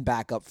journeyman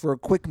backup for a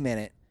quick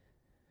minute.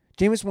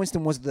 Jameis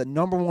Winston was the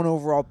number 1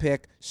 overall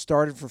pick,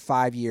 started for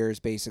 5 years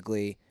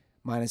basically,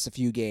 minus a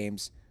few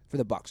games for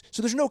the Bucks.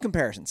 So there's no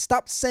comparison.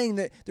 Stop saying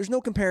that there's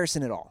no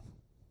comparison at all.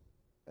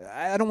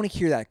 I don't want to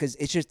hear that because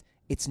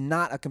it's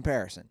not a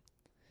comparison.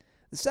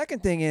 The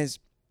second thing is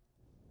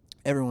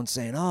everyone's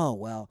saying, oh,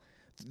 well,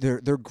 they're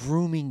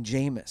grooming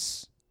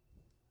Jameis.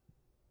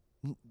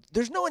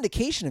 There's no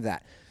indication of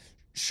that.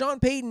 Sean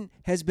Payton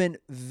has been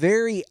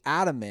very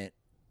adamant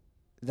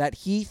that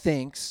he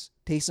thinks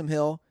Taysom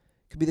Hill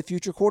could be the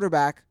future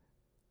quarterback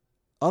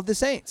of the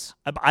Saints.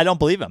 I don't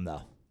believe him,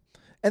 though.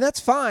 And that's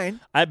fine.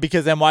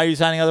 Because then why are you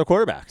signing other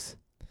quarterbacks?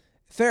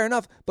 Fair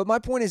enough. But my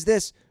point is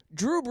this.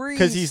 Drew Brees...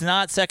 Because he's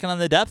not second on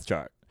the depth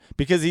chart.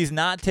 Because he's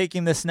not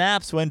taking the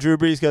snaps when Drew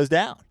Brees goes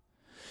down.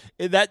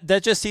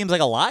 That just seems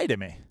like a lie to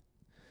me.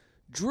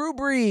 Drew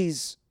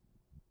Brees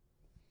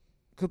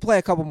could play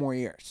a couple more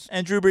years.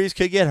 And Drew Brees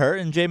could get hurt,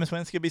 and Jameis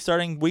Winston could be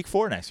starting week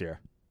 4 next year.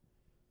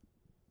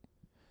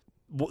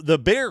 The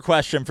bigger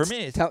question for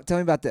me is... Tell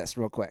me about this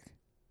real quick.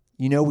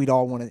 You know we'd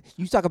all want to...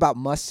 You talk about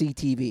must-see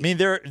TV. I mean,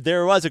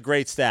 there was a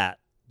great stat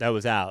that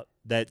was out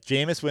that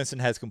Jameis Winston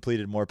has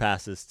completed more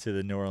passes to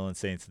the New Orleans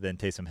Saints than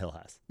Taysom Hill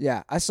has.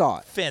 Yeah, I saw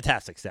it.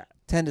 Fantastic stat.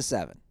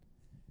 10-7.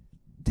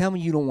 Tell me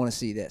you don't want to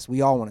see this.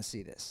 We all want to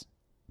see this.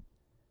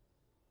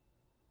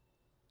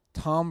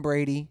 Tom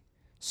Brady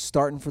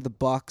starting for the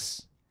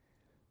Bucks.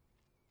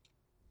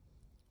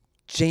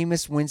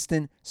 Jameis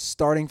Winston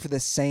starting for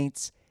the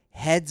Saints.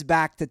 Heads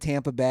back to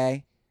Tampa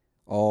Bay.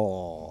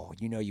 Oh,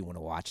 you know you want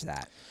to watch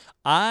that.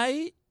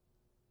 I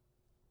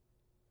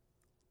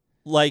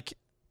like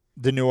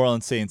the New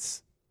Orleans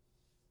Saints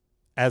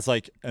as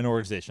like an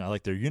organization. I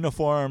like their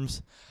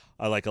uniforms.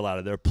 I like a lot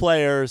of their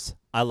players.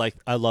 I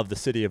love the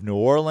city of New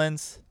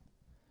Orleans.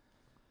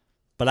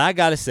 But I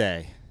got to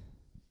say,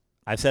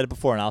 I've said it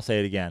before and I'll say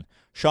it again.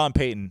 Sean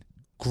Payton,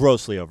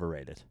 grossly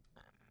overrated.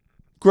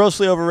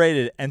 Grossly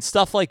overrated. And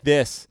stuff like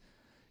this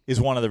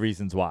is one of the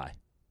reasons why.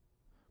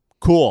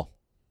 Cool.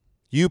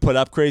 You put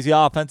up crazy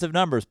offensive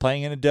numbers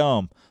playing in a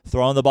dome,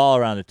 throwing the ball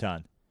around a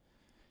ton.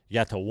 You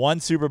got to 1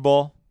 Super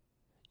Bowl.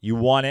 You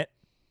won it.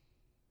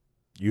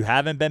 You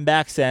haven't been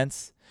back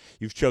since.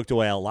 You've choked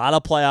away a lot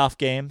of playoff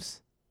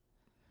games.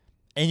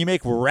 And you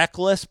make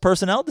reckless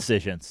personnel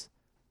decisions.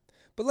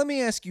 But let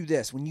me ask you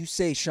this. When you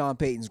say Sean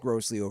Payton's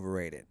grossly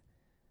overrated,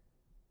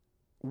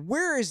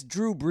 where is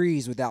Drew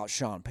Brees without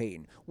Sean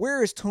Payton?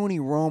 Where is Tony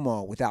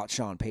Romo without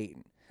Sean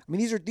Payton? I mean,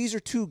 these are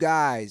 2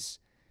 guys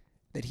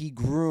that he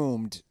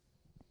groomed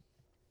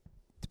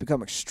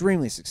become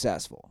extremely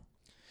successful.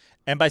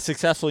 And by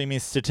successful, you mean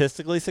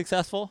statistically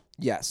successful?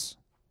 Yes.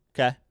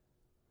 Okay.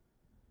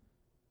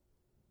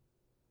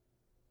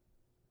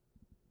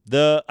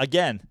 The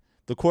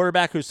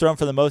quarterback who's thrown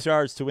for the most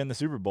yards to win the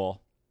Super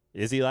Bowl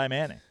is Eli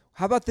Manning.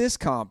 How about this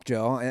comp,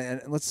 Joe?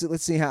 And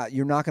let's see how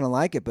you're not going to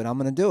like it, but I'm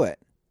going to do it.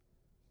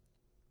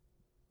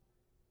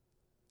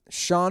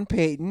 Sean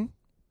Payton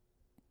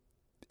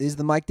is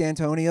the Mike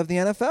D'Antoni of the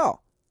NFL.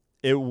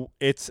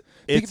 It's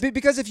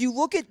because if you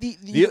look at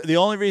the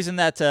only reason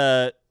that's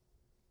a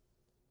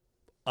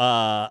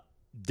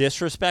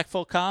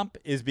disrespectful comp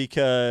is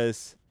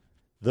because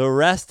the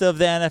rest of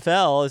the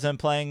NFL isn't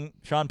playing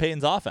Sean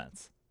Payton's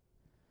offense.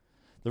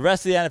 The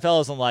rest of the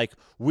NFL isn't like,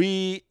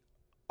 we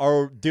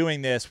are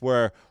doing this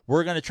where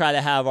we're going to try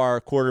to have our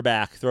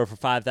quarterback throw for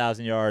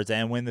 5,000 yards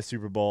and win the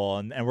Super Bowl,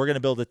 and we're going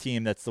to build a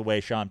team that's the way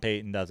Sean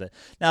Payton does it.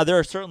 Now, there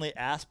are certainly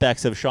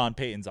aspects of Sean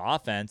Payton's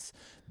offense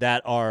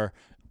that are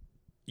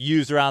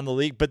used around the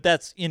league, but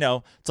that's,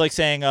 it's like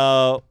saying,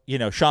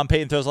 Sean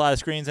Payton throws a lot of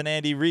screens and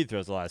Andy Reid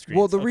throws a lot of screens.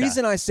 Well, the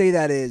reason I say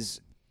that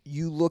is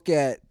you look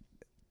at,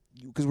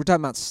 because we're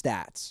talking about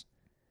stats.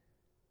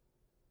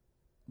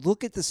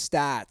 Look at the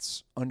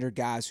stats under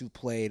guys who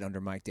played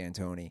under Mike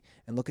D'Antoni,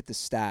 and look at the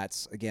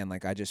stats, again,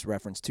 like I just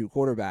referenced 2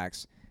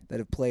 quarterbacks that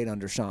have played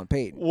under Sean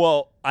Payton.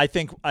 Well, I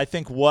think a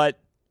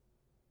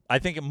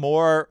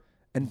more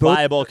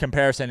viable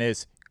comparison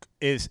is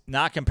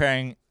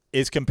comparing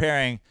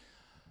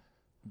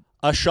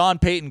a Sean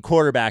Payton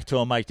quarterback to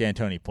a Mike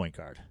D'Antoni point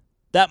guard.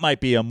 That might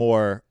be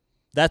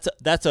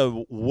that's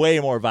a way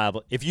more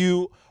viable. If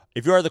you're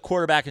the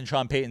quarterback in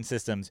Sean Payton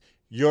systems,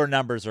 your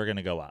numbers are going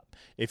to go up.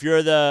 If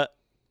you're the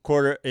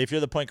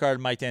point guard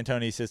in Mike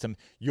D'Antoni's system,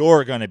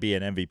 you're going to be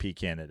an MVP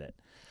candidate.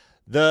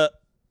 The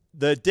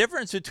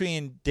difference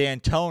between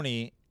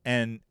D'Antoni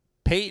and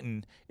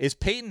Payton is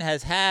Payton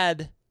has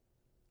had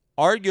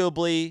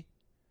arguably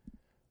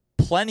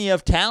plenty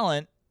of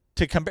talent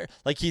to compare.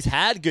 Like, he's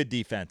had good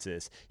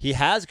defenses. He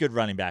has good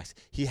running backs.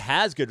 He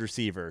has good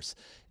receivers.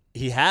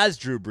 He has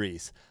Drew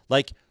Brees.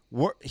 Like,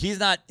 he's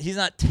not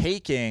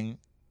taking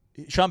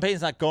 – Sean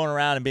Payton's not going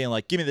around and being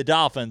like, give me the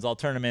Dolphins, I'll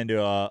turn them into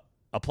a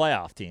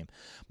playoff team.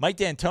 Mike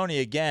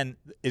D'Antoni, again,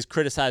 is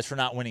criticized for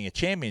not winning a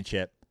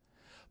championship,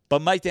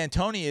 but Mike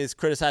D'Antoni is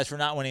criticized for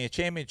not winning a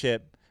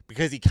championship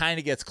because he kind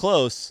of gets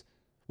close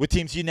with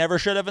teams he never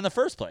should have in the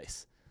first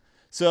place.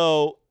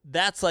 So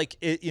that's like,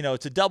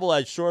 it's a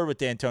double-edged sword with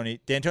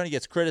D'Antoni. D'Antoni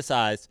gets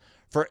criticized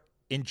for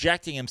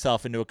injecting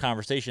himself into a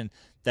conversation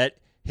that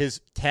his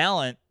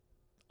talent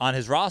on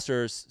his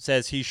rosters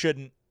says he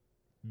shouldn't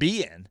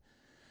be in.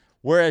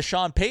 Whereas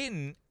Sean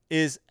Payton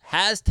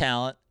has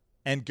talent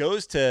and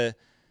goes to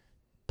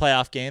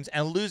playoff games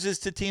and loses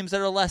to teams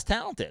that are less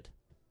talented.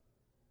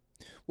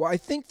 Well, I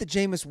think the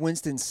Jameis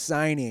Winston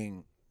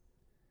signing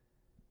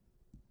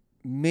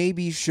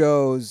maybe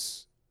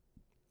shows,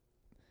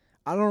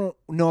 I don't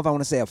know if I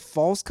want to say a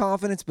false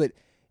confidence, but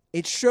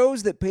it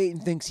shows that Payton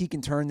thinks he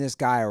can turn this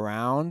guy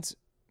around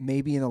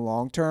maybe in the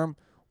long term,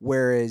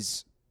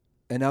 whereas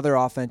another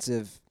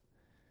offensive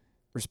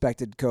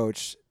respected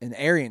coach and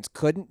Arians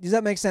couldn't. Does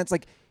that make sense?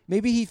 Like,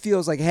 maybe he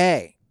feels like,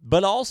 hey,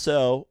 but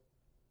also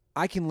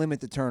I can limit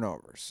the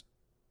turnovers.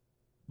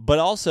 But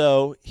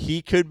also,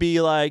 he could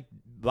be like,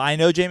 I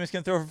know Jameis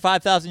can throw for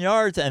 5,000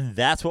 yards, and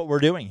that's what we're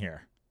doing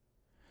here.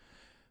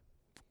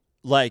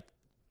 Like,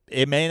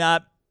 it may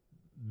not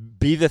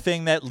be the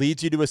thing that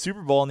leads you to a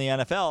Super Bowl in the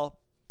NFL,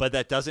 but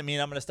that doesn't mean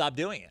I'm going to stop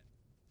doing it.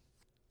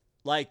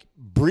 Like,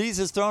 Brees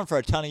has thrown for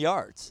a ton of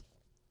yards.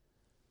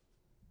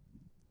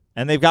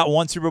 And they've got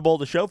one Super Bowl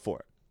to show for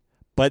it.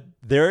 But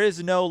there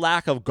is no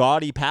lack of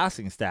gaudy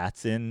passing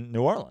stats in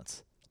New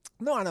Orleans.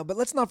 No, I know, but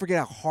let's not forget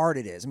how hard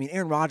it is. I mean,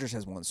 Aaron Rodgers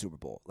has won Super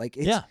Bowl. Like,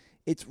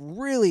 it's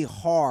really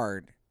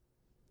hard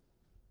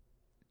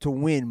to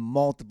win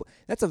multiple.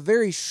 That's a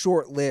very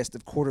short list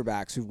of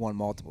quarterbacks who've won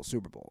multiple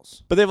Super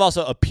Bowls. But they've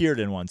also appeared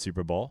in one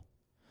Super Bowl.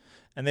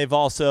 And they've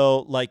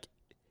also, like,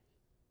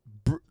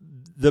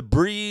 the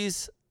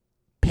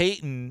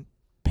Brees-Payton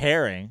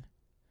pairing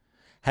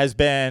has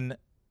been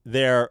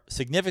there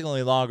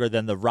significantly longer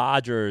than the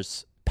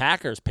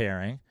Rodgers-Packers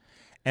pairing.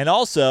 And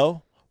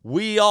also,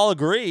 we all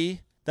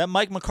agree that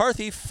Mike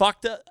McCarthy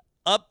fucked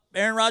up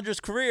Aaron Rodgers'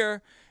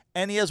 career,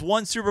 and he has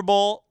one Super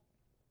Bowl.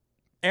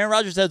 Aaron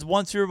Rodgers has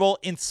one Super Bowl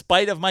in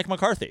spite of Mike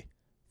McCarthy,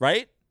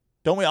 right?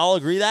 Don't we all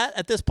agree that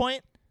at this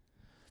point?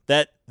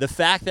 That the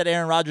fact that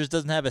Aaron Rodgers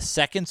doesn't have a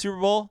second Super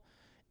Bowl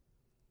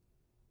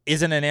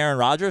isn't an Aaron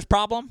Rodgers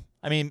problem?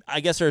 I mean, I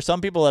guess there are some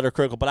people that are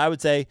critical, but I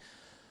would say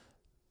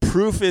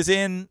proof is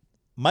in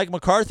Mike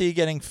McCarthy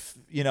getting,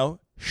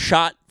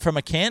 shot from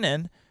a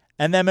cannon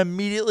and then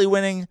immediately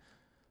winning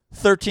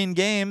 13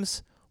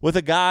 games with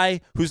a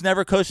guy who's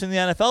never coached in the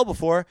NFL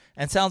before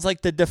and sounds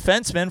like the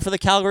defenseman for the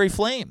Calgary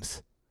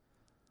Flames.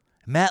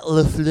 Matt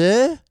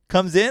LaFleur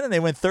comes in and they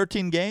win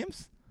 13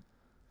 games.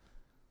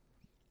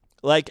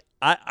 Like,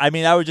 I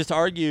mean, I would just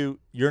argue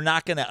you're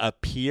not going to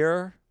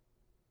appear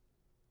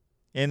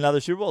in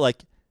another Super Bowl.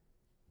 Like,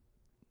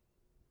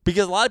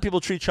 because a lot of people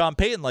treat Sean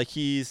Payton like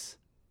he's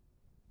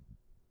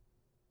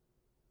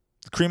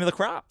cream of the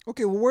crop.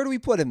 Okay, well, where do we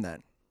put him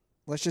then?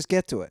 Let's just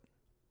get to it.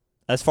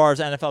 As far as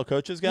NFL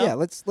coaches go? Yeah,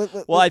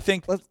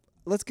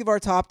 let's give our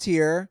top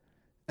tier,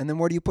 and then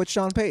where do you put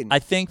Sean Payton? I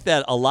think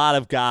that a lot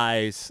of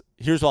guys,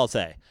 here's what I'll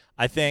say.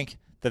 I think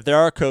that there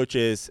are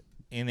coaches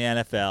in the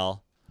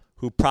NFL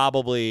who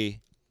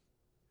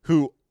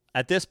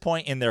at this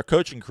point in their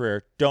coaching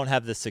career don't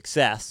have the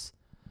success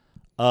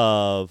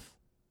of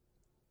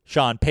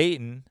Sean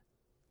Payton,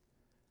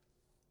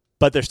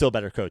 but they're still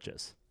better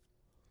coaches.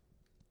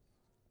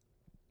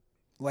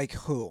 Like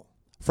who?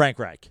 Frank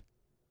Reich.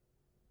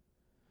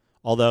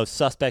 Although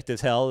suspect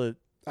as hell,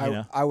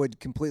 I would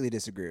completely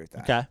disagree with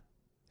that. Okay.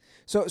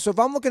 So if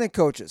I'm looking at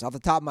coaches off the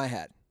top of my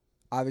head,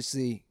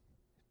 obviously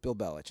Bill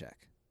Belichick,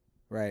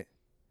 right?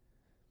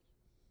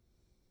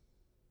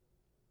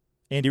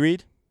 Andy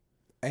Reid?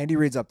 Andy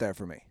Reid's up there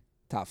for me.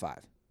 Top 5.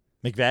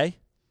 McVay?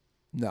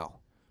 No.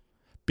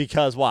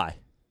 Because why?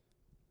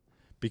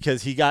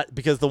 Because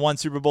the one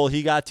Super Bowl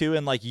he got to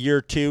in like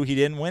year 2, he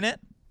didn't win it?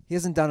 He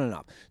hasn't done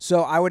enough.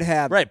 So I would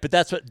have Right, but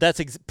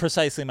that's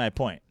precisely my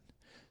point.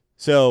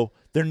 So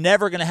they're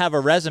never going to have a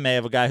resume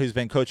of a guy who's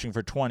been coaching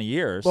for 20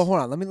 years. Well, hold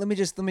on. Let me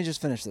just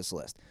finish this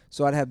list.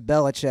 So I'd have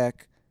Belichick,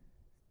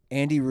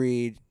 Andy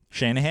Reid,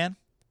 Shanahan?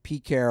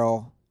 Pete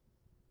Carroll.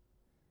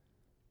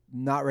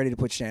 Not ready to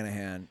put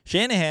Shanahan.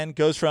 Shanahan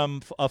goes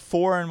from a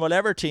 4 and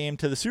whatever team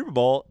to the Super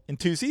Bowl in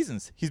 2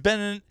 seasons. He's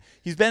been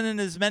in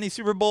as many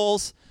Super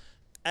Bowls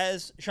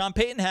as Sean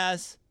Payton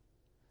has.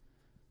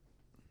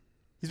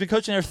 He's been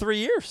coaching there 3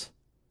 years.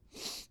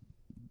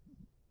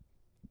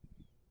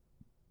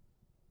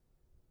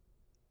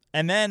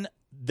 And then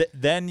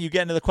you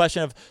get into the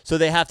question of, so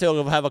they have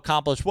to have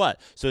accomplished what?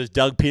 So is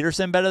Doug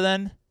Peterson better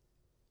than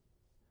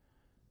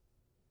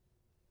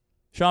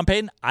Sean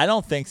Payton? I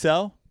don't think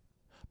so.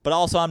 But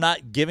also, I'm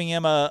not putting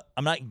him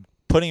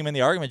in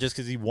the argument just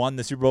because he won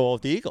the Super Bowl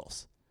with the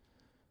Eagles.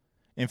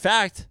 In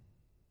fact,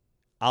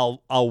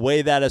 I'll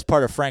weigh that as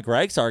part of Frank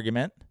Reich's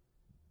argument.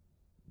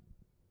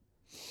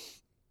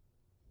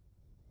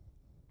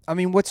 I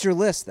mean, what's your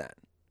list then?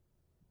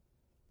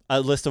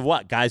 A list of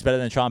what? Guys better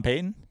than Sean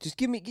Payton? Just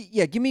give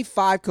me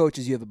 5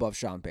 coaches you have above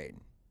Sean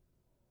Payton.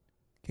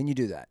 Can you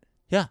do that?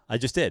 Yeah, I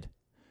just did.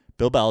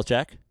 Bill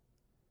Belichick,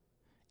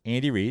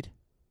 Andy Reid,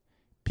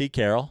 Pete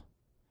Carroll,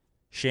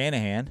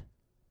 Shanahan,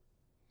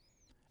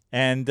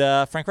 and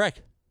Frank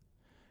Reich.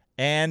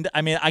 And,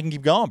 I mean, I can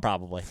keep going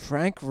probably.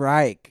 Frank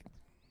Reich.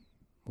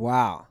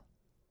 Wow.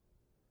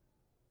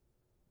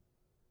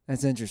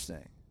 That's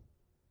interesting.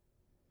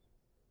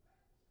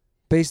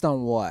 Based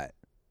on what?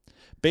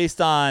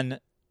 Based on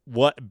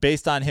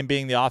him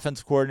being the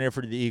offensive coordinator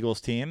for the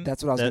Eagles team.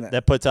 That's what I was going to.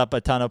 That puts up a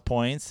ton of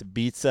points,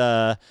 beats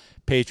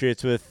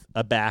Patriots with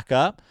a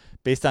backup.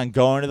 Based on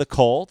going to the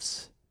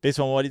Colts, based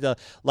on what he does.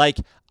 Like,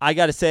 I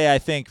got to say, I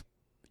think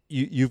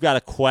you've got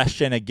to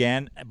question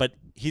again, but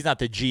he's not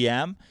the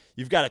GM.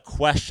 You've got to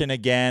question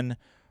again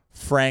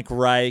Frank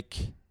Reich,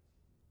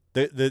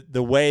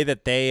 the way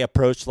that they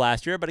approached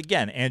last year. But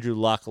again, Andrew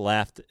Luck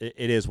left.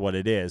 It is what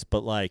it is.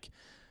 But, like,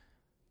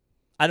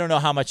 I don't know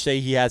how much say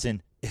he has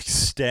in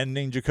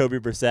extending Jacoby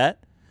Brissett.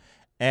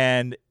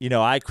 And,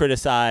 I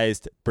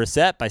criticized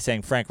Brissett by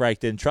saying Frank Reich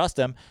didn't trust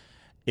him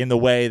in the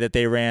way that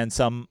they ran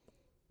some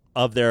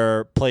of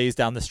their plays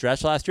down the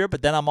stretch last year.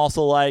 But then I'm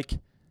also like,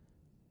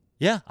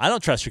 yeah, I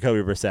don't trust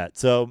Jacoby Brissett.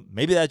 So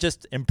maybe that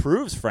just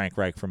improves Frank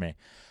Reich for me.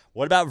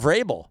 What about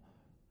Vrabel?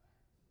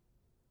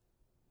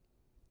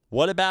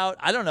 What about,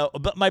 I don't know.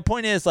 But my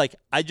point is, like,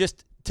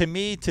 to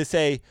me, to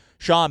say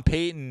Sean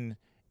Payton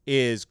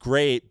is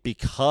great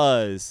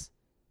because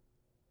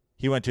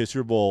he went to a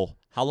Super Bowl.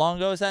 How long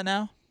ago is that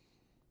now?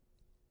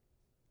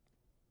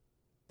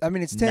 I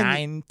mean, it's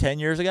 10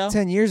 years ago?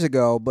 10 years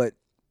ago, but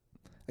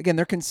again,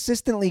 they're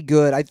consistently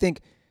good. I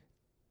think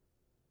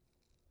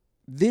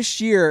this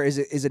year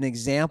is an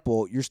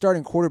example. Your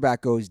starting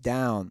quarterback goes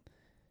down.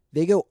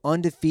 They go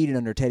undefeated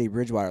under Teddy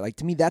Bridgewater. Like,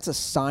 to me, that's a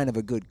sign of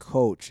a good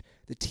coach.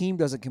 The team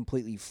doesn't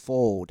completely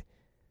fold.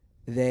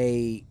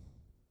 They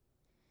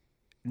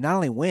not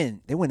only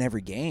win, they win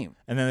every game.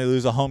 And then they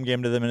lose a home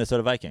game to the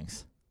Minnesota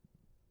Vikings.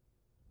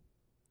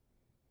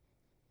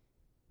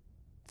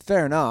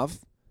 Fair enough.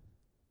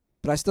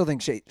 But I still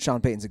think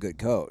Sean Payton's a good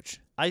coach.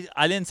 I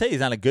didn't say he's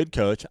not a good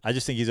coach. I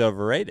just think he's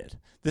overrated.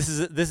 This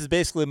is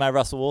basically my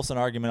Russell Wilson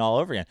argument all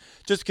over again.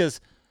 Just because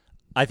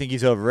I think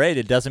he's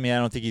overrated doesn't mean I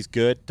don't think he's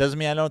good. Doesn't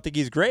mean I don't think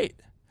he's great.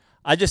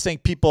 I just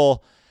think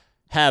people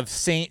have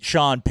Saint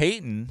Sean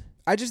Payton.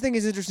 I just think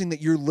it's interesting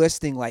that you're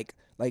listing like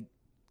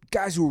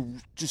guys who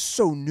are just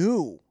so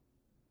new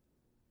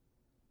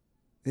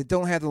that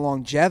don't have the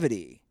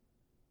longevity.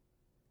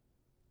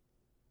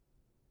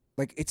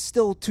 Like, it's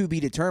still to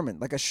be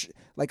determined.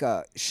 Like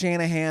a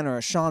Shanahan or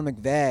a Sean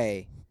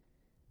McVay.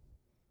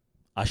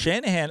 A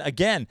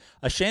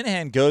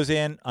Shanahan goes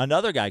in.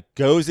 Another guy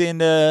goes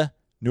into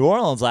New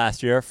Orleans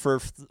last year for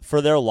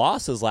their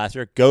losses last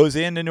year. Goes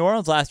into New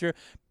Orleans last year,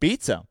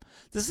 beats them.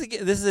 This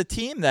is a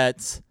team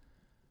that's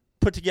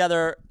put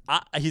together.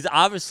 He's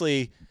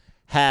obviously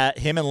had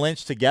him and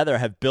Lynch together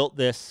have built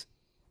this.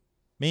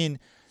 I mean,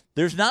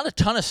 there's not a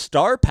ton of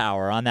star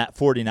power on that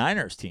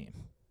 49ers team.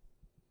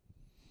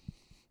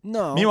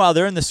 No. Meanwhile,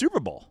 they're in the Super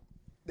Bowl.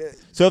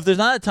 So if there's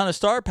not a ton of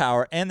star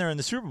power and they're in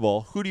the Super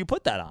Bowl, who do you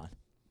put that on?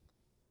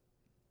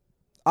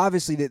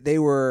 Obviously, that they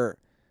were.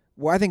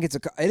 Well, I think it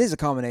is a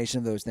combination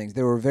of those things.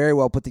 They were very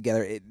well put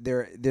together.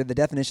 They're the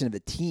definition of a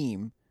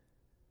team,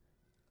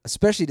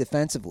 especially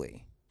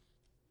defensively.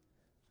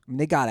 I mean,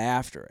 they got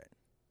after it.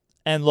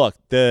 And look,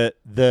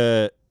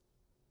 the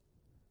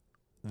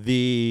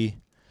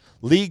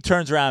league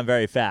turns around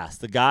very fast.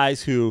 The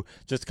guys who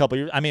just a couple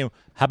years. I mean,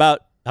 how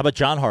about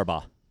John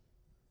Harbaugh?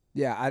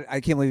 Yeah,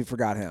 I can't believe you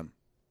forgot him.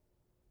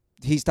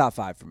 He's top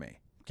 5 for me.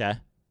 Okay.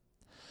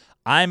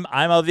 I'm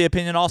of the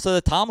opinion also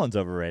that Tomlin's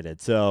overrated.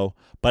 So,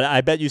 but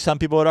I bet you some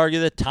people would argue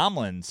that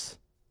Tomlin's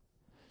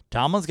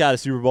got a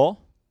Super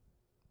Bowl.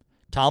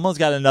 Tomlin's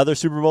got another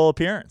Super Bowl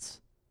appearance.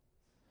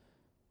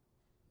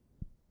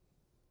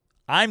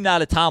 I'm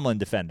not a Tomlin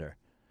defender.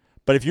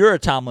 But if you're a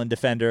Tomlin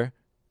defender,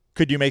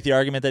 could you make the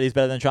argument that he's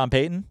better than Sean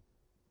Payton?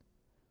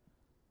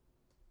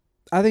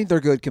 I think they're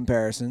good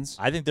comparisons.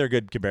 I think they're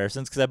good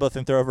comparisons because I both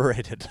think they're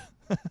overrated.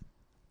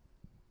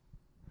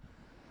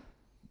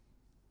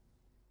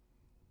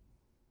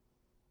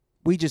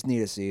 We just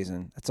need a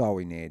season. That's all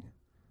we need.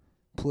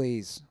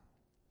 Please.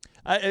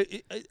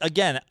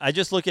 Again, I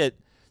just look at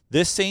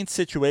this Saints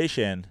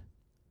situation.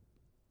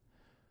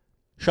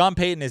 Sean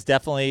Payton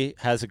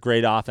has a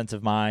great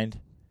offensive mind,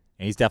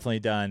 and he's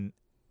definitely done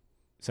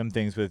some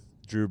things with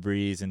Drew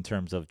Brees in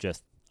terms of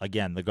just,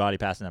 again, the gaudy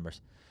passing numbers.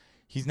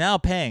 He's now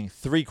paying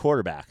 3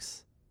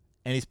 quarterbacks,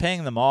 and he's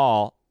paying them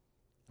all.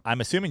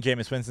 I'm assuming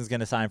Jameis Winston's going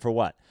to sign for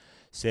what?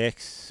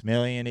 $6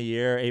 million a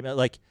year, $8 million.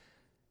 Like,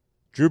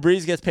 Drew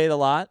Brees gets paid a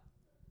lot.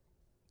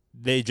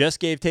 They just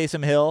gave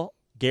Taysom Hill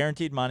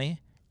guaranteed money,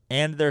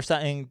 and they're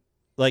saying,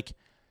 like,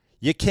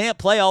 you can't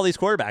play all these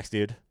quarterbacks,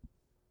 dude.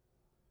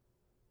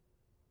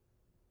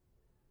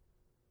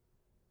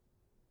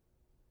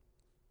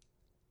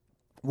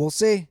 We'll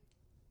see.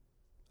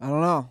 I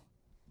don't know.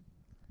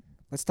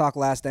 Let's talk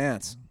Last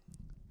Dance.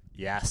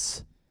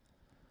 Yes.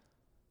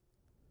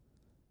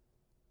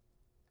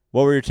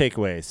 What were your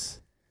takeaways?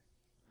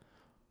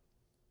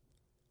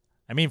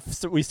 I mean,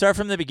 we start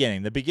from the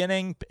beginning. The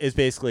beginning is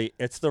basically,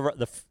 it's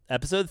the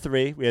episode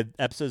 3. We had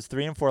episodes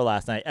 3 and 4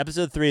 last night.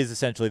 Episode 3 is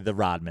essentially the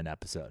Rodman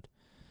episode.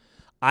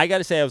 I got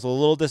to say, I was a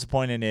little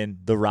disappointed in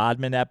the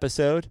Rodman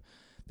episode.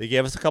 They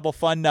gave us a couple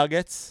fun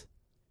nuggets.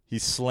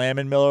 He's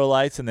slamming Miller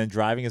Lights and then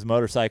driving his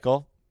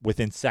motorcycle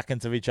within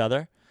seconds of each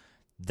other.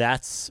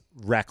 That's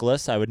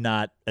reckless. I would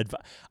not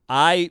advise.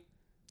 I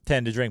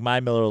tend to drink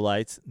my Miller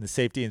Lights in the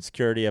safety and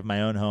security of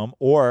my own home,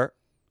 or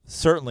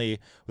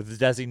certainly with the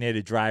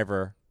designated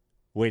driver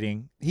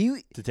waiting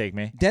to take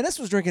me. Dennis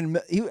was drinking.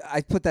 I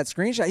put that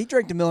screenshot. He was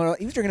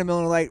drinking a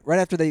Miller Lite right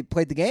after they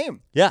played the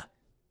game. Yeah,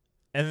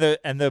 and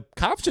the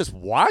cops just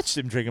watched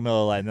him drink a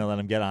Miller Lite and then let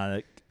him get on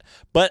it.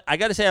 But I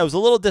got to say, I was a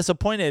little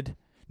disappointed.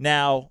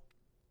 Now,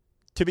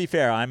 to be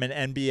fair, I'm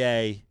an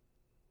NBA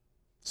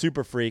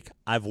super freak.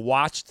 I've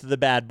watched the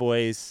Bad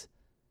Boys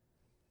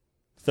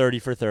 30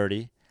 for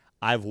 30.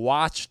 I've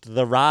watched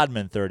the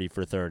Rodman 30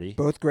 for 30.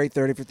 Both great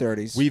 30 for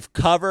 30s. We've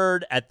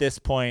covered, at this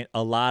point,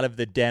 a lot of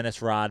the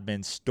Dennis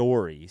Rodman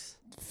stories.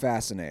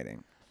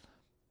 Fascinating.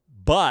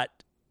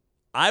 But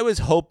I was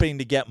hoping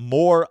to get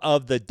more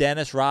of the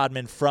Dennis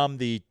Rodman from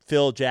the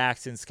Phil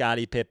Jackson,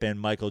 Scottie Pippen,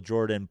 Michael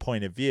Jordan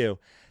point of view.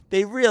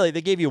 They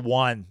gave you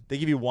one. They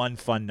give you one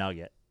fun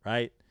nugget,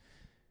 right?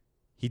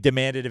 He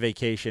demanded a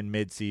vacation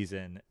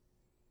mid-season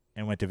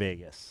and went to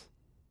Vegas.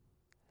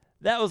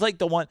 That was like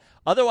the one.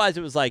 Otherwise,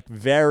 it was like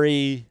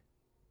very,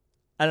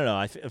 I don't know.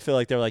 I feel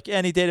like they were like,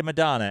 and he dated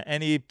Madonna,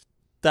 and he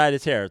dyed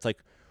his hair. It's like,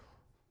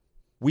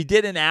 we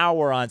did an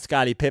hour on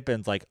Scottie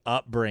Pippen's like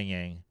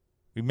upbringing.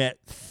 We met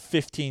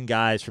 15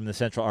 guys from the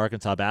Central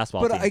Arkansas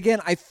basketball team. But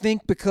again, I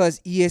think because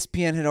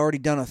ESPN had already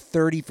done a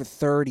 30 for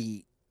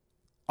 30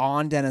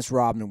 on Dennis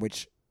Rodman,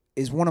 which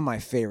is one of my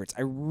favorites.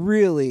 I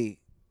really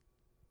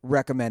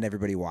recommend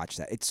everybody watch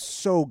that. It's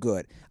so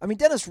good. I mean,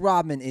 Dennis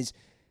Rodman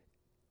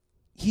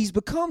he's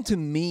become to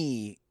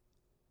me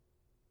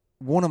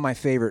one of my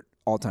favorite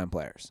all-time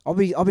players. I'll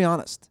be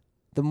honest.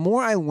 The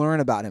more I learn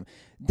about him,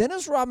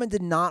 Dennis Rodman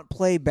did not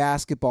play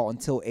basketball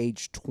until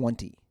age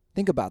 20.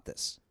 Think about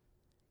this.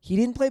 He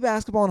didn't play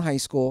basketball in high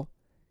school.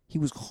 He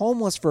was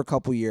homeless for a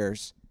couple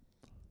years.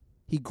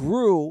 He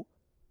grew.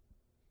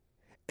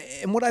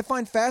 And what I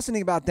find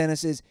fascinating about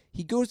Dennis is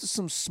he goes to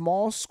some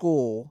small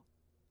school.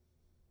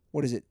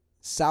 What is it?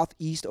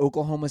 Southeast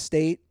Oklahoma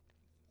State.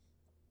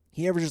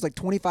 He averages like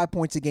 25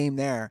 points a game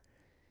there.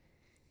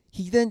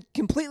 He then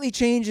completely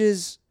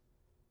changes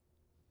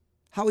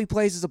how he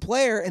plays as a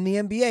player in the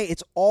NBA.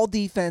 It's all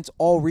defense,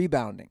 all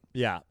rebounding.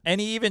 Yeah. And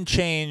he even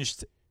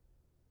changed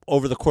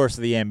over the course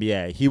of the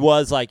NBA. He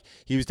was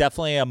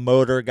definitely a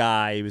motor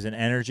guy. He was an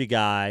energy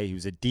guy. He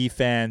was a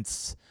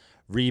defense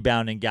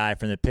rebounding guy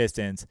from the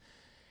Pistons.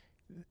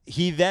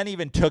 He then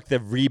even took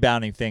the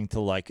rebounding thing to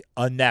like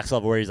a next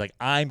level where he's like,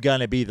 I'm going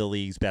to be the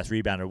league's best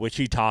rebounder, which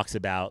he talks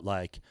about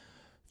like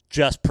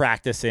just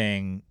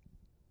practicing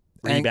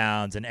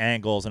rebounds and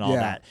angles and all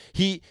Yeah. that.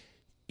 He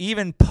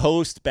even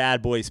post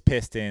Bad Boys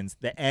Pistons,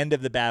 the end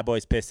of the Bad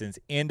Boys Pistons,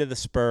 into the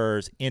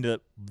Spurs,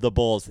 into the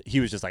Bulls, he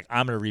was just like,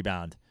 I'm going to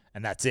rebound,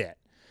 and that's it.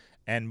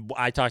 And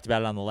I talked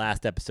about it on the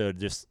last episode.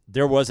 Just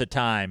there was a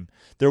time,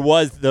 there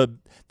was the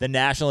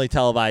nationally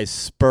televised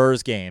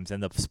Spurs games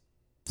and the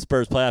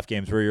Spurs playoff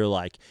games where you're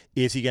like,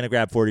 is he going to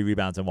grab 40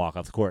 rebounds and walk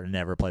off the court and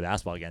never play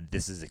basketball again?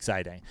 This is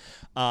exciting.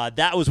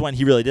 That was when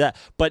he really did that.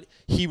 But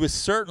he was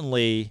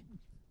certainly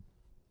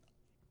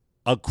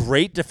a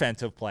great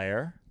defensive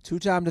player.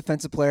 2-time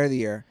Defensive Player of the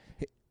Year.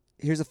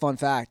 Here's a fun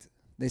fact.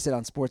 They said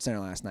on SportsCenter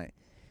last night.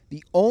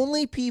 The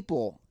only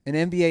people in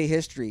NBA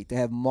history to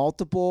have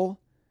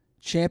multiple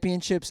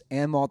championships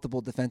and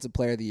multiple Defensive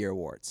Player of the Year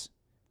awards.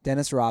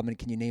 Dennis Rodman,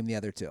 can you name the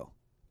other two?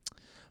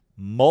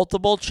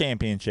 Multiple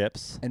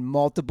championships. And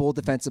multiple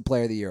Defensive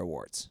Player of the Year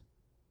awards.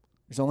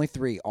 There's only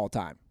 3 all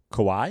time.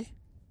 Kawhi.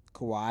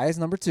 Kawhi is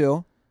number 2,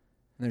 and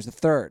there's the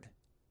third.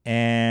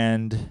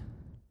 And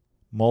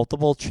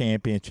multiple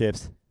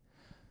championships.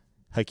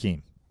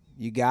 Hakeem.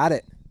 You got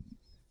it.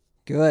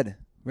 Good.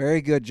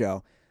 Very good,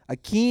 Joe.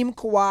 Hakeem,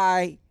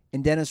 Kawhi,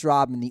 and Dennis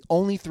Rodman, the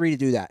only 3 to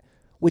do that,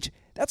 which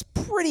that's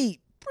pretty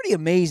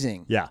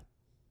amazing. Yeah.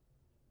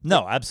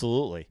 No,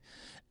 absolutely.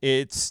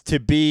 It's to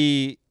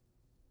be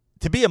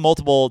a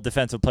multiple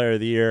defensive player of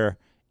the year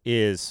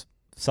is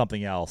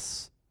something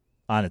else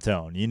on its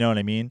own. You know what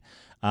I mean?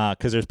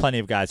 Because there's plenty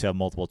of guys who have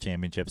multiple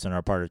championships and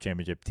are part of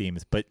championship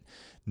teams. But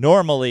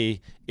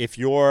normally, if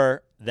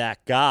you're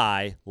that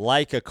guy,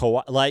 like a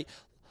Kawhi,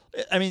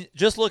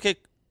 just look at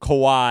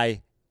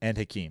Kawhi and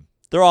Hakeem.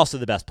 They're also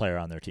the best player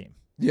on their team.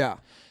 Yeah.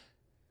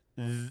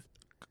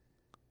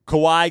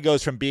 Kawhi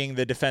goes from being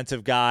the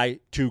defensive guy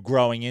to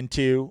growing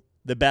into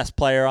the best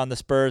player on the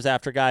Spurs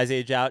after guys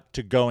age out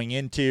to going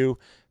into,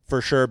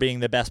 for sure, being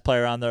the best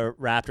player on the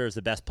Raptors,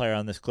 the best player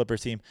on this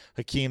Clippers team.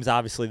 Hakeem's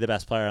obviously the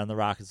best player on the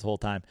Rockets the whole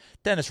time.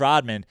 Dennis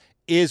Rodman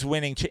is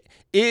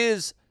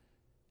is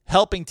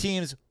helping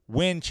teams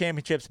win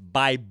championships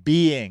by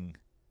being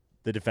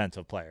the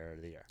defensive player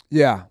of the year.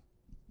 Yeah.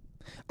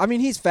 I mean,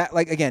 he's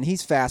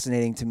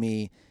fascinating to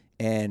me,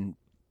 and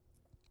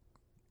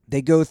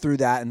they go through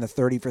that in the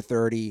 30 for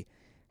 30,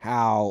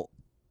 how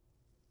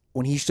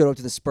when he showed up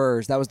to the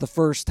Spurs, that was the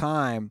first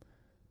time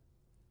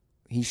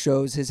he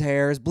shows his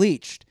hair is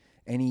bleached,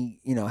 and he,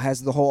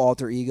 has the whole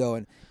alter ego.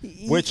 And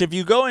which, if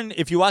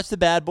you watch the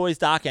Bad Boys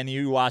doc and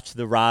you watch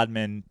the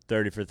Rodman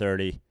 30 for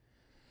 30,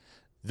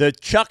 the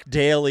Chuck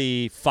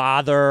Daly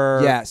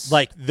father, yes,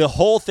 like the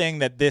whole thing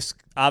that this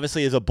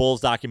obviously is a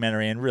Bulls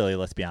documentary, and really,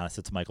 let's be honest,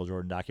 it's a Michael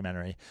Jordan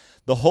documentary.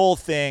 The whole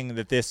thing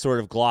that this sort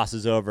of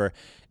glosses over,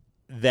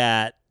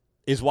 that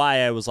is why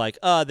I was like,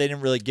 they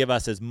didn't really give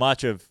us as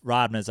much of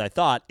Rodman as I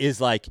thought,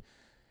 is like,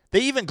 they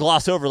even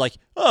gloss over like,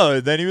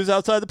 then he was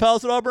outside the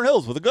palace at Auburn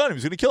Hills with a gun. He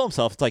was going to kill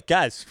himself. It's like,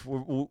 guys,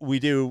 we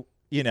do,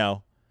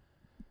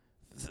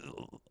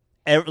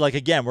 like,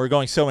 again, we're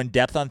going so in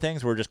depth on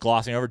things. We're just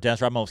glossing over.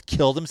 Dennis Rodman almost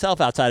killed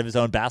himself outside of his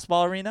own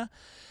basketball arena.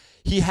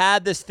 He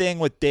had this thing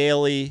with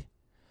Daly.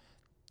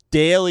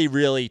 Daly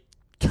really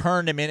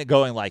turned him into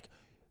going like,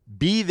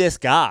 be this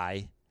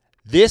guy.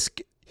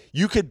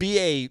 You could be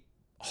a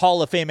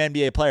Hall of Fame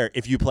NBA player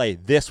if you play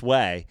this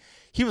way.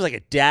 He was like a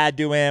dad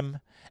to him.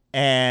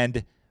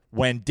 And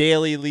when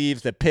Daly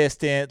leaves the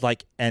Pistons,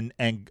 like, and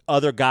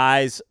other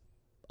guys,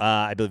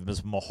 I believe it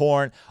was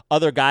Mahorn,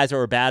 other guys that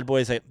were bad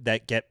boys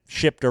that get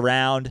shipped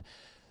around,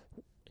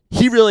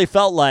 he really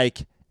felt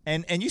like,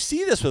 and you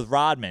see this with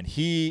Rodman,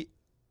 he's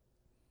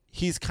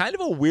kind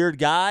of a weird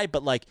guy,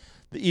 but like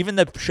even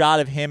the shot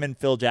of him and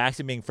Phil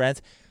Jackson being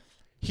friends,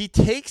 he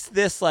takes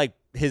this, like,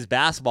 his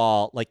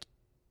basketball, like,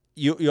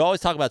 you always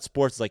talk about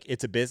sports like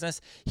it's a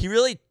business. He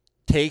really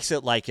takes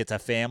it like it's a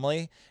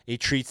family. He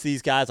treats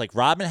these guys like,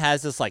 Rodman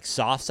has this like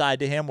soft side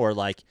to him where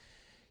like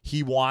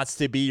he wants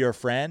to be your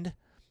friend.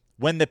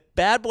 When the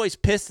Bad Boys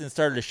Pistons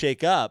started to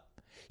shake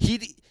up,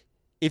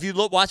 if you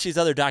watch these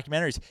other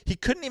documentaries, he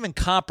couldn't even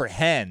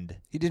comprehend.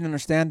 He didn't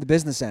understand the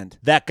business end.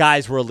 That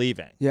guys were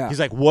leaving. Yeah. He's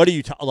like, what do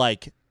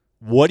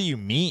you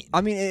mean?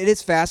 I mean, it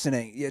is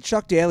fascinating. Yeah,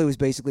 Chuck Daly was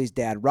basically his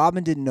dad.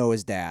 Rodman didn't know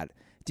his dad.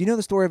 Do you know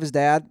the story of his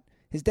dad?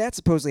 His dad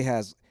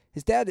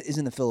is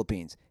in the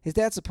Philippines. His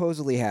dad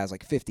supposedly has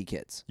like 50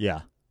 kids.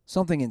 Yeah.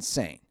 Something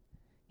insane.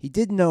 He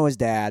didn't know his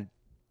dad.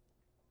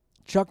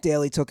 Chuck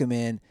Daly took him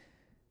in.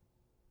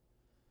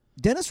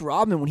 Dennis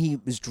Rodman, when he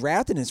was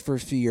drafted in his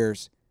first few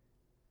years,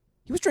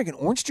 he was drinking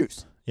orange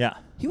juice. Yeah.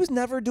 He had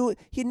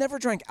never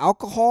drank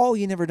alcohol.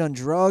 He had never done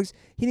drugs.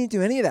 He didn't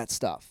do any of that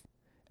stuff.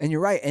 And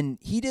you're right. And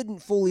he didn't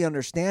fully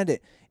understand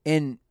it.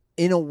 And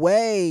in a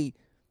way,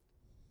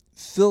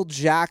 Phil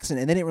Jackson,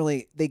 and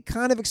they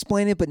kind of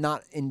explain it, but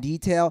not in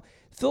detail.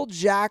 Phil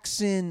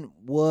Jackson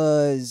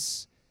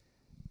was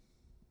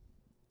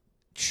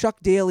Chuck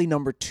Daly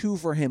number 2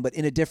 for him, but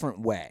in a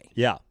different way.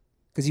 Yeah.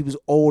 Because he was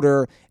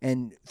older,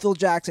 and Phil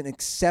Jackson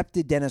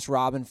accepted Dennis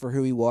Rodman for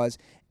who he was.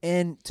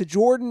 And to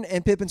Jordan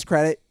and Pippen's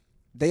credit,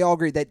 they all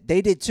agreed that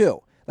they did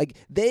too. Like,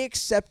 they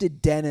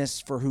accepted Dennis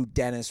for who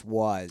Dennis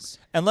was.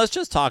 And let's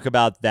just talk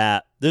about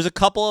that. There's a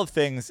couple of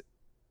things,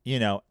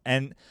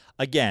 and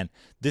again,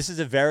 this is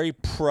a very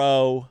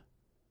pro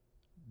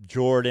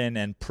Jordan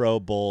and pro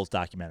Bulls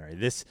documentary.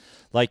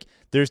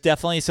 There's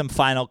definitely some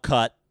Final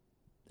Cut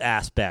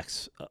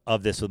aspects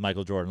of this with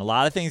Michael Jordan. A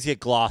lot of things get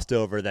glossed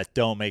over that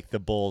don't make the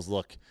Bulls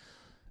look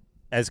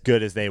as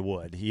good as they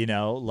would.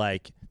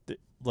 Like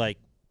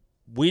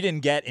we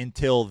didn't get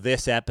until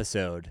this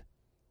episode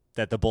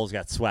that the Bulls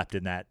got swept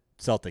in that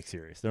Celtics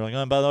series. They're like,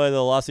 oh, by the way, they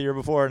lost the year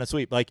before in a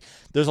sweep. Like,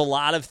 there's a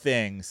lot of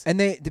things. And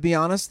to be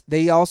honest,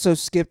 they also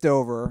skipped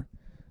over.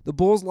 The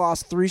Bulls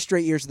lost 3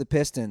 straight years to the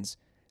Pistons.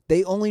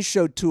 They only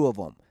showed 2 of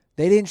them.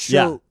 They didn't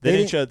show. They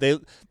didn't show.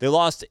 They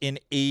lost in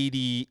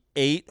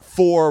 88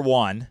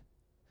 4-1.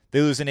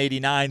 They lose in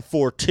 89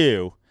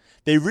 4-2.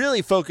 They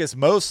really focus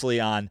mostly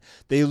on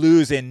they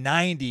lose in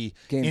 90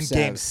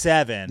 Game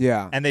 7.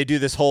 Yeah. And they do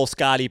this whole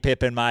Scottie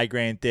Pippen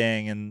migraine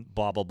thing and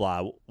blah, blah,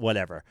 blah,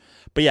 whatever.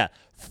 But yeah,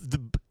 the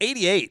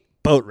 88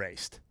 boat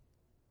raced.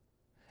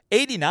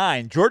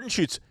 89, Jordan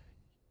shoots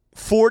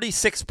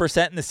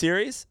 46% in the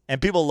series,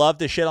 and people love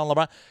to shit on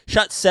LeBron.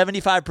 Shot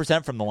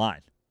 75% from the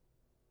line.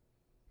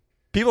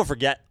 People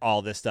forget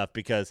all this stuff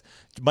because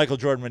Michael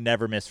Jordan would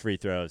never miss free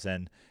throws,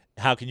 and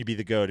how can you be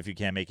the GOAT if you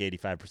can't make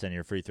 85% of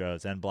your free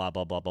throws, and blah,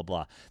 blah, blah, blah,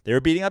 blah. They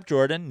were beating up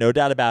Jordan, no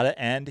doubt about it,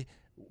 and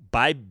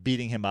by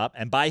beating him up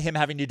and by him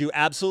having to do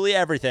absolutely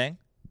everything,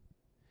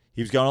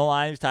 he was going to the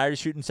line, he was tired of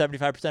shooting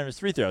 75% of his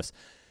free throws.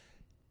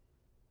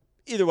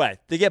 Either way,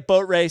 they get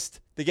boat raced,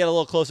 they get a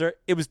little closer.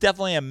 It was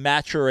definitely a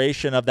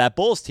maturation of that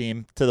Bulls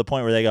team to the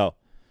point where they go.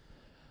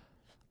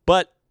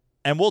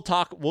 And we'll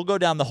go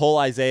down the whole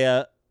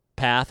Isaiah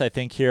path, I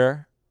think,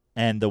 here,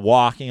 and the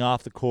walking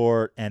off the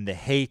court and the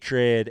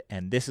hatred,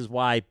 and this is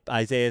why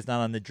Isaiah's not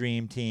on the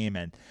dream team,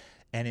 and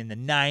in the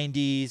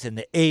 90s and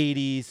the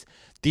 80s,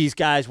 these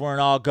guys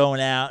weren't all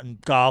going out and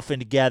golfing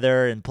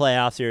together in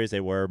playoff series. They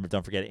were, but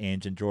don't forget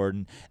Ainge and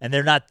Jordan, and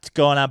they're not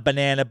going on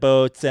banana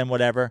boats and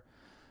whatever.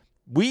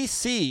 We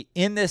see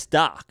in this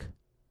doc,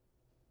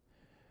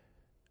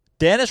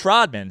 Dennis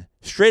Rodman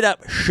straight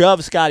up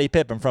shoves Scottie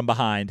Pippen from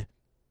behind,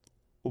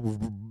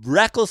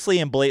 recklessly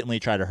and blatantly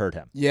try to hurt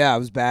him. Yeah, it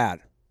was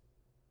bad.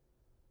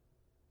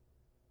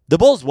 The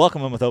Bulls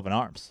welcome him with open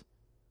arms.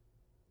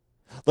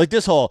 Like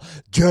this whole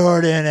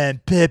Jordan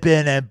and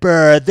Pippen and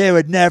Bird, they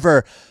would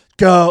never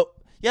go.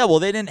 Yeah, well,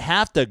 they didn't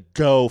have to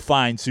go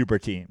find super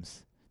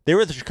teams. They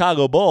were the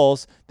Chicago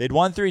Bulls. They'd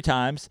won 3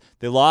 times.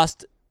 They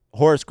lost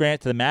Horace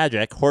Grant to the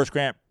Magic. Horace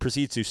Grant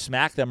proceeds to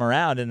smack them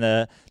around in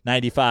the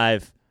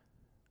 95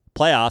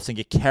 playoffs and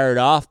get carried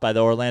off by the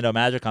Orlando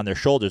Magic on their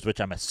shoulders,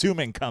 which I'm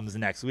assuming comes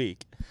next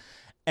week.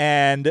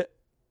 And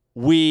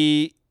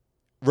we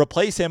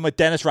replace him with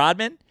Dennis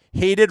Rodman,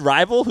 hated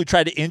rival who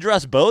tried to injure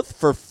us both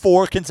for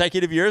 4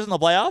 consecutive years in the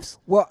playoffs.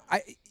 Well,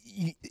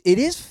 it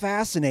is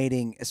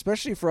fascinating,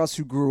 especially for us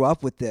who grew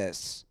up with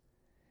this.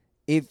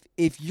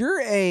 If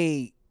you're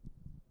a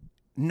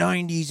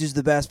 90s is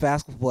the best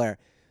basketball player,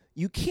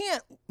 you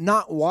can't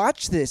not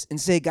watch this and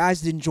say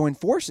guys didn't join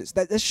forces.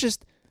 That's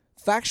just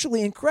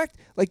factually incorrect.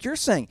 Like you're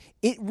saying,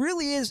 it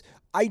really is.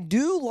 I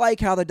do like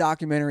how the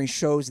documentary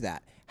shows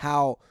that,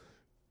 how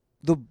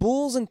the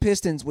Bulls and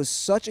Pistons was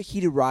such a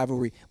heated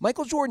rivalry.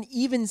 Michael Jordan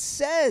even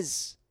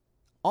says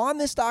on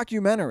this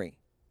documentary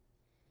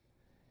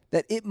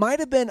that it might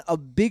have been a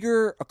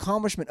bigger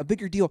accomplishment, a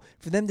bigger deal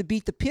for them to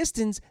beat the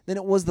Pistons than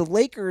it was the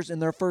Lakers in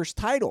their first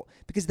title,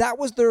 because that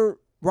was their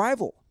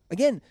rival.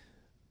 Again,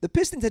 the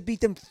Pistons had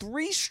beat them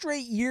 3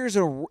 straight years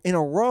in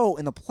a row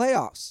in the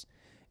playoffs.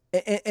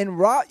 And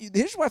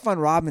here's why I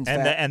find Rodman's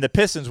and the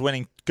Pistons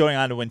going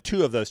on to win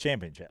 2 of those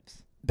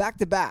championships. Back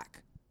to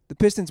back. The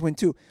Pistons win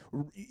 2.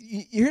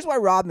 Here's why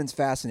Rodman's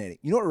fascinating.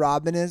 You know what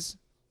Rodman is?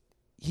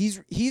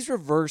 He's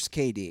reverse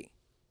KD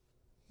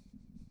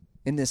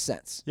in this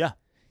sense. Yeah.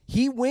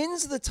 He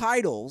wins the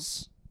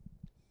titles,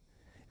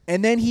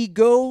 and then he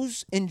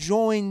goes and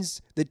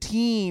joins the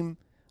team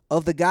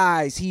of the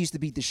guys he used to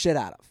beat the shit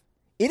out of.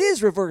 It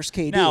is reverse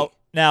KD.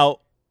 Now,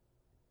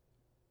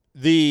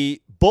 the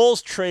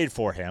Bulls trade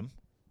for him,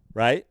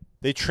 right?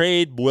 They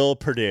trade Will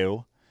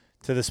Perdue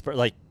to the Spurs.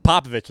 Like,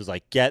 Popovich was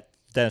like, get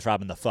Dennis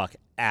Rodman the fuck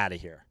out of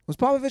here. Was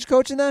Popovich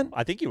coaching then?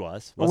 I think he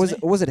was. Or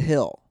was it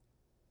Hill?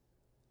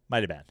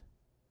 Might have been.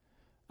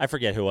 I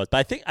forget who it was,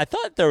 but I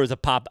thought there was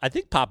I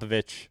think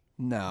Popovich.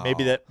 No.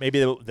 Maybe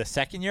the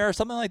second year or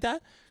something like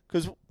that.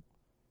 Because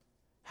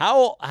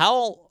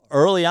how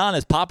early on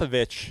is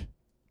Popovich? I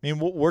mean,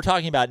 we're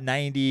talking about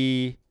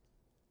 95.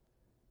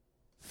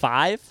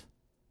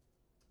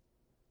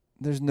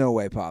 There's no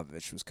way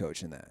Popovich was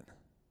coaching that.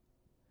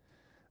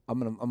 I'm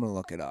gonna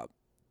look it up.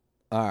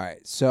 All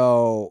right,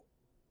 so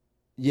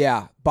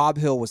yeah, Bob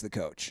Hill was the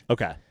coach.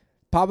 Okay.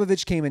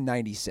 Popovich came in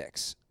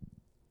 96.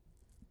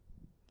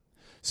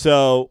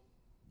 So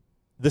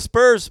the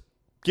Spurs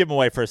give him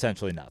away for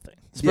essentially nothing.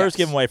 Spurs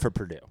give him away for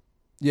Purdue.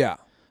 Yeah.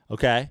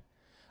 Okay.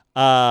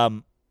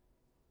 So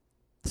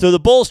the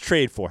Bulls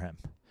trade for him,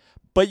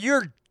 but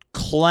you're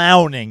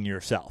clowning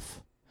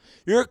yourself.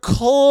 You're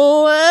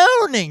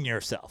clowning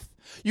yourself.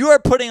 You are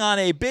putting on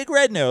a big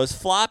red nose,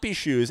 floppy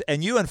shoes,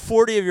 and you and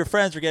 40 of your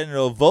friends are getting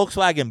into a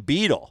Volkswagen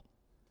Beetle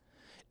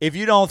if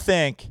you don't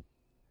think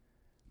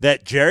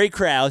that Jerry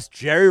Krause,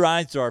 Jerry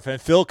Reinsdorf,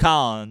 and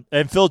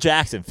Phil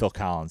Jackson,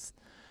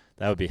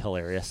 that would be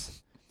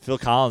hilarious. Phil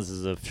Collins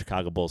is a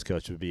Chicago Bulls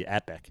coach, would be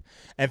epic.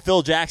 And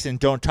Phil Jackson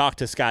don't talk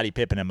to Scottie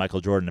Pippen and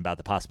Michael Jordan about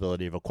the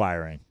possibility of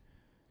acquiring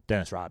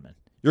Dennis Rodman.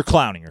 You're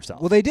clowning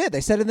yourself. Well, they did. They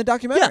said it in the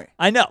documentary. Yeah,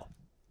 I know.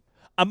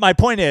 My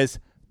point is,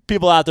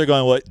 people out there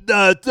going, "What?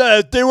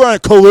 They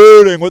weren't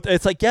colluding with."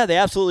 It's like, yeah, they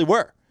absolutely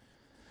were.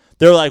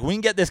 They're like, we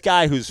can get this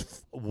guy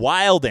who's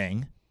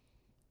wilding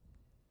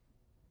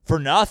for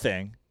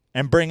nothing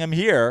and bring him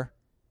here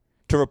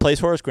to replace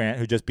Horace Grant,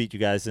 who just beat you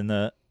guys in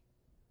the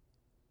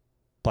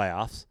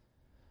playoffs.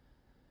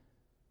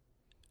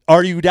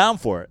 Are you down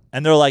for it?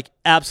 And they're like,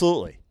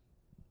 absolutely.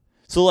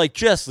 So, like,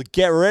 just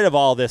get rid of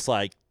all this,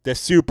 like, the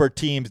super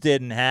teams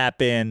didn't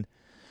happen.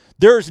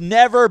 There's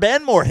never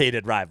been more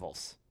hated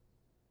rivals.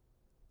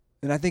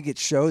 And I think it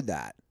showed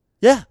that.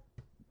 Yeah.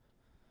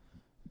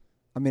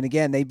 I mean,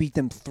 again, they beat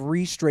them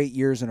 3 straight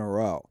years in a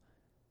row.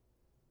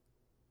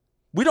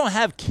 We don't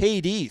have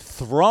KD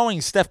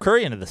throwing Steph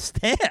Curry into the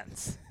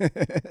stands.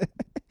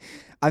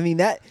 I mean,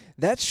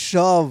 that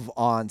shove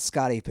on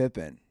Scottie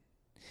Pippen.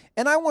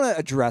 And I want to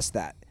address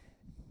that.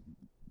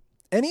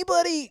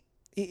 Anybody,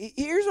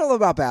 here's all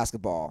about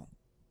basketball.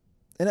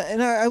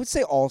 And I would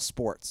say all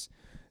sports.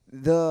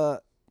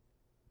 The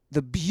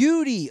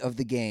beauty of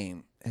the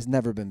game has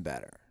never been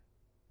better.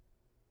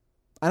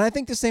 And I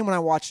think the same when I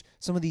watch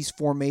some of these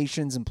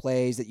formations and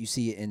plays that you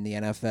see in the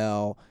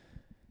NFL.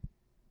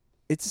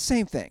 It's the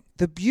same thing.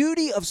 The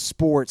beauty of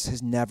sports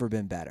has never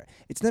been better.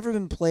 It's never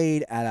been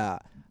played at a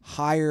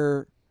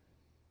higher,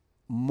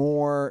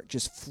 more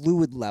just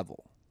fluid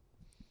level.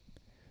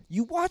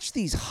 You watch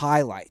these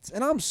highlights,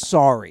 and I'm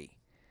sorry,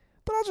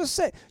 but I'll just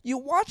say, you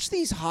watch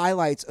these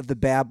highlights of the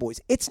bad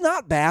boys. It's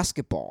not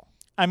basketball.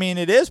 I mean,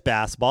 it is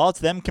basketball. It's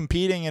them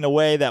competing in a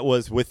way that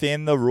was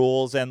within the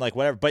rules and like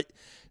whatever. But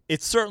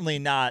it's certainly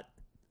not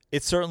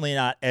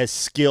as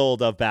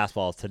skilled of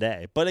basketball as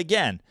today. But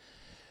again,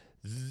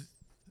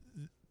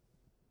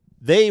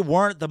 they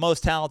weren't the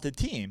most talented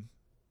team,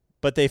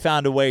 but they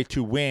found a way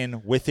to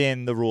win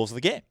within the rules of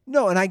the game.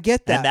 No, and I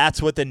get that. And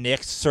that's what the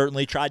Knicks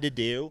certainly tried to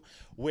do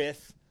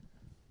with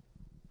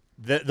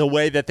the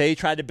way that they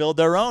tried to build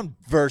their own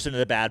version of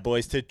the bad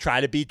boys to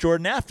try to beat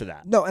Jordan after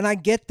that. No, and I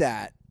get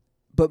that.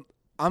 But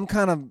I'm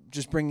kind of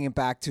just bringing it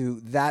back to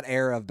that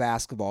era of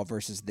basketball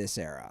versus this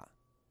era.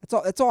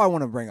 That's all I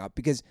want to bring up,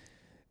 because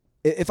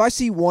if I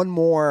see one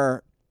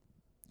more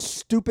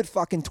stupid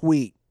fucking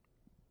tweet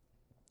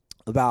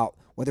about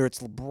whether it's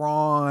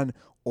LeBron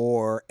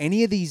or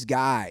any of these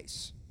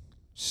guys,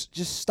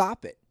 just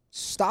stop it.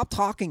 Stop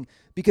talking,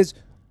 because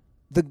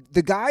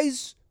the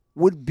guys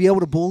would be able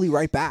to bully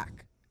right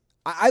back.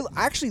 I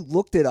actually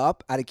looked it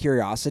up out of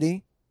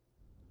curiosity.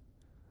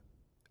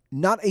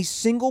 Not a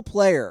single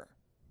player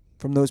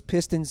from those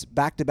Pistons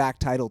back-to-back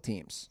title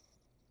teams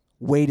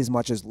weighed as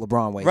much as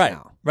LeBron weighs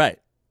now. Right.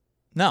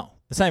 No,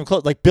 it's not even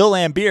close. Like Bill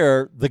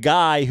Laimbeer, the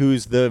guy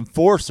who's the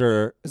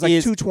enforcer, it's like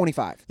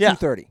 225, yeah,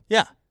 230.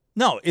 Yeah.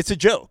 No, it's a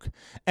joke.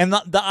 And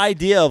the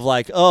idea of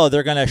like, oh,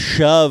 they're going to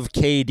shove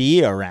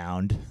KD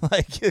around.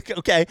 Like,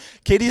 okay,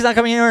 KD's not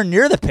coming anywhere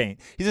near the paint.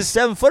 He's a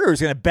 7-footer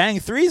who's going to bang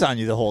threes on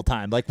you the whole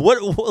time. Like,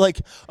 what?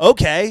 Like,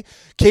 okay,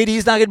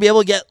 KD's not going to be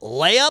able to get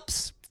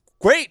layups?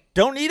 Great,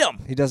 don't need him.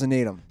 He doesn't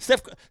need them.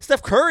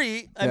 Steph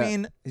Curry, I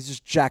mean, he's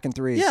just jacking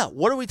threes. Yeah,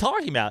 what are we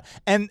talking about?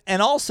 And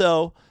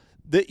also,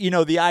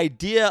 the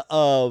idea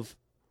of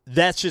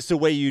that's just the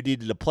way you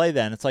needed to play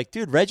then. It's like,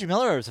 dude, Reggie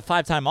Miller was a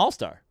 5-time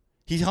All-Star.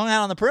 He hung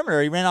out on the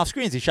perimeter. He ran off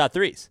screens. He shot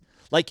threes.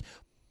 Like,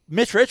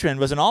 Mitch Richmond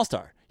was an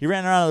all-star. He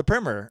ran around on the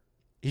perimeter.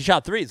 He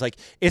shot threes. Like,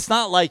 it's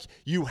not like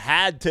you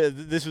had to –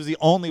 this was the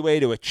only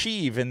way to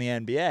achieve in the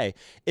NBA.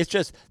 It's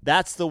just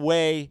that's the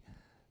way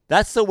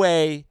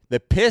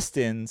the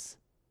Pistons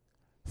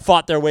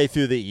fought their way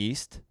through the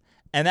East.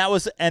 And that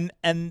was –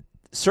 and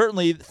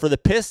certainly for the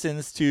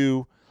Pistons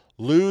to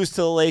lose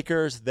to the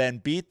Lakers, then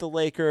beat the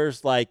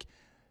Lakers, like,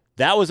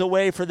 that was a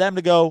way for them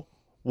to go –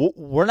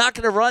 we're not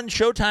going to run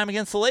Showtime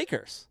against the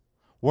Lakers.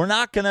 We're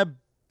not going to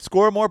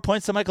score more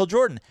points than Michael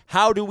Jordan.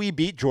 How do we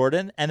beat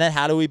Jordan, and then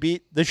how do we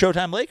beat the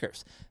Showtime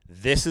Lakers?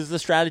 This is the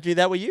strategy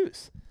that we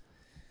use.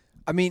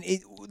 I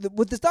mean,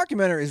 what this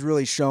documentary is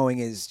really showing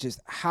is just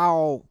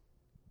how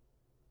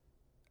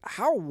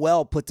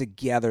well put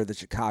together the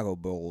Chicago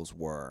Bulls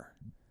were.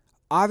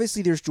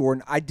 Obviously, there's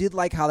Jordan. I did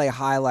like how they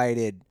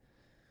highlighted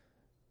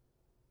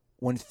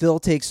when Phil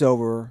takes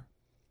over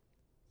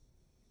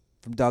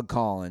from Doug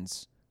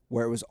Collins,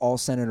 where it was all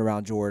centered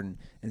around Jordan,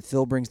 and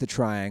Phil brings the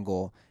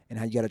triangle, and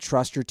how you got to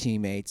trust your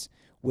teammates,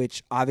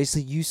 which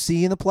obviously you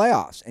see in the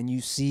playoffs, and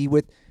you see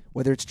with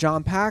whether it's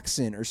John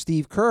Paxson or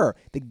Steve Kerr,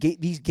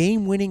 these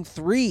game-winning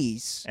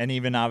threes. And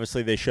even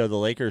obviously they show the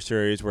Lakers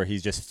series where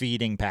he's just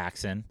feeding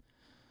Paxson.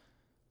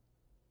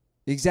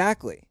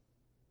 Exactly,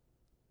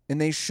 and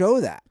they show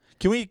that.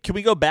 Can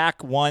we go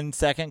back 1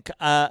 second?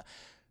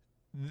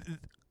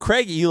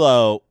 Craig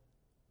Elo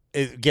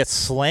gets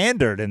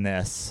slandered in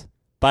this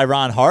by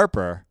Ron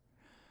Harper.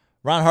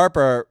 Ron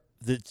Harper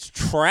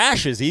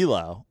trashes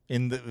Elo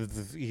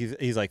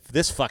he's like,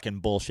 this fucking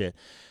bullshit.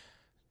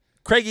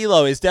 Craig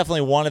Elo is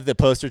definitely one of the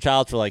poster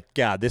child for like,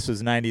 God, this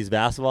was 90s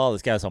basketball.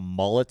 This guy's a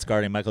mullet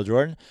guarding Michael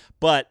Jordan.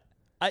 But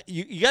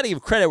you got to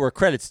give credit where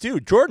credit's due.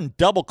 Jordan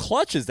double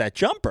clutches that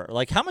jumper.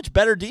 Like, how much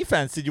better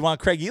defense did you want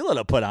Craig Elo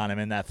to put on him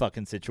in that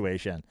fucking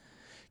situation?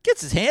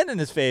 Gets his hand in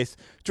his face.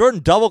 Jordan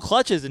double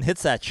clutches and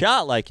hits that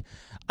shot. Like,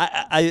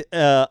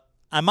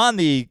 I'm on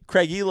the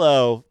Craig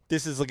Elo,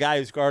 this is the guy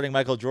who's guarding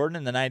Michael Jordan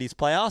in the 90s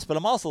playoffs, but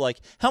I'm also like,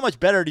 how much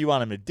better do you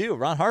want him to do?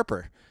 Ron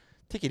Harper,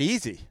 take it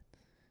easy.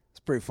 It's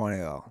pretty funny,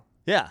 though.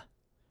 Yeah.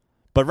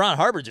 But Ron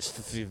Harper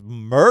just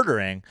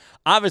murdering.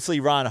 Obviously,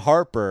 Ron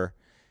Harper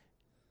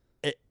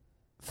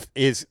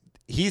he's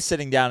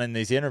sitting down in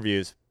these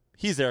interviews.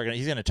 He's going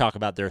to talk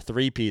about their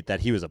three-peat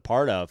that he was a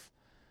part of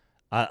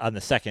on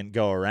the second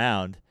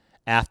go-around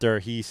after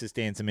he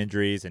sustained some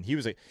injuries. And he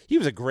was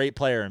a great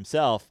player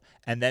himself.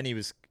 And then he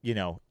was,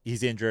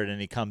 he's injured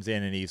and he comes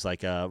in and he's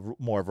like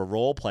more of a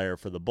role player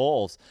for the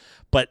Bulls.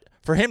 But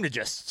for him to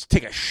just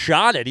take a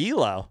shot at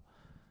Elo,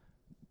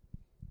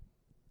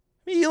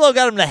 Elo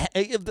gets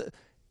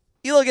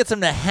him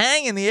to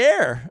hang in the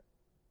air.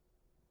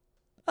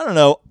 I don't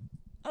know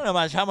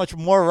how much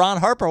more Ron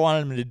Harper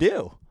wanted him to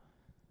do.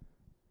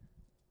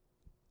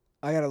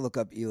 I got to look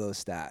up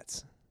Elo's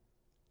stats.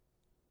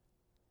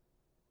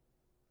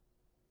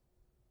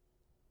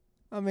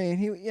 I mean,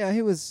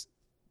 he was.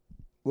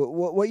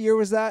 What year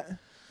was that?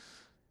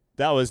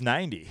 That was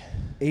 90.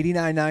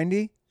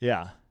 89-90?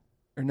 Yeah.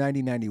 Or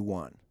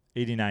 90-91?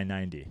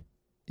 89-90.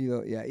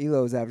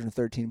 Elo was averaging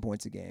 13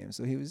 points a game,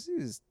 so he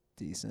was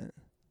decent.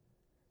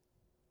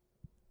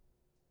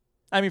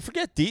 I mean,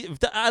 forget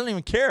I don't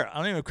even care.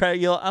 I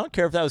don't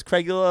care if that was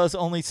Craig Elo's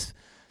only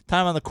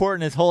time on the court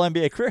in his whole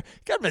NBA career.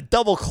 He got him a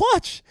double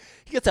clutch.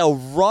 He gets a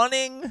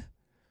running,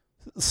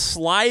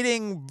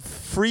 sliding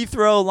free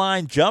throw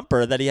line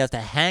jumper that he has to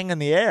hang in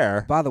the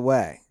air. By the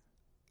way,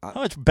 how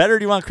much better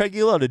do you want Craig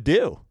Elo to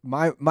do?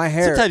 My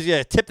hair. Sometimes you got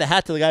to tip the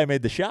hat to the guy who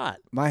made the shot.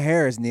 My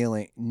hair is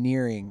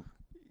nearing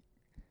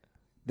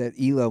that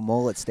Elo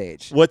mullet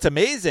stage. What's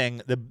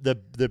amazing,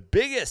 the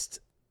biggest,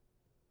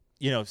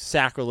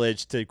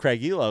 sacrilege to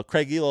Craig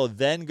Elo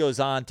then goes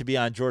on to be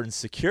on Jordan's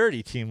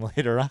security team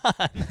later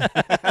on.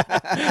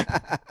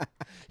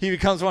 He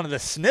becomes one of the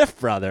Sniff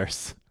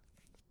brothers.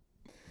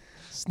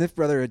 Sniff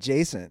brother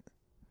adjacent.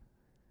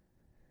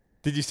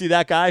 Did you see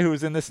that guy who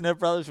was in the Sniff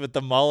brothers with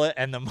the mullet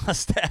and the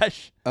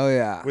mustache? Oh,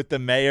 yeah. With the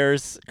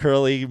mayor's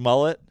curly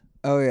mullet?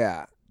 Oh,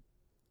 yeah.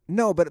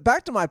 No, but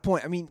back to my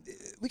point. I mean,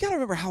 we got to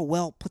remember how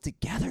well put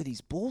together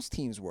these Bulls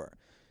teams were.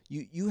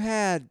 You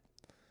had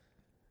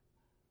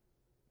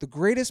the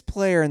greatest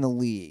player in the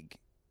league.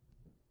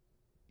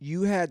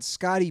 You had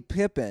Scottie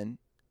Pippen,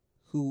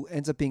 who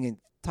ends up being a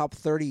top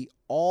 30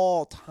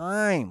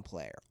 all-time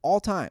player.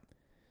 All-time.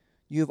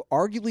 You have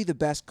arguably the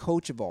best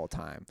coach of all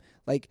time.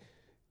 Like,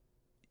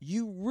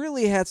 you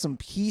really had some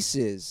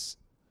pieces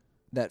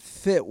that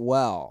fit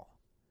well,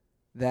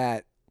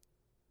 that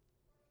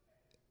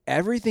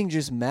everything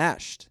just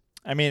meshed.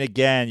 I mean,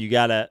 again, you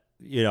got to,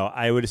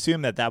 I would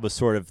assume that was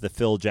sort of the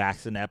Phil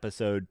Jackson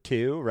episode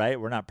too, right?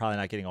 We're probably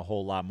not getting a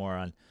whole lot more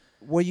on.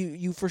 Well,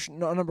 you for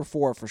number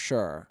 4 for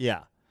sure.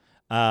 Yeah.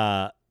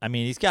 I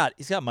mean, he's got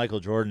Michael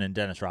Jordan and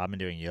Dennis Rodman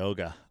doing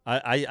yoga.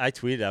 I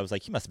tweeted, I was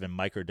like, he must have been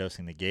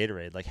microdosing the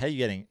Gatorade. Like, how are you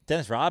getting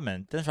Dennis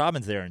Rodman? Dennis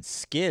Rodman's there in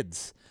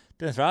skids.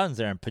 Dennis Rodman's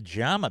there in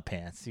pajama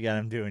pants. You got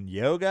him doing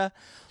yoga.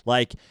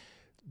 Like,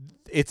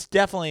 it's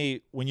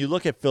definitely, when you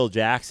look at Phil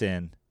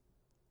Jackson,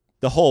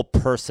 the whole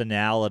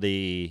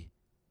personality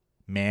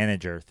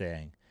manager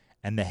thing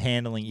and the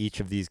handling each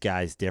of these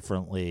guys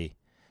differently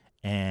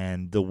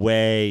and the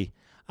way,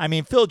 I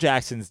mean, Phil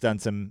Jackson's done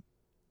some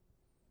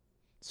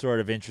sort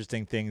of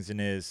interesting things in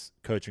his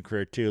coaching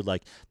career too,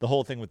 like the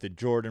whole thing with the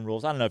Jordan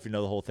rules. I don't know if you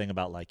know the whole thing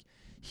about like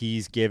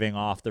he's giving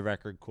off the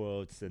record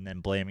quotes and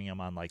then blaming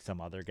him on like some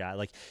other guy.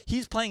 Like,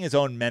 he's playing his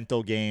own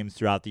mental games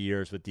throughout the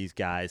years with these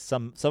guys.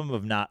 Some of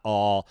them not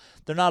all.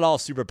 They're not all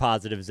super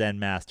positive Zen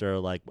master,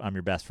 like I'm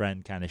your best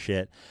friend kind of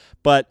shit.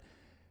 But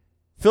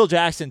Phil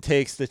Jackson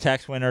takes the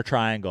Tex Winter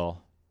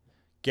triangle,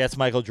 gets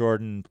Michael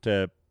Jordan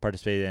to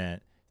participate in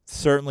it,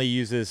 certainly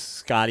uses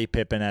Scottie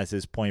Pippen as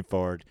his point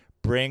forward,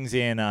 brings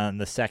in on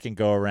the second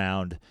go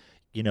around,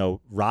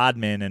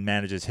 Rodman, and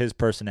manages his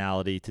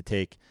personality to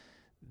take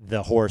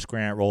the Horace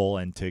Grant role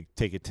and to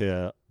take it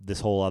to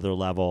this whole other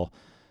level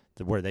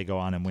where they go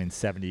on and win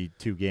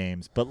 72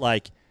 games. But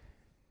like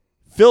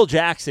Phil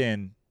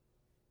Jackson,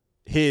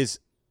 his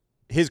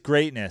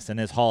greatness and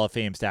his Hall of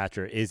Fame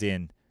stature is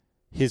in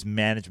his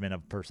management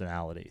of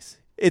personalities.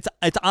 It's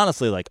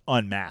honestly like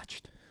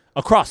unmatched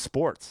across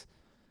sports.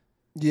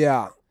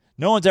 Yeah.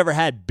 No one's ever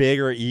had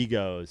bigger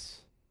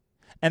egos.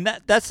 And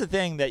that's the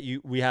thing that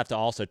we have to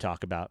also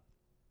talk about.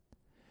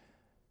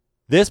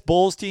 This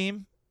Bulls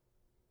team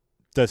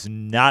does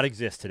not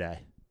exist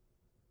today.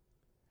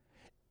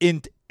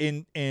 In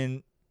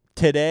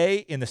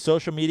today, in the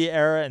social media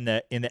era, in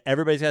the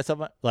everybody's got a cell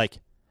phone, like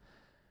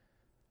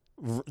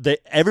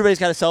everybody's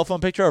got a cell phone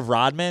picture of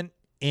Rodman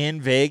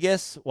in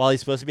Vegas while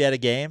he's supposed to be at a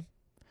game.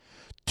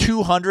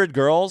 200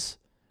 girls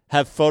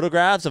have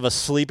photographs of a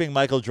sleeping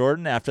Michael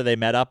Jordan after they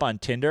met up on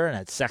Tinder and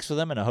had sex with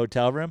him in a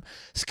hotel room.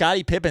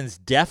 Scottie Pippen's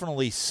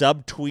definitely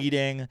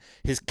subtweeting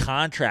his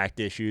contract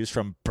issues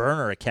from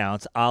burner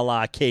accounts a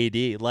la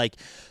KD. Like,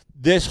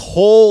 this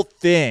whole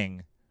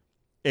thing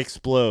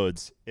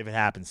explodes if it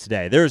happens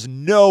today. There's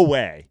no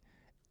way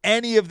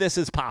any of this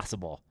is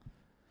possible.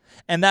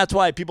 And that's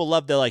why people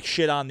love to like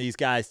shit on these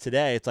guys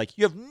today. It's like,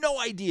 you have no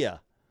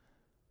idea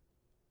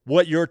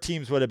what your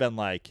teams would have been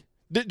like.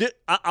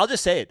 I'll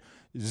just say it.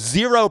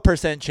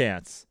 0%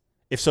 chance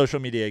if social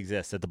media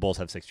exists that the Bulls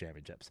have 6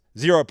 championships.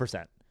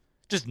 0%.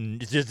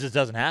 It just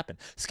doesn't happen.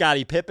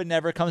 Scottie Pippen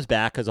never comes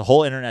back because the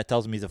whole internet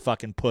tells him he's a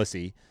fucking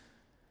pussy.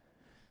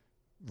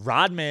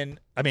 Rodman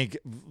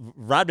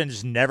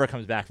just never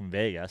comes back from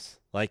Vegas.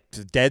 Like,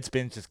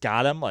 Deadspin just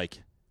got him,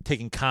 like,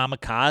 taking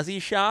kamikaze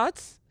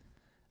shots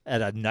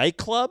at a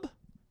nightclub.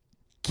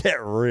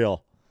 Get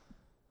real.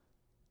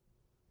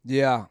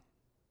 Yeah.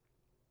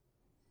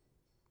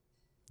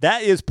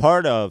 That is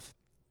part of,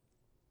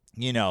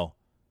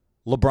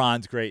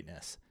 LeBron's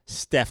greatness,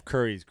 Steph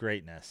Curry's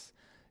greatness,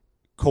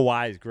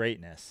 Kawhi's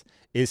greatness,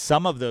 is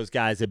some of those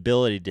guys'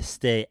 ability to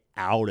stay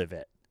out of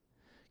it.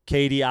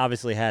 KD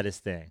obviously had his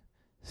thing.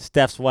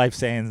 Steph's wife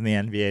saying the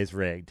NBA is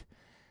rigged.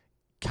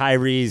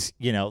 Kyrie's,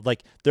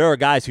 there are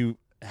guys who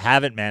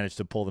haven't managed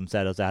to pull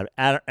themselves out.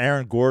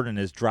 Aaron Gordon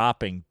is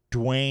dropping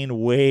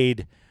Dwayne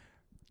Wade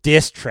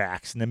diss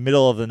tracks in the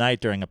middle of the night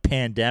during a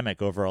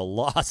pandemic over a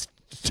lost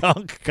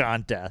dunk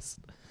contest.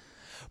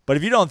 But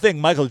if you don't think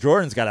Michael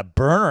Jordan's got a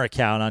burner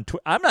account on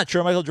Twitter, I'm not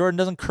sure Michael Jordan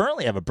doesn't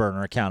currently have a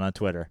burner account on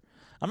Twitter.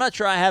 I'm not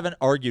sure I haven't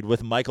argued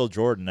with Michael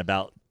Jordan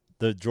about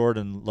the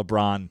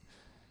Jordan-LeBron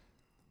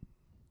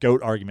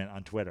GOAT argument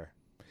on Twitter.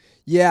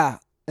 Yeah,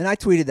 and I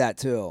tweeted that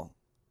too.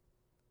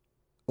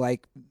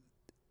 Like,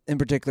 in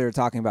particular,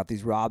 talking about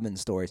these Rodman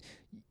stories.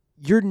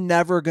 You're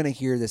never going to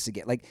hear this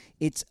again. Like,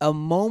 it's a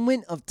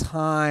moment of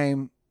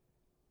time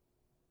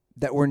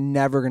that we're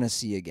never going to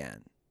see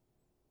again.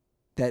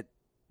 That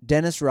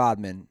Dennis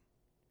Rodman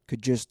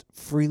could just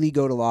freely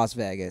go to Las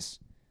Vegas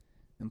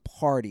and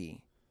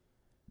party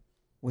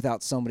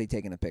without somebody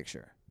taking a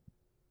picture.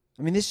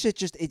 I mean, this shit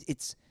just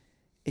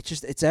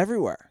it's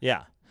everywhere.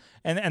 Yeah.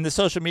 And the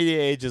social media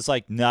age is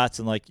like nuts,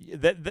 and like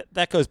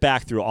that goes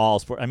back through all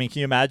sport. I mean, can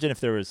you imagine if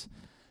there was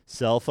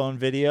cell phone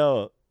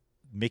video,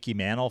 Mickey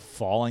Mantle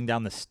falling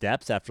down the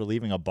steps after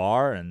leaving a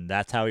bar, and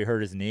that's how he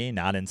hurt his knee,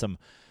 not in some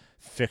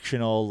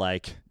fictional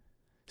like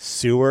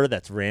sewer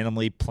that's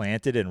randomly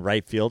planted in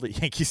right field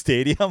at Yankee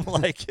Stadium?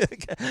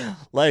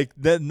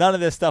 None of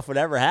this stuff would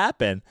ever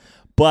happen.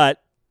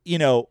 But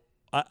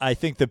I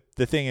think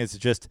the thing is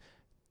just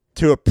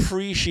to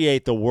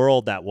appreciate the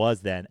world that was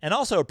then, and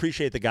also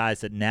appreciate the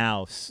guys that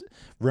now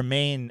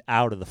remain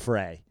out of the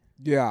fray.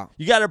 Yeah,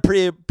 you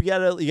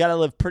gotta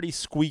live pretty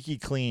squeaky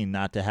clean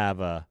not to have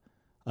a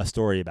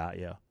story about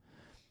you.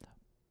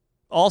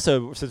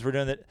 Also, since we're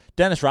doing that,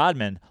 Dennis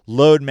Rodman,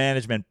 load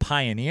management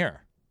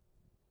pioneer.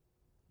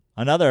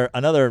 Another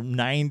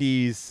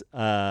 90s.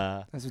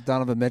 That's what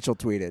Donovan Mitchell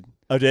tweeted.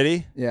 Oh, did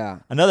he? Yeah.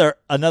 Another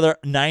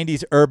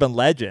 90s urban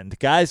legend.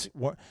 Guys,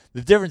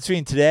 the difference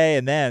between today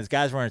and then is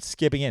guys weren't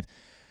skipping in.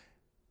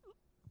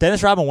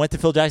 Dennis Rodman went to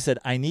Phil Jackson and said,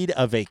 "I need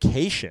a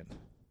vacation."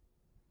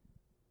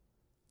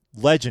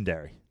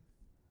 Legendary.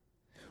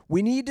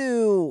 We need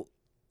to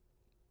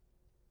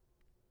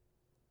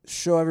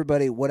show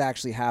everybody what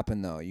actually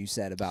happened, though, you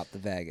said about the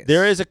Vegas.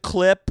 There is a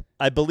clip.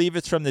 I believe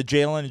it's from the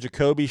Jalen and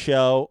Jacoby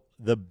show.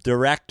 The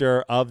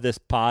director of this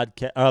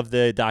podcast, of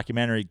the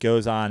documentary,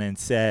 goes on and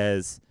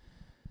says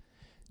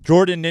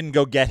Jordan didn't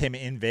go get him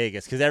in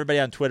Vegas, because everybody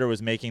on Twitter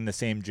was making the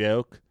same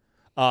joke.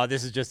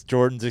 This is just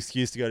Jordan's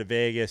excuse to go to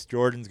Vegas.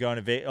 Jordan's going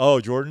to Vegas.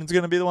 Oh, Jordan's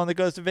going to be the one that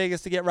goes to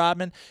Vegas to get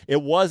Rodman.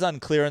 It was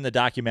unclear in the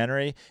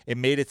documentary. It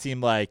made it seem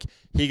like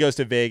he goes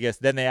to Vegas.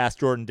 Then they asked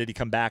Jordan, did he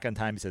come back on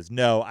time? He says,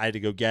 no, I had to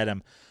go get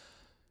him.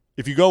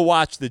 If you go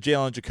watch the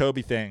Jalen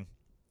Jacoby thing,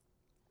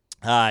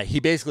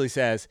 he basically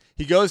says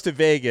he goes to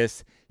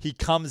Vegas, he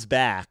comes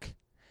back,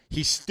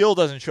 he still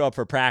doesn't show up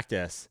for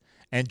practice,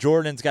 and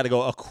Jordan's got to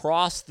go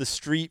across the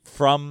street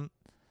from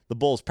the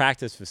Bulls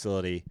practice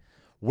facility,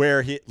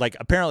 where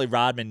apparently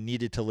Rodman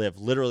needed to live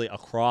literally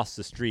across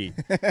the street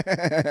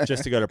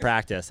just to go to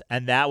practice.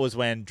 And that was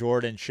when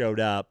Jordan showed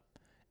up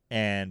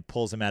and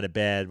pulls him out of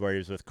bed, where he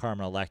was with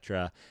Carmen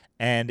Electra.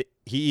 And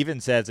he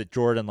even says that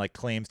Jordan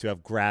claims to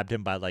have grabbed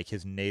him by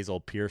his nasal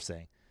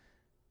piercing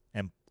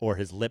or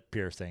his lip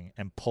piercing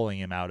and pulling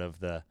him out of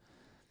the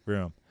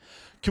room.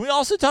 Can we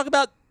also talk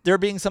about there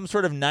being some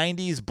sort of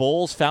 90s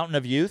Bulls fountain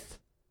of youth?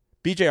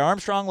 B.J.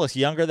 Armstrong looks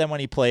younger than when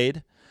he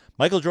played.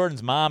 Michael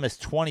Jordan's mom is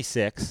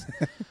 26.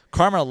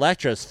 Carmen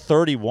Electra is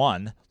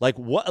 31.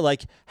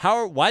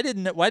 Why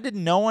did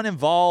no one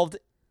involved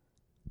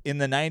in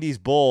the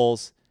 90s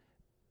Bulls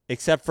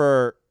except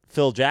for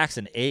Phil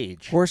Jackson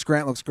age? Horace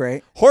Grant looks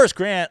great. Horace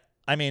Grant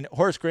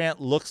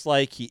looks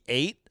like he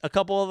ate a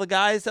couple of the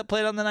guys that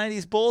played on the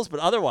 90s Bulls, but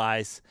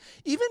otherwise,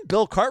 even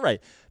Bill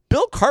Cartwright.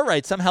 Bill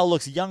Cartwright somehow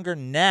looks younger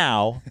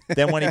now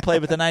than when he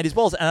played with the 90s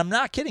Bulls. And I'm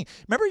not kidding.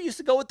 Remember he used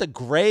to go with the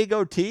gray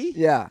goatee?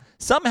 Yeah.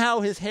 Somehow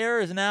his hair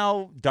is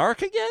now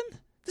dark again?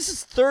 This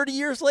is 30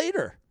 years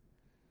later.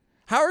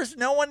 How is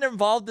no one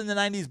involved in the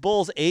 90s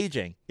Bulls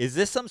aging? Is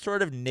this some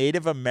sort of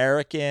Native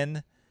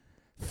American,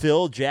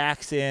 Phil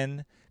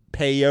Jackson,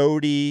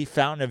 peyote,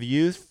 fountain of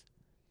youth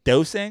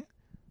dosing?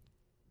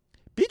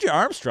 B.J.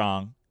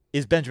 Armstrong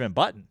is Benjamin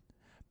Button.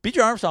 B.J.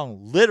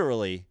 Armstrong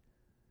literally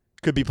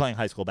could be playing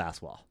high school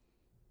basketball.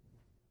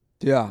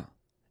 Yeah.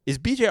 Is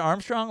B.J.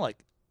 Armstrong like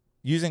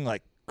using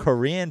like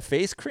Korean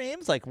face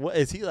creams? Like, what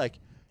is he like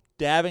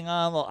dabbing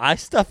on little eye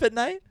stuff at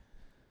night?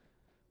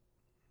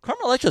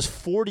 Carmen Electra's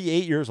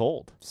 48 years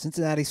old.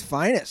 Cincinnati's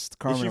finest,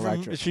 Carmen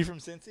Electra. Is she from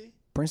Cincy?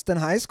 Princeton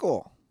High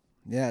School.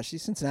 Yeah,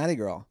 she's a Cincinnati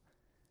girl.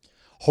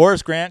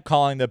 Horace Grant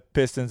calling the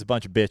Pistons a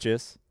bunch of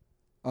bitches.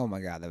 Oh, my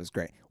God, that was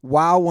great.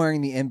 While wearing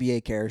the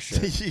NBA Care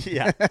shirt.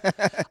 Yeah.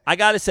 I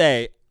got to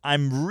say,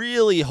 I'm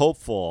really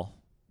hopeful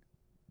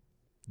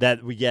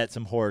that we get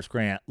some Horace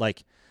Grant.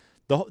 Like,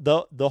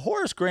 the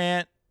Horace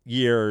Grant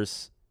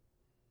years,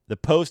 the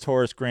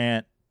post-Horace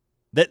Grant,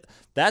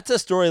 that's a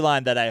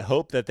storyline that I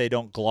hope that they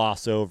don't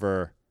gloss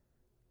over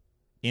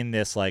in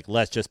this, like,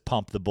 let's just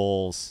pump the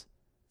Bulls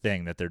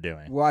thing that they're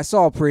doing. Well, I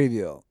saw a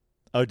preview.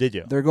 Oh, did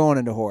you? They're going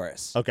into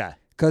Horace. Okay.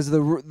 Because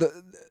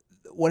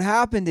what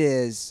happened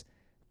is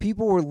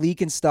people were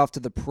leaking stuff to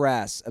the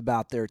press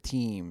about their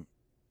team,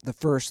 the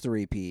first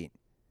three-peat.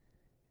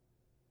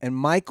 And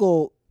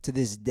Michael, to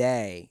this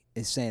day,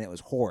 is saying it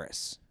was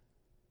Horace.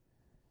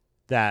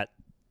 That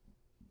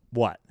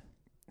what?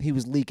 He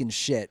was leaking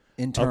shit,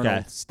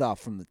 internal stuff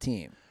from the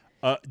team.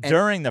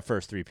 During the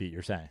first three-peat,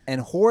 you're saying?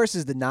 And Horace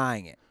is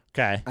denying it.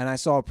 Okay. And I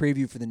saw a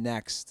preview for the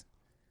next.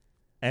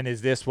 And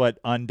is this what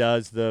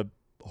undoes the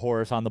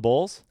Horace on the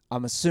Bulls?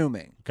 I'm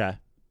assuming. Okay.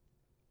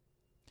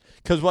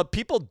 Because what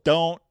people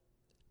don't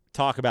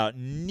talk about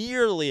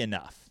nearly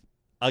enough,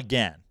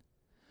 again,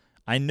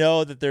 I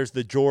know that there's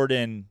the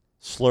Jordan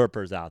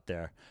slurpers out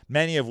there,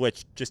 many of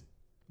which just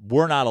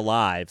were not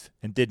alive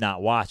and did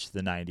not watch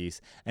the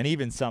 90s, and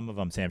even some of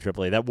them, Sam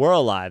Tripoli, that were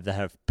alive that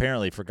have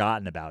apparently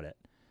forgotten about it.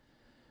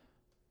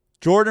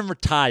 Jordan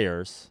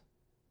retires.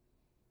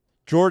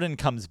 Jordan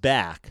comes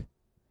back.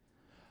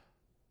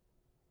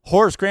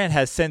 Horace Grant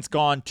has since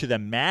gone to the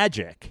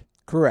Magic.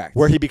 Correct.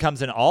 Where he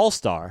becomes an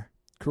all-star.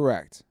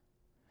 Correct.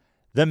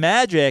 The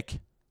Magic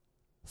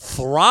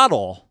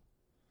throttle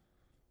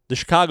the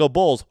Chicago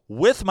Bulls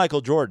with Michael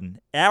Jordan,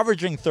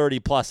 averaging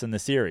 30-plus in the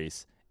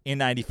series in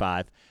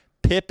 95.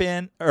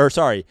 Penny,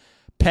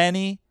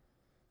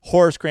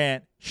 Horace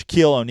Grant,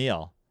 Shaquille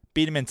O'Neal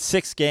beat him in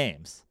 6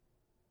 games.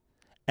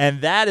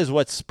 And that is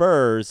what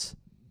spurs,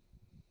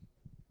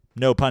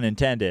 no pun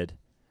intended,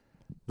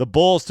 the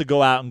Bulls to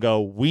go out and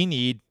go, we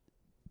need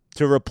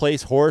to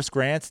replace Horace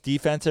Grant's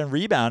defense and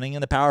rebounding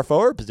in the power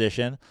forward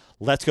position.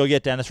 Let's go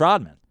get Dennis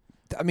Rodman.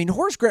 I mean,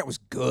 Horace Grant was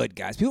good,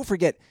 guys. People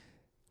forget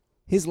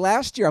his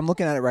last year. I'm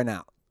looking at it right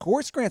now.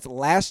 Horace Grant's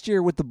last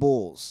year with the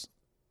Bulls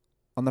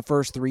on the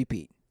first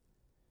three-peat.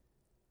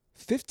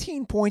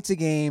 15 points a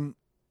game,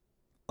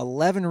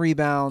 11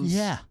 rebounds.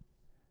 Yeah.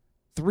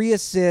 3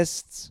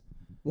 assists,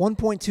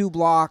 1.2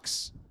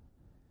 blocks.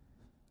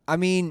 I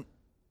mean,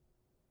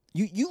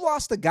 you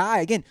lost a guy.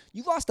 Again,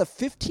 you lost a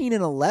 15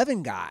 and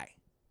 11 guy.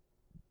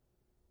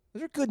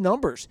 Those are good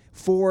numbers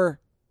for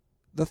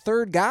the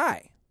third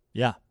guy.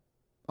 Yeah.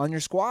 On your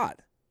squad.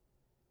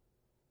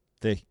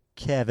 The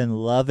Kevin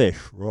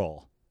Lovish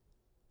role.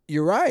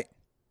 You're right.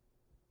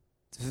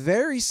 It's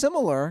very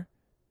similar.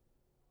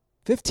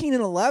 15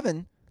 and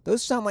 11.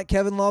 Those sound like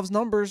Kevin Love's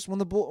numbers when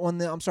the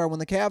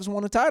Cavs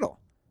won a title.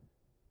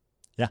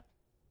 Yeah.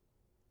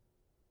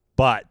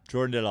 But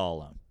Jordan did it all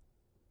alone.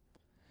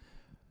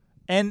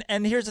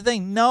 And here's the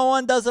thing, no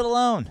one does it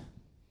alone.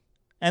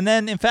 And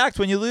then, in fact,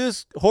 when you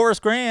lose Horace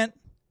Grant,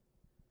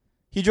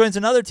 he joins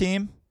another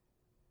team,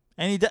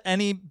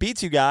 and he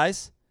beats you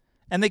guys,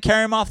 and they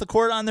carry him off the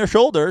court on their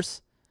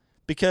shoulders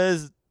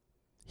because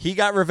he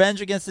got revenge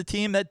against the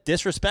team that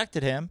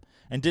disrespected him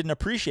and didn't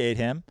appreciate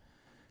him.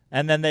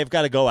 And then they've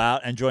got to go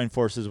out and join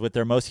forces with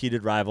their most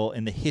heated rival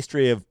in the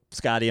history of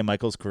Scottie and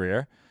Michael's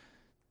career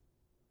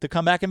to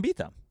come back and beat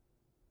them.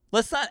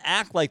 Let's not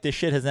act like this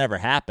shit has never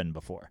happened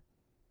before.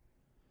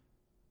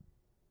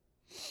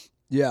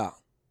 Yeah.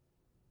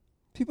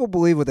 People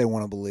believe what they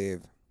want to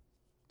believe.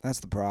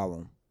 That's the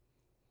problem.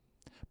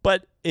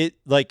 But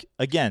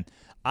again,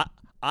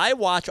 I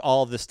watch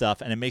all of this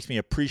stuff, and it makes me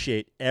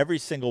appreciate every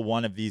single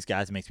one of these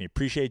guys. It makes me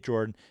appreciate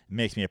Jordan. It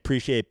makes me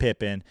appreciate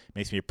Pippen. It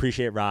makes me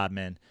appreciate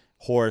Rodman,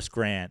 Horace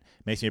Grant.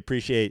 It makes me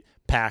appreciate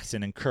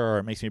Paxson and Kerr.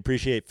 It makes me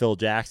appreciate Phil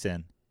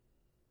Jackson.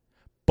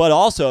 But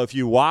also, if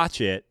you watch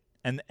it,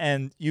 and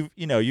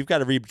you've got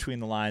to read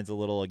between the lines a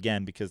little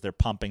again because they're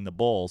pumping the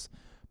Bulls,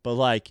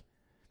 but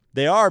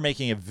they are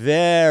making it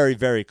very,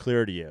 very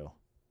clear to you.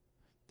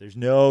 There's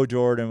no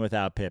Jordan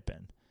without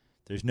Pippen.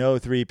 There's no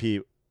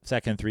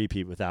second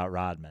three-peat without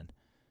Rodman.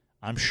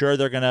 I'm sure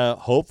they're going to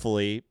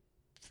hopefully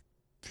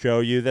show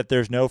you that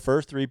there's no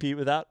first three-peat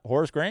without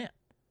Horace Grant.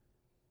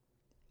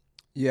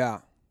 Yeah.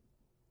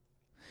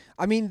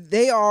 I mean,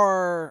 they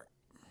are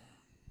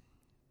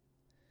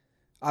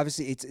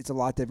obviously it's a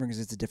lot different because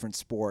it's a different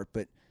sport,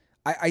 but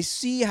I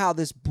see how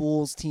this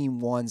Bulls team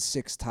won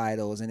 6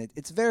 titles, and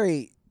it's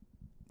very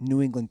New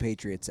England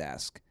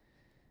Patriots-esque.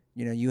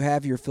 You know, you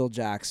have your Phil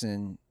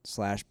Jackson /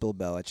 Bill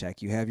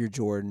Belichick, you have your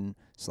Jordan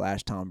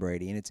 / Tom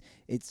Brady, and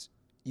it's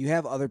you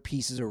have other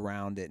pieces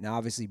around it. Now,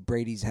 obviously,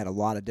 Brady's had a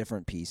lot of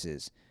different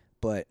pieces,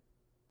 but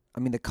I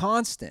mean, the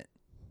constant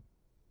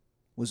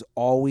was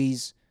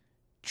always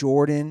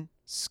Jordan,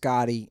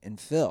 Scotty, and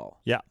Phil.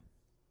 Yeah.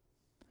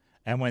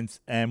 And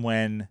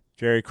when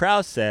Jerry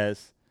Krause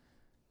says,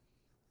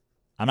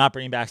 I'm not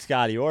bringing back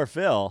Scotty or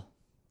Phil,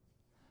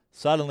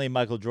 suddenly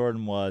Michael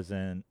Jordan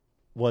wasn't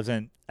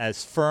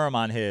as firm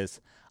on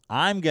his,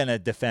 I'm going to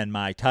defend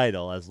my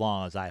title as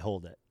long as I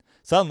hold it.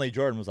 Suddenly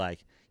Jordan was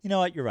like, you know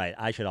what, you're right.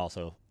 I'm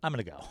going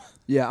to go.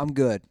 Yeah, I'm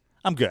good.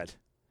 I'm good.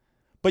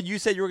 But you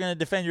said you were going to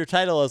defend your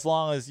title as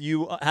long as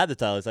you had the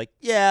title. It's like,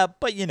 yeah,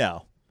 but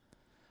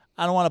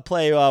I don't want to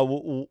play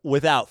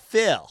without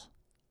Phil.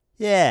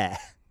 Yeah.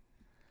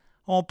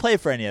 I won't play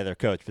for any other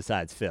coach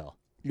besides Phil.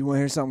 You want to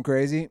hear something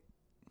crazy?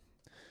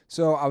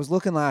 So I was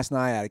looking last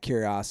night out of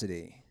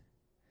curiosity.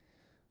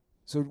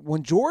 So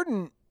when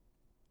Jordan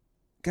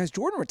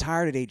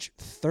retired at age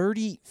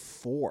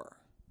 34.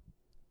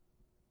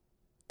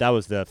 That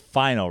was the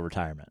final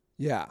retirement.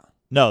 Yeah.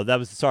 No, that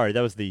was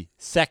the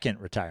second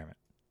retirement.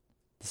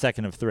 The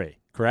second of 3,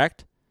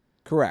 correct?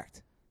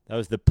 Correct. That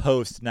was the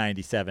post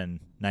 97,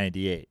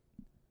 98.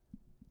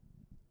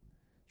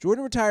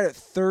 Jordan retired at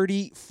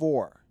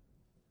 34.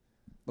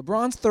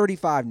 LeBron's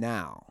 35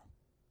 now.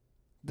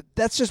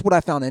 That's just what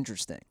I found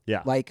interesting.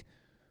 Yeah. Like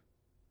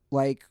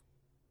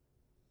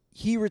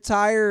he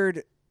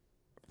retired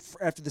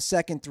after the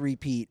second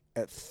three-peat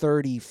at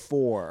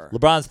 34.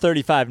 LeBron's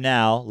 35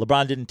 now.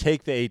 LeBron didn't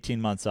take the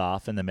 18 months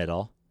off in the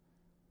middle.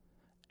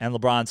 And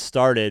LeBron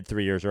started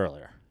 3 years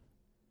earlier.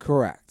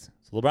 Correct.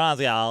 So LeBron's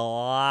got a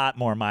lot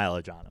more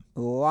mileage on him.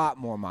 A lot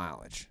more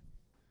mileage.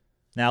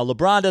 Now,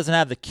 LeBron doesn't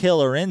have the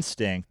killer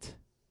instinct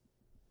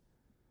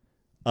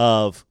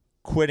of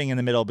quitting in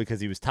the middle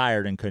because he was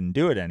tired and couldn't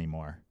do it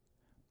anymore.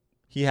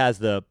 He has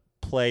the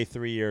play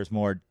 3 years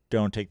more,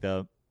 don't take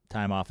the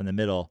time off in the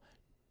middle,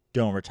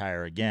 don't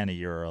retire again a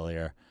year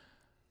earlier.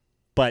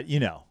 But,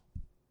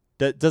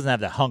 that doesn't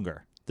have that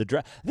hunger.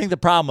 I think the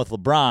problem with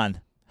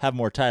LeBron having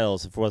more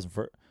titles if it wasn't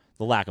for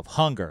the lack of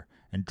hunger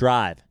and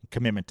drive and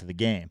commitment to the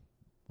game,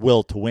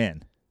 will to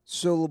win.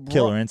 So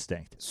Killer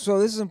instinct. So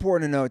this is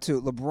important to know, too.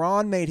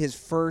 LeBron made his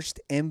first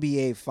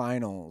NBA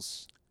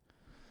Finals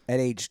at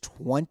age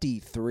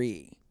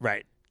 23.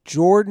 Right.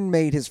 Jordan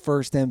made his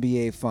first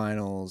NBA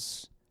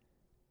Finals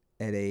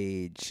at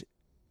age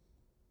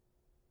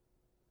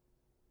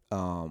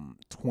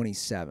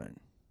 27.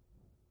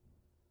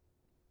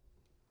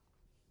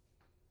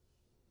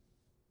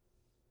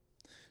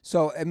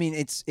 So, I mean,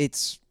 it's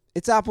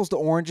apples to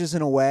oranges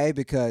in a way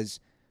because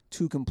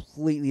two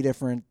completely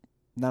different,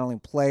 not only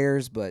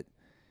players, but,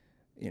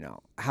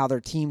 how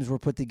their teams were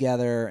put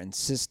together and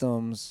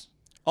systems.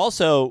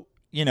 Also,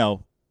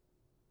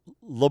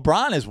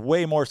 LeBron is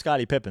way more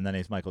Scottie Pippen than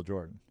he's Michael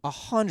Jordan.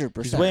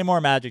 100%. He's way more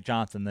Magic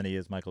Johnson than he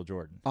is Michael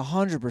Jordan.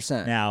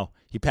 100%. Now,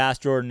 he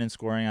passed Jordan in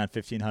scoring on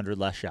 1,500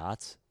 less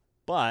shots,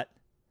 but,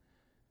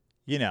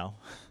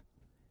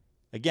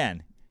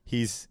 again,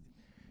 his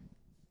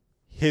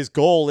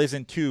goal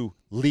isn't to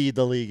lead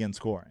the league in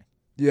scoring.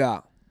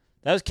 Yeah.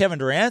 That was Kevin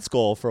Durant's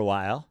goal for a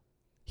while.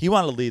 He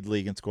wanted to lead the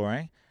league in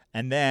scoring,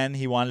 and then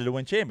he wanted to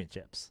win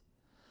championships.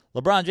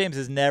 LeBron James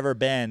has never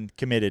been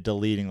committed to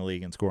leading the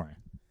league in scoring.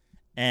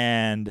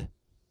 And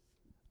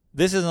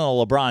this isn't a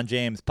LeBron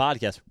James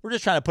podcast. We're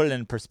just trying to put it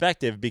in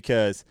perspective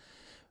because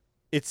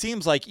it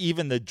seems like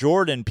even the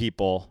Jordan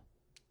people,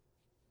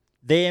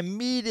 they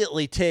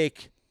immediately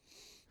take,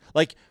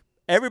 like,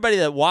 everybody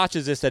that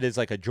watches this that is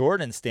like a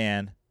Jordan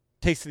stan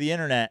takes to the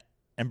internet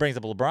and brings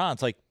up LeBron.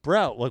 It's like,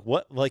 bro, like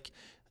what? Like,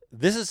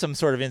 this is some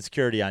sort of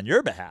insecurity on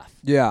your behalf.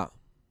 Yeah.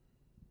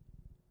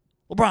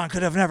 LeBron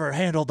could have never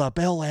handled the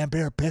Bill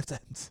Laimbeer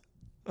Pistons.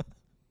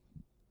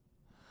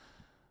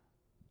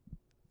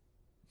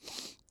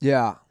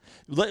 Yeah.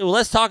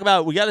 Let's talk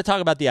about, we got to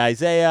talk about the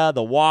Isaiah,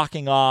 the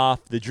walking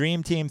off, the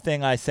Dream Team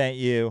thing I sent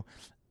you,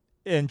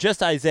 and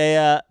just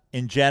Isaiah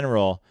in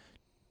general.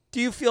 Do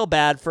you feel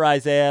bad for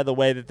Isaiah the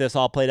way that this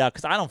all played out?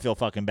 Because I don't feel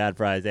fucking bad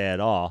for Isaiah at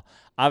all.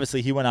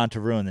 Obviously, he went on to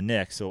ruin the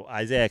Knicks, so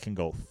Isaiah can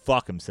go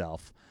fuck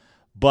himself.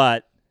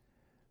 But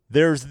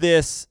there's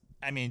this,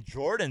 I mean,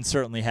 Jordan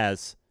certainly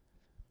has.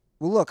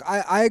 Well, look,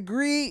 I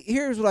agree.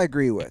 Here's what I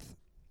agree with.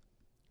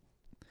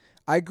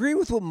 I agree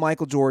with what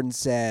Michael Jordan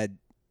said.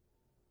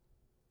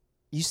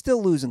 You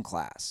still lose in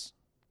class.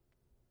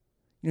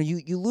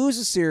 You lose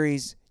a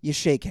series, you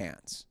shake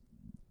hands.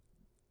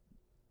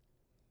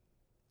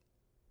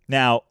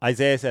 Now,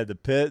 Isaiah said the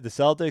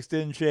Celtics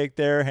didn't shake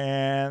their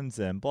hands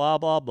and blah,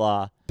 blah,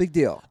 blah. Big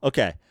deal.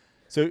 Okay.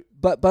 So,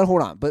 But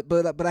hold on.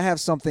 But I have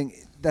something.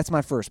 That's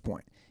my first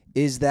point,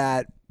 is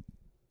that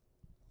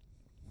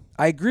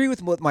I agree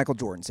with what Michael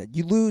Jordan said.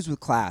 You lose with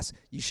class,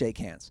 you shake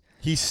hands.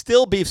 he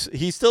still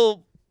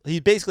He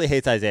basically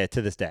hates Isaiah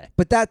to this day.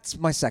 But that's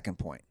my second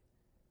point.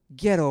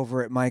 Get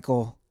over it,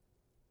 Michael.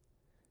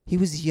 He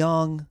was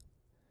young.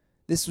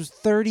 This was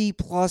 30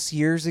 plus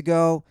years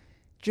ago.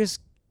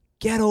 Just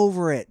get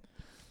over it.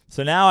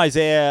 So now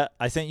Isaiah,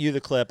 I sent you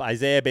the clip.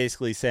 Isaiah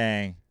basically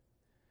saying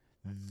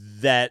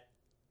that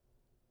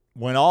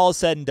when all is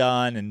said and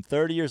done and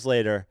 30 years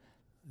later,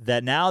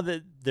 that now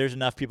that there's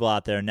enough people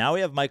out there, now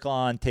we have Michael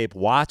on tape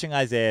watching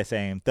Isaiah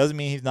saying, doesn't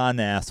mean he's not an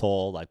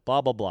asshole, like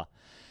blah, blah, blah.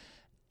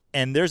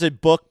 And there's a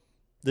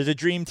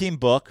Dream Team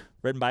book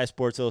written by a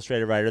Sports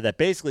Illustrated writer that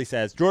basically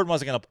says Jordan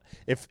wasn't going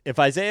to, if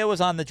Isaiah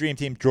was on the Dream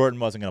Team, Jordan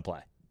wasn't going to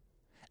play.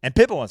 And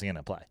Pippen wasn't going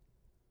to play.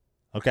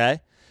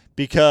 Okay?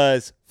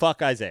 Because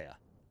fuck Isaiah.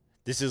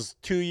 This is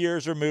 2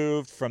 years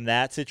removed from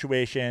that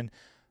situation.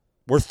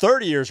 We're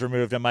 30 years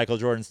removed, and Michael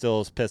Jordan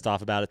still is pissed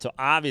off about it. So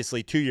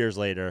obviously 2 years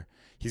later,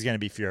 he's going to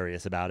be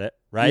furious about it,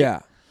 right? Yeah.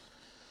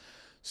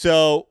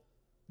 So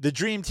the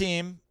Dream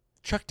Team,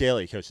 Chuck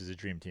Daly coaches the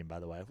Dream Team, by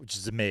the way, which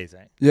is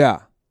amazing.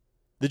 Yeah.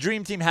 The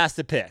Dream Team has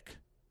to pick.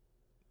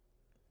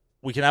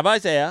 We can have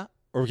Isaiah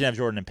or we can have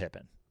Jordan and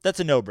Pippen. That's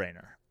a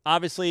no-brainer.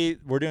 Obviously,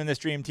 we're doing this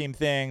Dream Team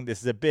thing.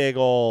 This is a big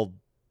old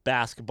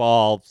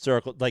basketball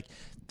circle. Like,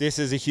 this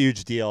is a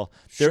huge deal.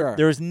 Sure.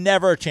 There was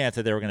never a chance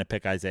that they were going to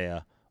pick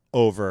Isaiah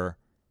over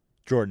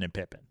Jordan and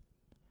Pippen.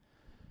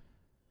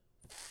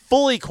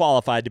 Fully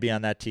qualified to be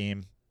on that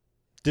team.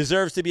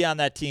 Deserves to be on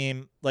that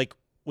team. Like,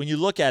 when you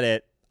look at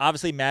it,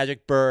 obviously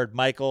Magic, Bird,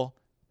 Michael,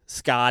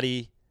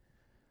 Scotty.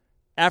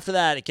 After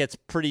that, it gets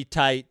pretty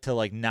tight to,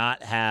 like,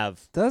 not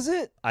have Does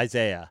it?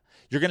 Isaiah.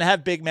 You're going to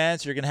have big men,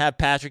 so you're going to have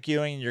Patrick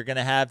Ewing, you're going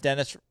to have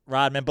Dennis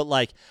Rodman, but,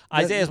 like,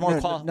 Isaiah's more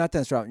qualified. Not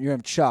Dennis Rodman. You're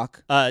going to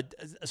have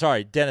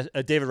Chuck.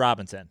 David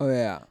Robinson. Oh,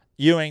 yeah.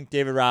 Ewing,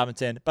 David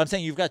Robinson. But I'm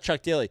saying you've got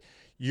Chuck Daly.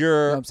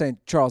 I'm saying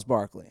Charles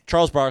Barkley.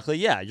 Charles Barkley,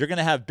 yeah. You're going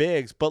to have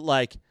bigs, but,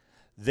 like,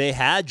 they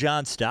had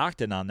John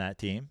Stockton on that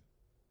team.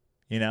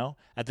 You know?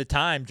 At the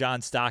time,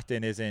 John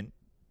Stockton isn't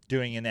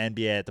doing an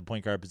NBA at the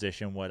point guard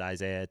position what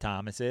Isaiah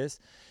Thomas is.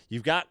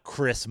 You've got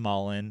Chris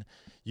Mullin.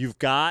 You've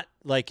got,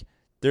 like,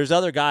 there's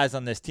other guys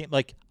on this team.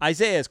 Like,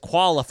 Isaiah is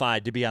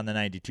qualified to be on the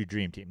 92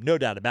 Dream Team. No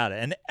doubt about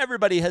it. And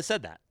everybody has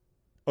said that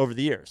over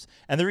the years.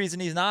 And the reason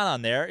he's not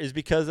on there is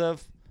because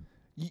of...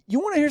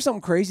 You want to hear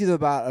something crazy, though,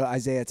 about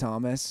Isaiah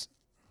Thomas?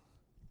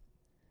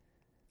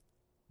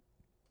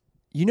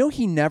 You know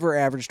he never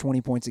averaged 20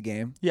 points a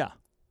game? Yeah.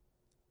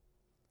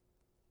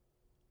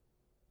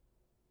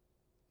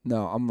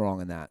 No, I'm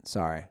wrong in that.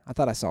 Sorry. I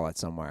thought I saw that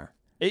somewhere.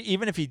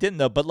 Even if he didn't,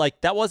 though, but,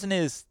 like, that wasn't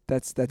his...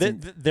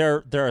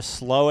 They're a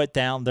slow it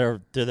down.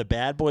 They're the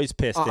bad boys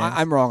Pistons.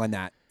 I'm wrong on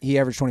that. He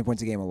averaged 20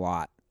 points a game a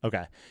lot.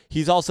 Okay.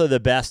 He's also the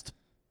best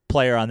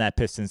player on that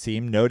Pistons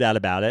team, no doubt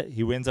about it.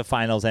 He wins a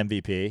Finals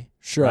MVP.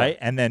 Sure. Right?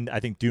 And then I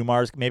think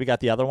Dumars maybe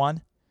got the other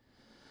one.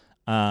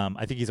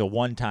 I think he's a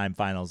one-time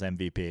Finals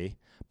MVP.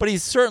 But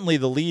he's certainly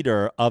the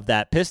leader of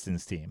that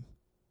Pistons team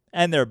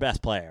and their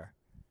best player.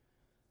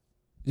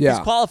 Yeah.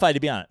 He's qualified to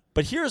be on it.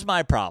 But here's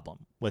my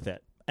problem with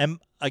it. And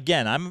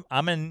again,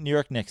 I'm a New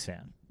York Knicks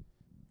fan.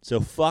 So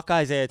fuck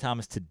Isaiah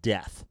Thomas to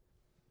death.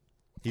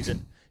 He's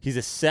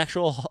a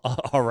sexual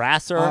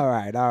harasser. All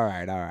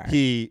right.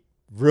 He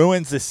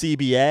ruins the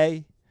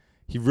CBA.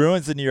 He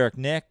ruins the New York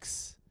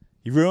Knicks.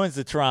 He ruins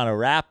the Toronto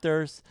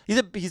Raptors.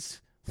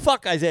 He's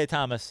fuck Isaiah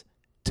Thomas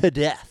to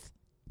death.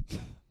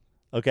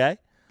 Okay?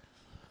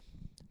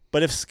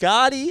 But if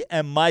Scotty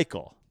and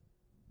Michael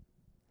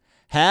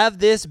have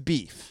this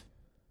beef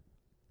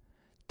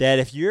that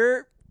if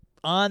you're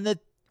on the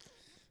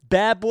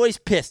Bad Boys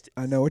Pistons,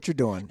 I know what you're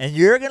doing. and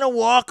you're going to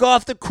walk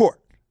off the court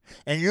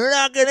and you're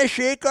not going to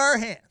shake our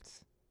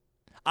hands,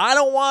 I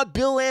don't want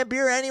Bill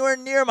Laimbeer anywhere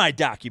near my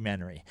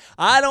documentary.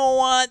 I don't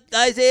want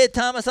Isaiah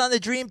Thomas on the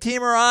Dream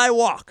Team or I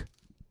walk.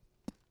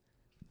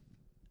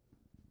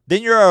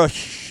 Then you're a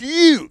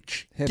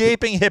huge,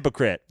 gaping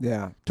hypocrite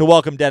to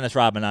welcome Dennis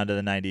Rodman onto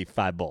the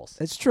 95 Bulls.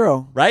 It's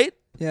true. Right?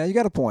 Yeah, you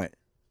got a point.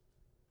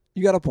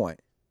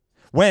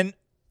 When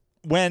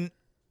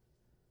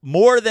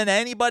more than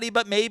anybody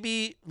but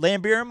maybe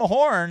Laimbeer and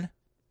Mahorn,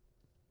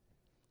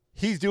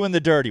 he's doing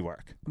the dirty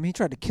work. I mean, he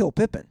tried to kill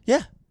Pippen.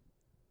 Yeah.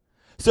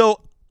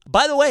 So,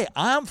 by the way,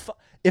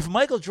 if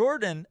Michael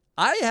Jordan,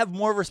 I have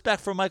more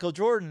respect for Michael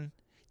Jordan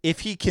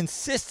if he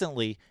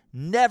consistently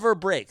never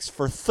breaks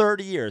for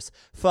 30 years.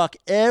 Fuck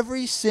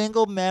every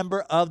single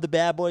member of the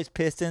Bad Boys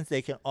Pistons.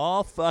 They can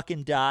all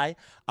fucking die.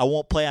 I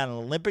won't play on an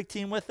Olympic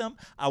team with them.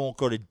 I won't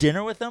go to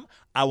dinner with them.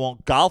 I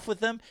won't golf with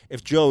them.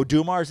 If Joe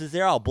Dumars is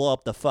there, I'll blow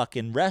up the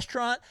fucking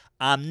restaurant.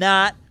 I'm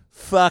not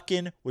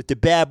fucking with the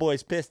Bad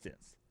Boys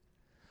Pistons.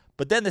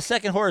 But then the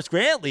second Horace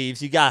Grant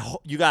leaves, you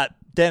got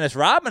Dennis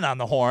Rodman on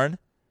the horn,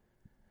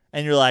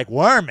 and you're like,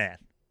 Worm, man,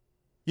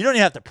 you don't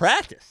even have to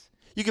practice.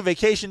 You can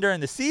vacation during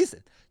the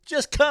season.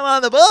 Just come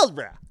on the Bulls,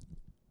 bro.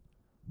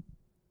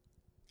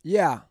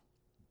 Yeah.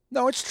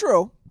 No, it's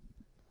true.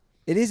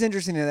 It is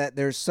interesting that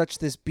there's such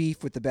this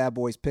beef with the Bad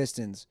Boys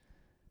Pistons.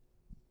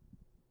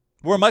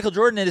 Where Michael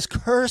Jordan is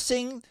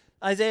cursing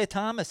Isaiah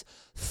Thomas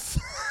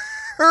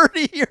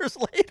 30 years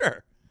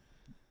later.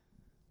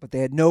 But they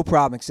had no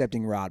problem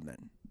accepting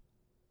Rodman.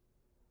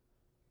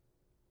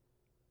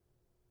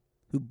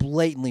 who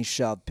blatantly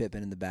shoved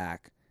Pippen in the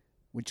back,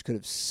 which could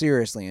have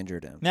seriously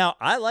injured him. Now,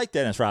 I like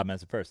Dennis Rodman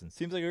as a person.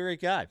 Seems like a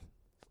great guy.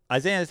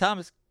 Isaiah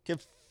Thomas can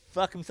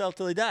fuck himself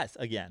till he dies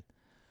again.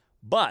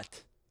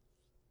 But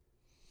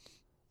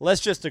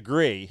let's just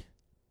agree,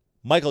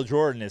 Michael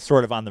Jordan is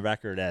sort of on the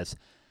record as,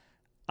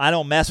 I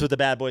don't mess with the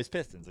bad boys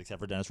Pistons, except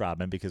for Dennis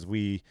Rodman, because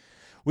we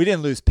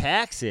didn't lose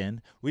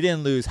Paxson. We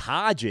didn't lose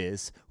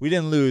Hodges. We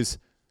didn't lose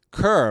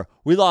Kerr.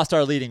 We lost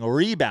our leading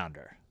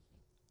rebounder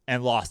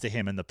and lost to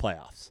him in the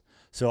playoffs.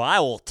 So I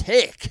will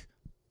take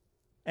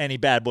any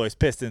bad boys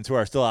Pistons who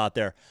are still out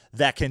there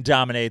that can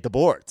dominate the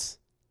boards.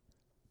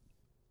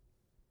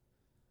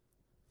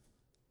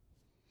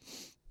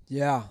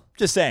 Yeah.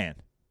 Just saying.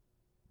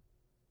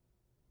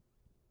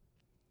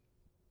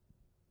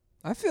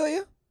 I feel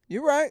you.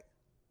 You're right.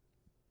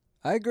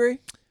 I agree.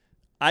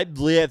 I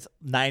lived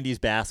 90s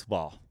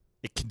basketball.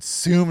 It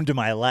consumed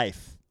my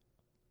life.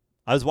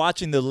 I was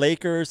watching the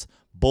Lakers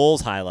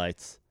Bulls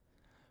highlights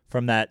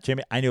from that.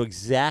 Jimmy, I knew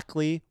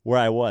exactly where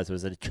I was. It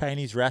was at a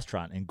Chinese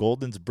restaurant in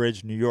Goldens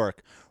Bridge, New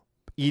York,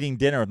 eating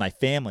dinner with my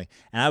family.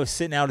 And I was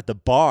sitting out at the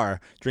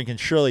bar drinking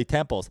Shirley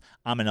Temples.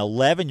 I'm an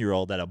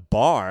 11-year-old at a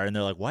bar, and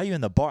they're like, why are you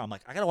in the bar? I'm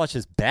like, I got to watch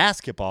this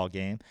basketball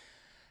game.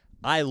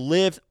 I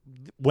lived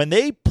 – when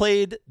they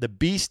played the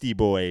Beastie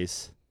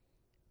Boys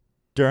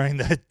during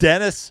the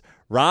Dennis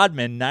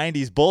Rodman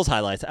 90s Bulls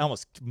highlights, I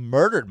almost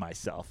murdered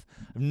myself.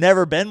 I've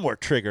never been more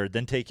triggered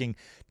than taking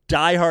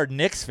diehard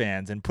Knicks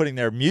fans and putting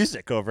their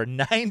music over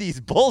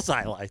 90s Bulls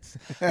highlights.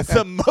 It's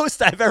the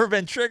most I've ever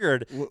been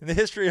triggered in the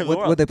history of the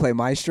world. Would they play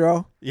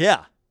Maestro?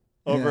 Yeah.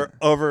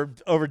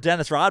 Over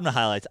Dennis Rodman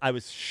highlights. I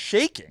was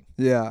shaking.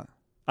 Yeah.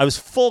 I was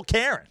full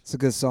Karen. It's a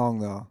good song,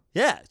 though.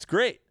 Yeah, it's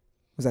great.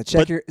 Is that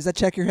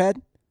Check Your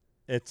Head?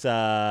 It's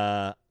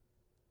yeah,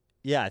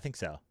 I think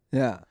so.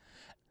 Yeah.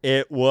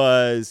 It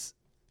was,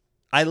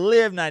 I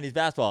live 90s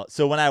basketball.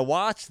 So when I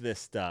watch this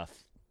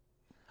stuff,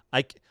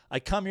 I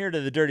come here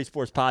to the Dirty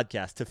Sports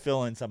Podcast to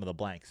fill in some of the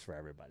blanks for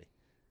everybody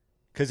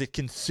because it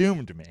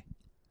consumed me.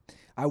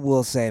 I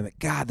will say, but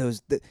God,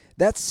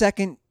 that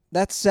second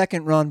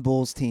run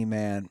Bulls team,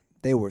 man,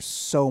 they were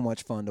so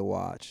much fun to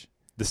watch.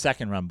 The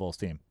second run Bulls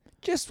team.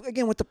 Just,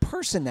 again, with the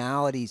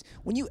personalities.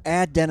 When you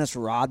add Dennis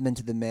Rodman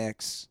to the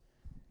mix,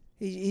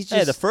 he's just...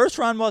 Hey, the first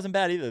run wasn't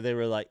bad either. They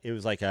were like, it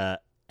was like a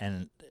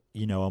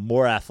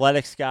more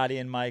athletic Scotty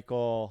and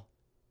Michael.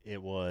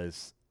 It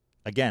was,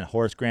 again,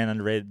 Horace Grant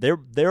underrated.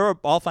 They were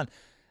all fun.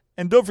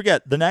 And don't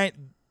forget, the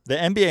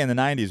NBA in the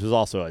 90s was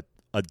also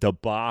a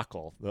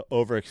debacle. The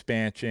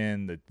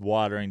overexpansion, the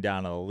watering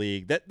down of the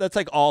league. That's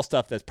like all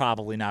stuff that's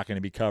probably not going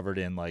to be covered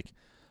in like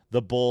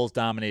the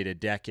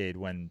Bulls-dominated decade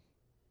when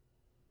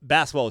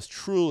basketball was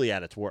truly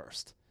at its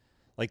worst.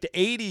 Like the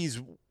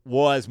 80s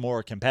was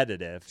more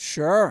competitive.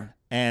 Sure.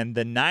 And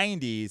the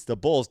 90s, the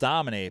Bulls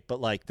dominate, but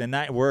like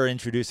we're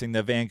introducing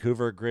the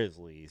Vancouver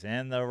Grizzlies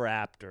and the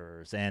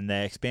Raptors, and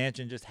the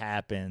expansion just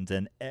happens,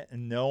 and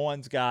no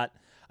one's got,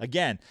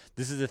 again,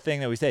 this is the thing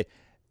that we say,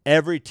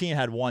 every team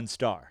had one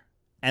star.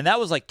 And that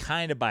was like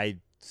kind of by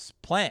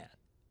plan,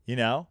 you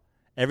know?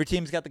 Every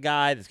team's got the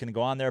guy that's going to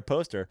go on their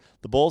poster.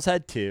 The Bulls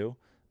had two.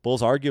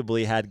 Bulls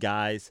arguably had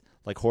guys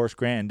like Horace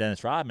Grant and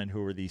Dennis Rodman,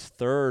 who were these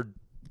third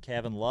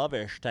Kevin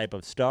Love-ish type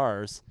of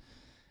stars,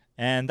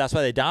 and that's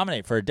why they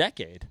dominate for a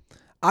decade.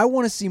 I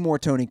want to see more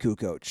Tony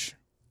Kukoc.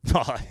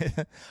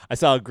 I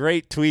saw a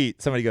great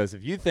tweet. Somebody goes,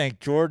 if you think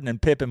Jordan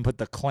and Pippen put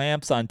the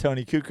clamps on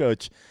Tony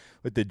Kukoc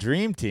with the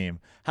Dream Team,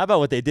 how about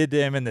what they did to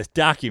him in this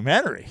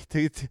documentary?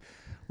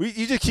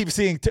 You just keep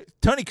seeing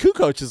Tony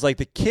Kukoc is like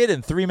the kid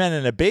in Three Men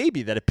and a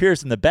Baby that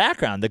appears in the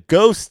background, the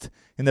ghost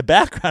in the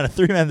background of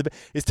Three Men and a Baby.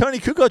 Is Tony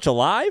Kukoc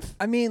alive?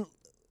 I mean,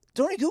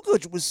 Tony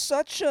Kukoc was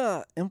such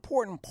an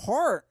important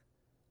part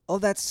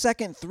of that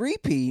second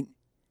three-peat.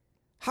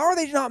 How are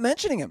they not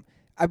mentioning him?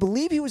 I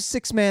believe he was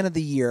Sixth Man of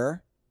the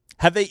Year.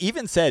 Have they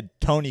even said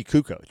Tony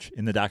Kukoc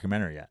in the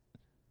documentary yet?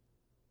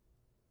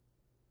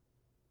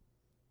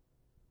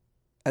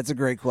 That's a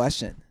great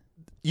question.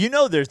 You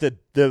know there's the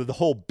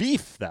whole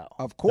beef, though.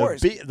 Of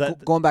course.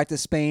 Going back to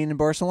Spain and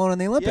Barcelona in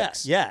the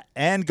Olympics. Yeah.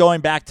 And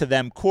going back to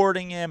them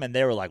courting him, and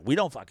they were like, we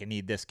don't fucking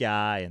need this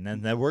guy. And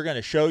then we're going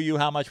to show you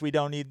how much we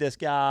don't need this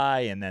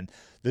guy. And then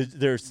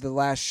there's The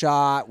Last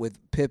Shot with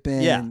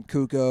Pippen and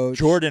Kukoc.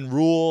 Jordan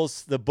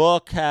Rules. The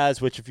book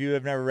has, which if you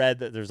have never read,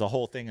 there's a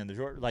whole thing in the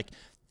Jordan. Like,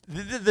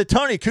 the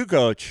Tony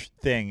Kukoc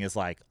thing is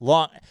like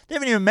long. They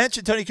haven't even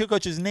mentioned Tony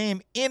Kukoc's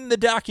name in the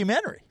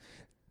documentary.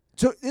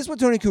 So this is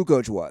what Tony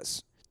Kukoc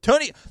was.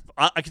 Tony,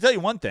 I can tell you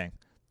one thing.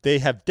 They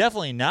have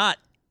definitely not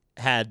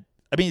had.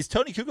 I mean, is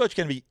Tony Kukoc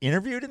going to be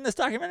interviewed in this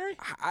documentary?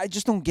 I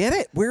just don't get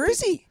it. Where is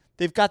he?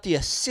 They've got the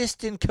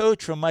assistant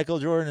coach from Michael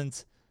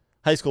Jordan's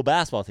high school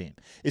basketball team.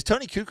 Is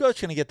Tony Kukoc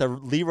going to get the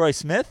Leroy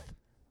Smith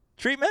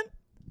treatment?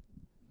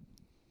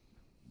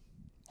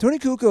 Tony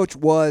Kukoc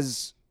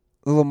was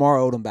the Lamar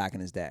Odom back in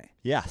his day.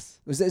 Yes.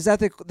 Is that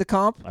the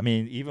comp? I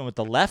mean, even with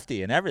the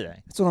lefty and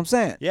everything. That's what I'm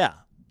saying. Yeah.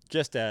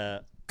 Just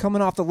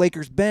coming off the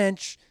Lakers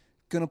bench.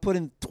 Going to put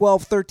in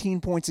 12,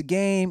 13 points a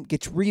game,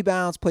 get your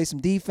rebounds, play some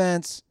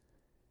defense.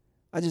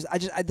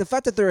 The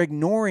fact that they're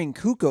ignoring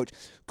Kukoc.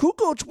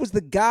 Kukoc was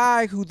the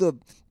guy who the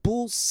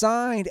Bulls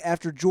signed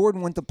after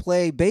Jordan went to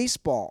play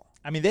baseball.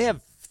 I mean, they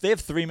have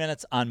 3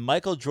 minutes on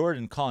Michael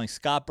Jordan calling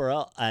Scott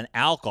Burrell an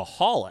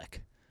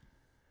alcoholic.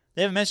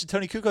 They haven't mentioned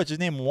Tony Kukoc's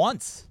name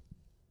once.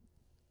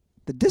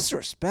 The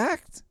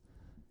disrespect.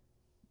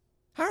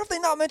 How have they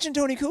not mentioned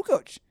Tony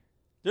Kukoc?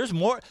 There's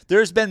more.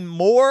 There's been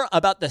more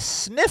about the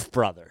Sniff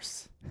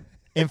brothers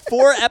in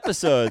 4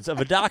 episodes of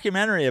a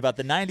documentary about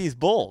the 90s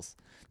Bulls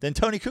than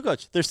Tony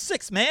Kukoc. They're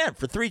 6th man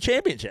for 3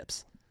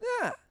 championships.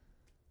 Yeah.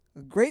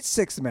 A great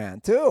 6th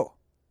man, too.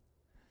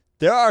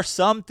 There are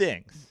some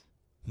things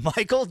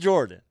Michael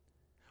Jordan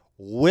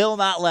will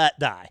not let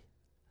die.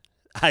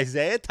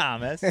 Isaiah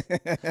Thomas,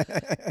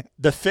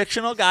 the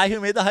fictional guy who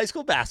made the high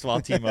school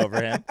basketball team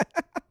over him,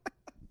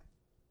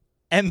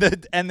 and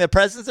the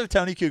presence of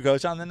Tony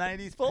Kukoc on the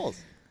 90s Bulls.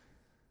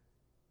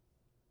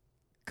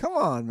 Come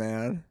on,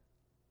 man.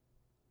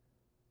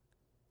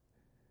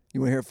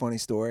 You want to hear a funny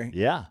story?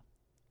 Yeah.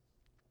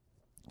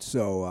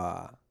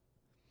 So,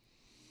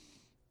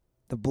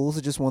 the Bulls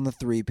have just won the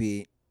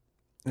three-peat,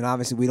 and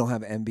obviously we don't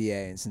have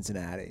NBA in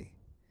Cincinnati.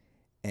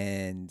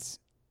 And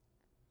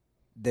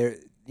they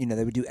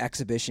would do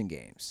exhibition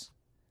games.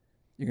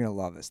 You're going to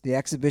love this. The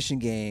exhibition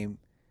game,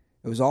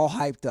 it was all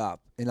hyped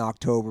up in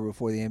October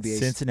before the NBA.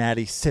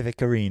 Cincinnati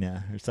Civic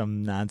Arena or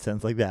some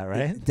nonsense like that,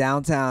 right?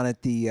 Downtown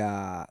at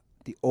the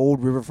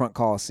old Riverfront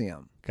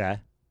Coliseum.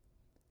 Okay.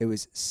 It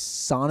was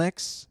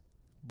Sonics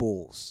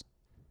Bulls.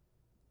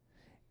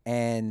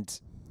 And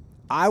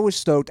I was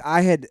stoked.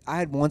 I had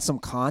won some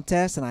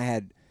contest, and I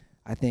had,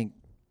 I think,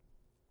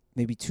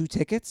 maybe 2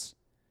 tickets.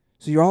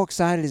 So you're all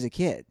excited as a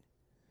kid.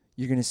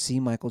 You're going to see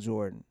Michael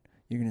Jordan.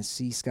 You're going to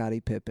see Scottie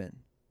Pippen.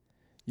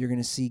 You're going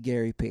to see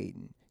Gary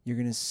Payton. You're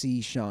going to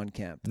see Sean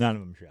Kemp. None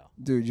of them show.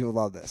 Dude, you'll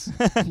love this.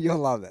 You'll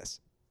love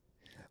this.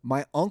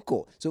 My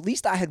uncle, so at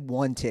least I had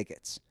 1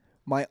 tickets.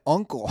 My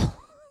uncle,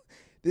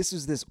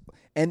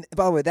 and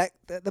by the way, that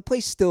the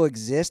place still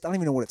exists. I don't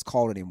even know what it's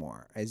called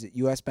anymore. Is it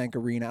US Bank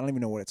Arena? I don't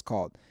even know what it's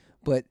called.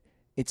 But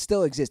it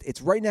still exists.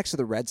 It's right next to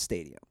the Red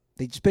Stadium.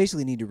 They just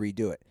basically need to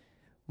redo it.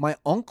 My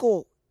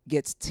uncle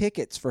gets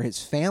tickets for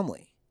his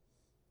family.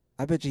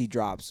 I bet you he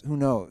drops. Who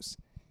knows?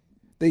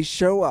 They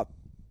show up.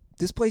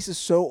 This place is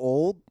so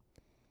old.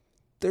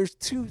 There's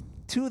two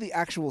of the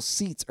actual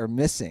seats are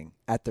missing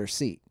at their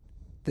seat.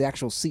 The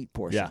actual seat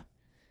portion. Yeah.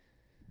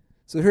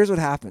 So here's what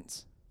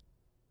happens.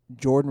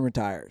 Jordan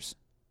retires.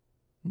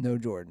 No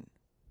Jordan.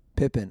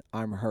 Pippen,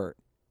 I'm hurt.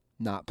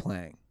 Not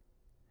playing.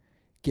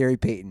 Gary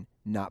Payton,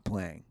 not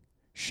playing.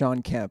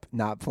 Sean Kemp,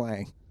 not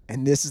playing.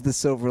 And this is the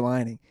silver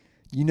lining.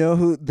 You know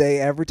who they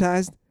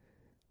advertised?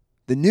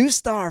 The new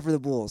star for the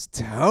Bulls,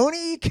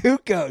 Tony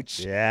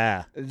Kukoc.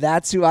 Yeah.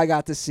 That's who I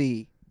got to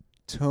see.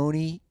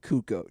 Tony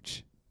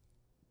Kukoc.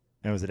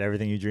 And was it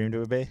everything you dreamed it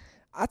would be?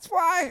 That's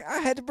why I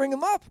had to bring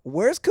him up.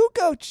 Where's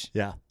Kukoc?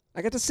 Yeah.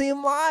 I got to see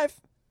him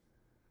live.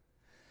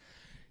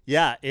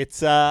 Yeah,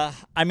 it's I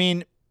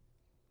mean,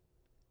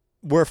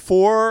 we're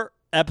 4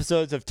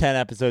 episodes of 10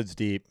 episodes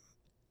deep.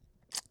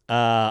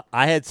 I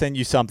had sent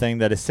you something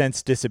that has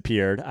since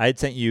disappeared. I had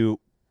sent you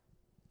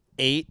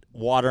 8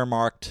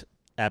 watermarked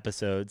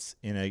episodes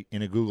in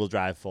a Google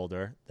Drive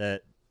folder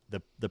that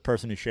the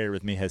person who shared it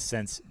with me has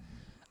since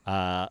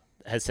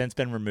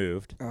been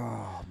removed.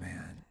 Oh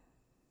man.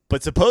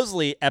 But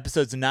supposedly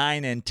episodes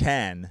 9 and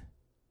 10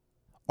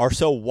 are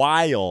so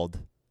wild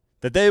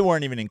that they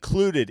weren't even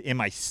included in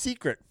my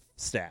secret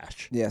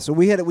stash. Yeah, so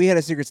we had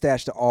a secret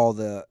stash to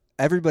all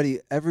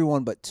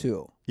everyone but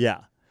 2.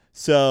 Yeah.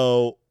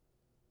 So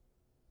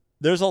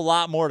there's a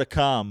lot more to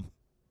come,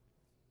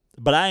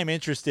 but I am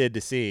interested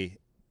to see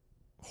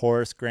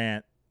Horace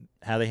Grant,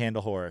 how they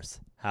handle Horace,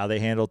 how they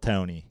handle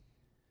Tony,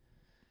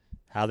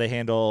 how they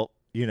handle,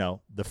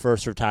 the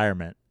first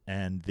retirement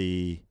and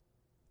the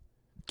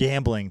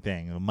gambling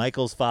thing,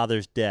 Michael's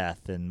father's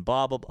death, and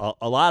blah, blah, blah,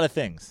 a lot of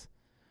things.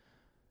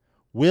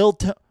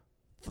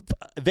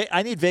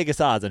 I need Vegas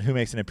odds on who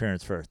makes an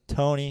appearance first,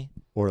 Tony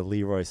or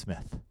Leroy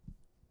Smith.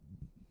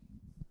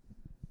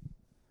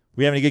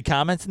 We have any good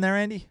comments in there,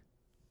 Andy?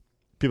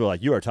 People are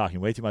like, you are talking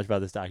way too much about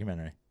this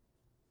documentary.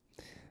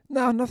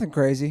 No, nothing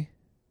crazy.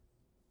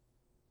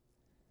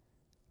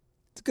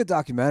 It's a good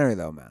documentary,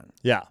 though, man.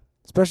 Yeah.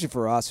 Especially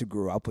for us who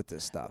grew up with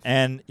this stuff.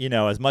 And,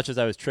 as much as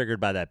I was triggered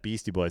by that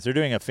Beastie Boys, they're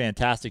doing a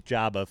fantastic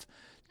job of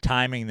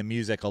timing the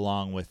music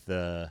along with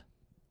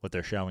what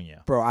they're showing you.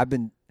 Bro,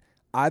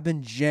 I've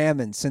been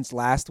jamming since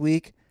last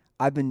week.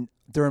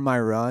 During my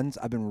runs,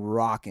 I've been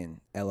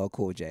rocking LL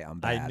Cool J. I'm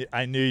bad.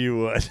 I knew you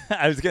would.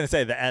 I was going to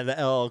say the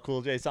LL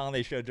Cool J song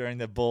they showed during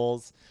the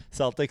Bulls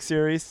Celtics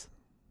series.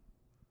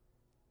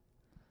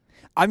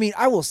 I mean,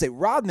 I will say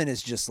Rodman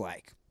is just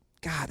like,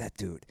 God, that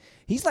dude.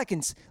 He's like,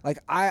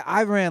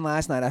 I ran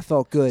last night. I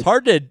felt good.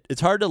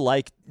 It's hard to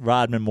like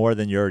Rodman more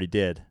than you already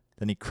did.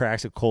 Then he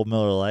cracks a cold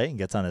Miller Lite and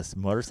gets on his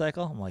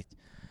motorcycle. I'm like,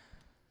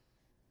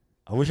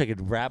 I wish I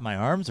could wrap my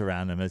arms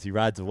around him as he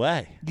rides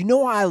away. You know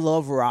why I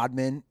love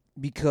Rodman?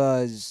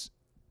 Because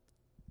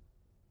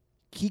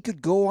he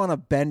could go on a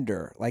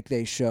bender like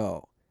they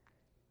show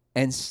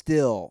and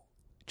still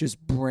just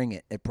bring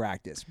it at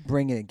practice,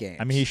 bring it at games.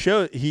 I mean,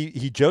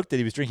 he joked that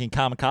he was drinking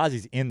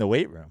kamikazes in the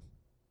weight room.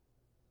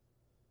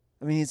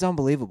 I mean, it's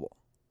unbelievable.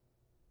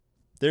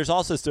 There's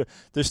also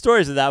there's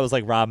stories that was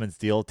like Rodman's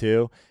deal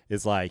too.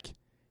 Is like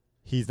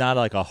he's not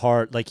like a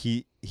hard like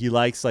he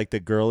likes like the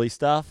girly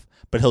stuff,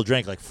 but he'll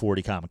drink like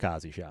 40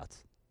 kamikaze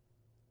shots,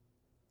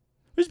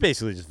 which is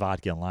basically just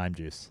vodka and lime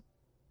juice.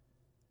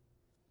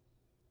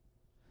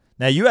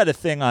 Now you had a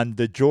thing on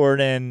the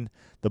Jordan,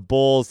 the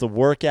Bulls, the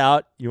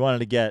workout. You wanted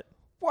to get.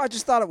 Well, I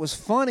just thought it was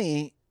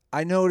funny.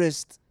 I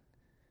noticed,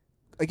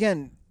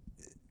 again,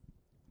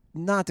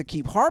 not to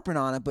keep harping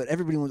on it, but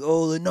everybody was,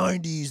 oh, the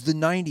 90s, the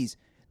 90s.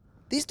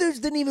 These dudes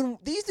didn't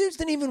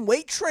even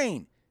weight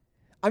train.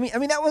 I mean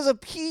that was a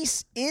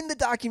piece in the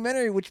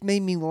documentary which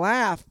made me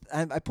laugh.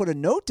 I put a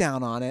note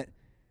down on it.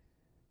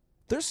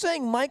 They're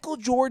saying Michael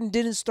Jordan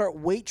didn't start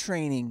weight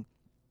training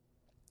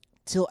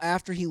till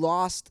after he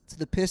lost to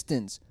the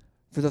Pistons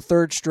for the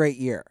third straight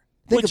year.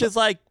 Which is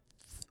like,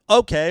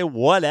 okay,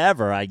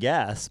 whatever, I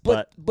guess.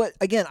 But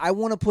again, I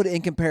want to put it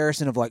in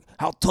comparison of like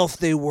how tough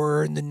they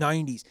were in the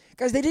 90s.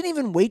 Guys, they didn't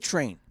even weight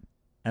train.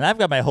 And I've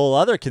got my whole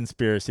other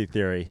conspiracy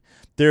theory.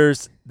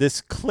 There's this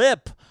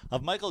clip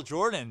of Michael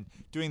Jordan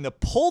doing the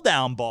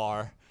pull-down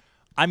bar.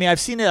 I mean, I've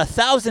seen it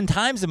 1,000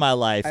 times in my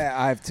life. I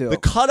have too. The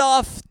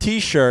cutoff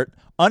T-shirt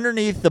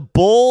underneath the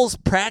Bulls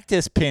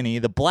practice penny,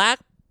 the black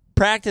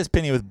practice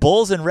penny with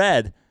Bulls in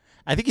red.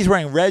 I think he's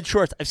wearing red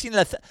shorts. I've seen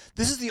that.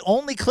 This is the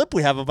only clip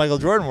we have of Michael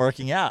Jordan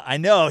working out. I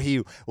know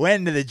he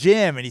went into the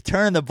gym and he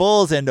turned the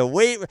Bulls into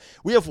weight.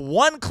 We have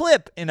one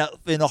clip in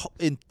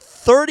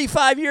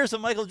 35 years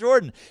of Michael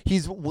Jordan.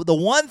 He's the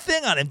one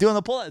thing on him doing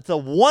the pull. It's the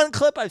one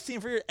clip I've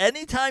seen for you.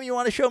 Anytime you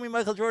want to show me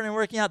Michael Jordan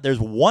working out, there's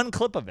one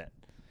clip of it.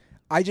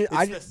 It's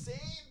the same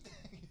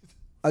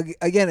thing.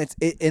 Again,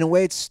 in a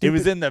way, it's stupid. It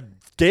was in the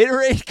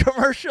Gatorade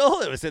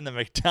commercial. It was in the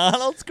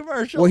McDonald's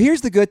commercial. Well,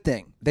 here's the good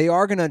thing. They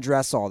are going to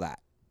address all that.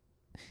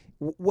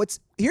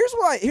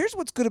 Here's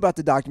what's good about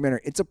the documentary.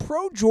 It's a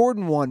pro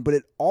Jordan one, but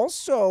it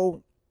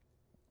also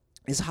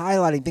is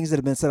highlighting things that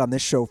have been said on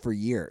this show for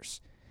years.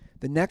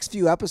 The next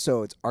few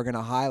episodes are going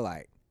to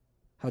highlight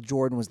how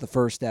Jordan was the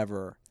first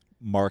ever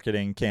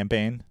marketing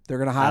campaign. They're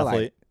going to highlight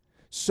athlete. it.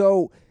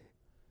 So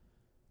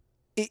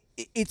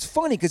it's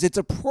funny because it's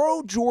a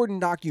pro Jordan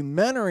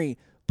documentary,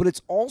 but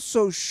it's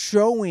also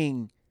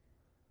showing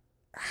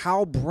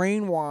how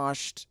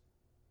brainwashed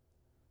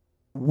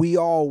we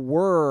all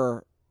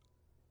were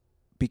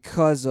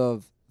because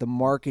of the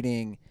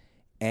marketing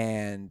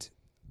and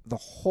the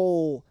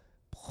whole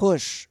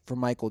push for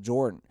Michael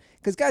Jordan.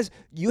 Because, guys,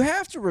 you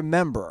have to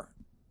remember,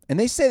 and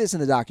they say this in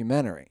the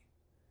documentary,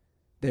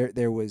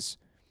 there was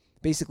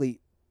basically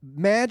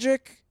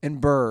Magic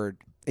and Bird,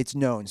 it's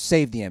known,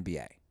 saved the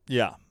NBA.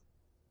 Yeah.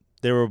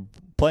 They were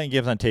playing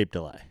games on tape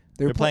delay.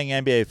 They were playing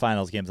NBA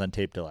Finals games on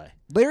tape delay.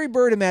 Larry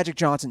Bird and Magic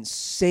Johnson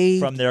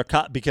saved... From their...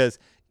 because...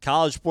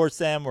 college sports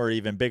then were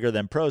even bigger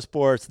than pro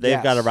sports. They've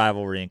Yes. got a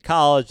rivalry in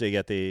college. They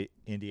get the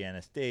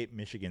Indiana State,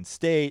 Michigan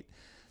State.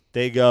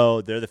 They're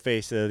the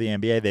face of the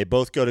NBA. They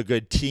both go to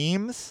good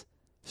teams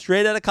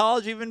straight out of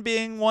college, even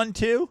being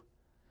 1-2.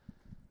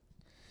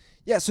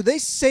 Yeah, so they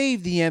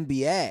saved the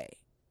NBA.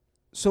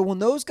 So when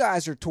those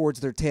guys are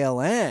towards their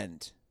tail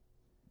end,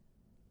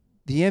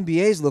 the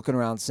NBA's looking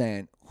around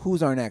saying,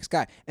 who's our next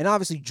guy? And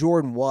obviously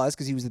Jordan was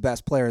because he was the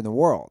best player in the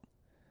world.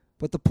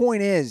 But the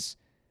point is,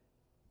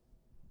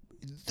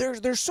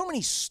 there's so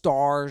many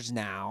stars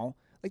now.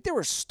 Like, there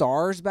were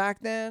stars back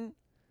then.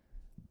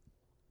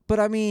 But,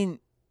 I mean,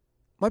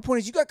 my point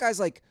is you got guys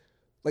like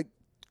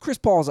Chris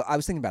Paul's. I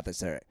was thinking about this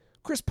today.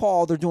 Chris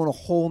Paul, they're doing a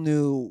whole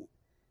new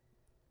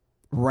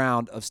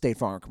round of State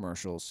Farm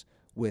commercials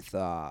with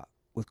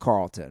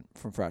Carlton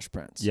from Fresh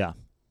Prince. Yeah.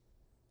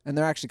 And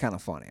they're actually kind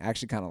of funny. I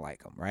actually kind of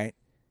like them, right?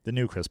 The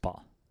new Chris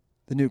Paul.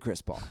 The new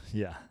Chris Paul.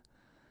 Yeah.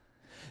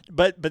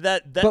 But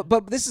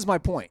this is my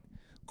point.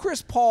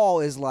 Chris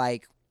Paul is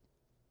like,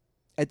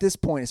 at this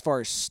point, as far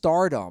as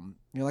stardom,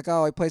 you're like,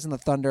 oh, he plays in the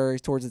Thunder.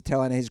 He's towards the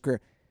tail end of his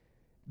career.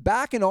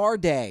 Back in our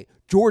day,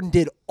 Jordan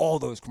did all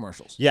those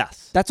commercials.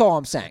 Yes. That's all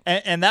I'm saying.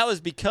 And that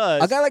was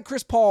because... a guy like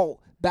Chris Paul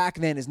back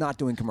then is not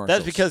doing commercials.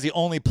 That's because the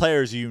only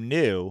players you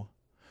knew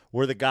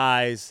were the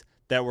guys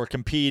that were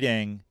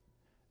competing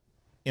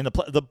in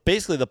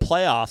basically the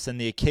playoffs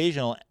and the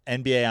occasional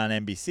NBA on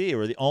NBC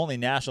were the only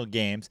national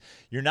games.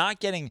 You're not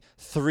getting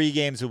 3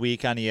 games a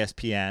week on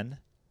ESPN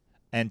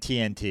and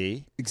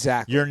TNT.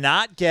 Exactly. You're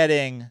not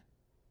getting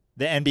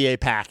the NBA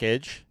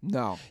package.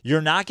 No.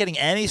 You're not getting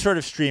any sort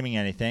of streaming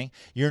anything.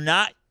 You're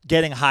not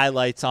getting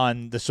highlights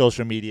on the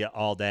social media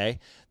all day.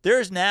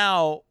 There's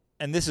now,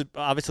 and this is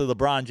obviously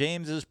LeBron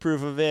James is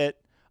proof of it.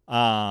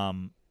 I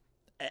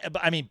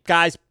mean,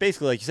 guys,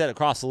 basically, like you said,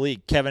 across the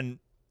league, Kevin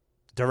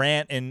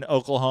Durant in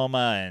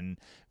Oklahoma and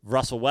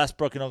Russell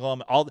Westbrook in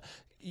Oklahoma,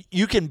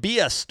 you can be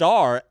a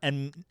star,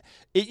 and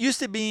it used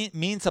to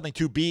mean something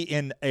to be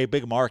in a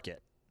big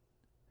market.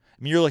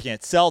 I mean, you're looking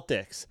at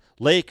Celtics,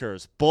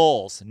 Lakers,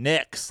 Bulls,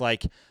 Knicks.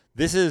 Like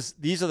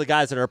these are the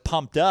guys that are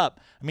pumped up.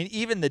 I mean,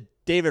 even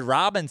David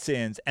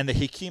Robinsons and the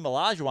Hakeem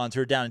Olajuwons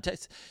who are down in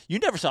Texas. You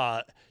never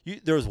saw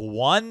there was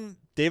one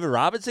David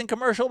Robinson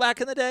commercial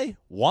back in the day.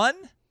 One.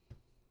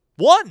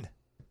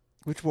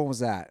 Which one was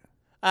that?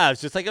 It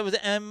was just like it was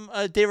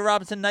a David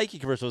Robinson Nike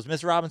commercial. It was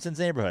Miss Robinson's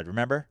Neighborhood.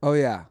 Remember? Oh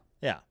yeah.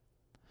 Yeah.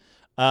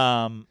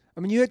 I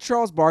mean, you had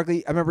Charles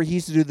Barkley. I remember he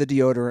used to do the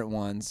deodorant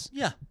ones.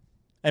 Yeah.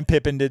 And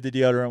Pippen did the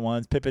deodorant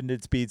ones. Pippen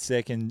did Speed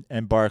Stick and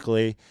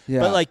Barkley.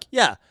 Yeah.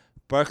 But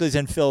Barkley's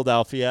in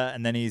Philadelphia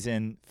and then he's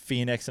in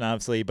Phoenix and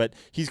obviously, but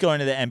he's going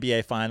to the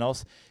NBA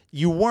Finals.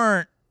 It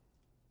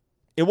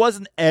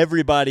wasn't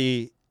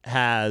everybody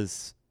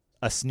has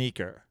a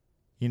sneaker,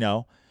 you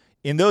know?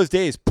 In those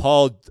days,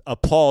 Paul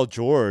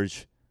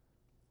George,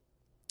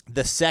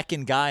 the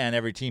second guy on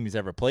every team he's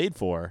ever played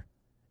for,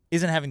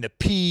 isn't having the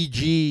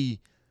PG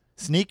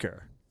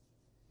sneaker.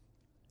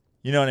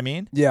 You know what I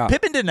mean? Yeah.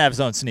 Pippen didn't have his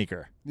own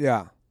sneaker.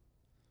 Yeah.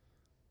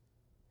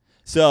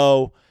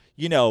 So,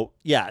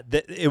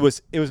 it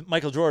was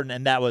Michael Jordan,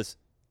 and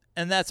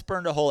that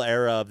spurned a whole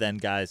era of then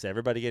guys,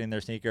 everybody getting their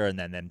sneaker, and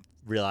then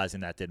realizing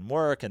that didn't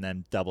work, and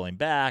then doubling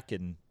back,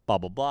 and blah,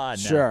 blah, blah. And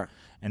Sure.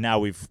 Now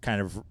we've kind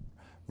of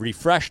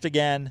refreshed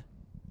again.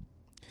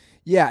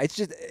 Yeah, it's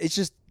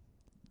just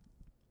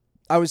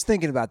I was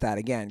thinking about that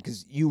again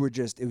because it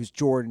was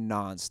Jordan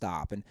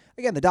nonstop. And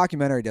again, the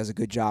documentary does a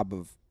good job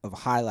of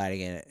highlighting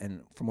it.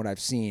 And from what I've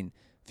seen,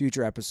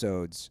 future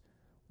episodes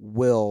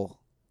will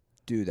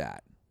do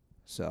that.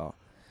 So,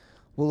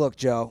 well, look,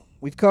 Joe,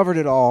 we've covered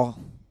it all.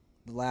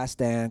 The Last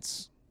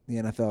Dance, the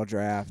NFL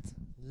Draft.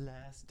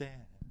 Last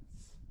Dance.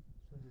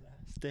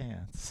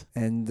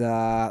 And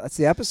that's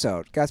the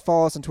episode. Guys,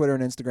 follow us on Twitter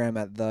and Instagram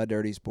at The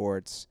Dirty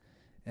Sports.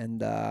 And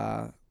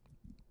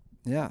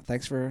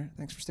thanks for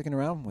sticking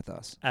around with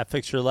us. At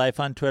Fix Your Life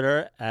on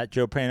Twitter, at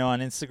Joe Prano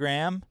on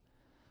Instagram.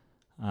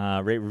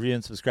 Rate, review,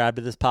 and subscribe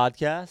to this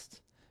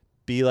podcast.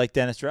 Be like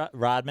Dennis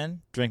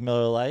Rodman, drink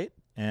Miller Lite,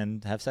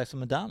 and have sex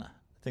with Madonna.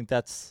 I think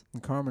that's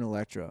And Carmen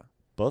Electra.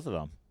 both of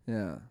them.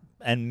 Yeah.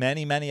 And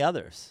many, many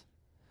others.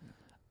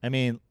 I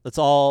mean, let's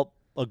all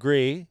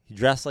agree he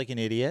dressed like an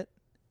idiot,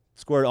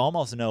 scored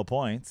almost no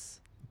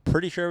points.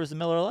 Pretty sure it was the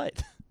Miller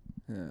Lite.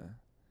 Yeah.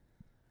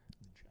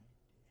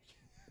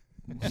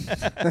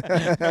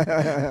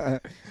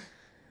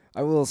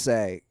 I will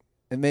say,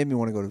 it made me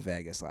want to go to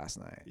Vegas last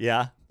night.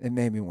 Yeah? It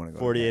made me want to go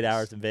 48 to Vegas.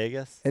 hours in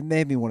Vegas? It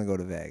made me want to go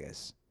to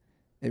Vegas.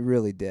 It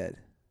really did.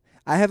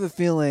 I have a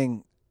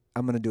feeling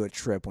I'm going to do a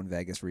trip when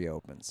Vegas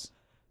reopens.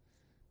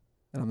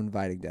 And I'm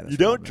inviting Dennis. You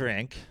don't Rodman.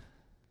 drink.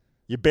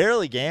 You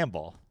barely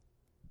gamble.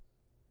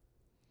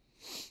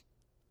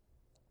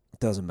 It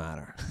doesn't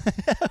matter.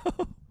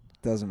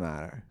 Doesn't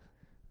matter.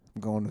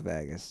 I'm going to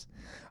Vegas.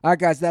 All right,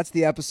 guys, that's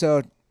the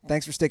episode.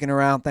 Thanks for sticking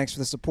around. Thanks for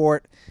the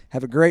support.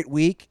 Have a great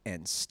week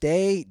and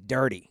stay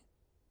dirty.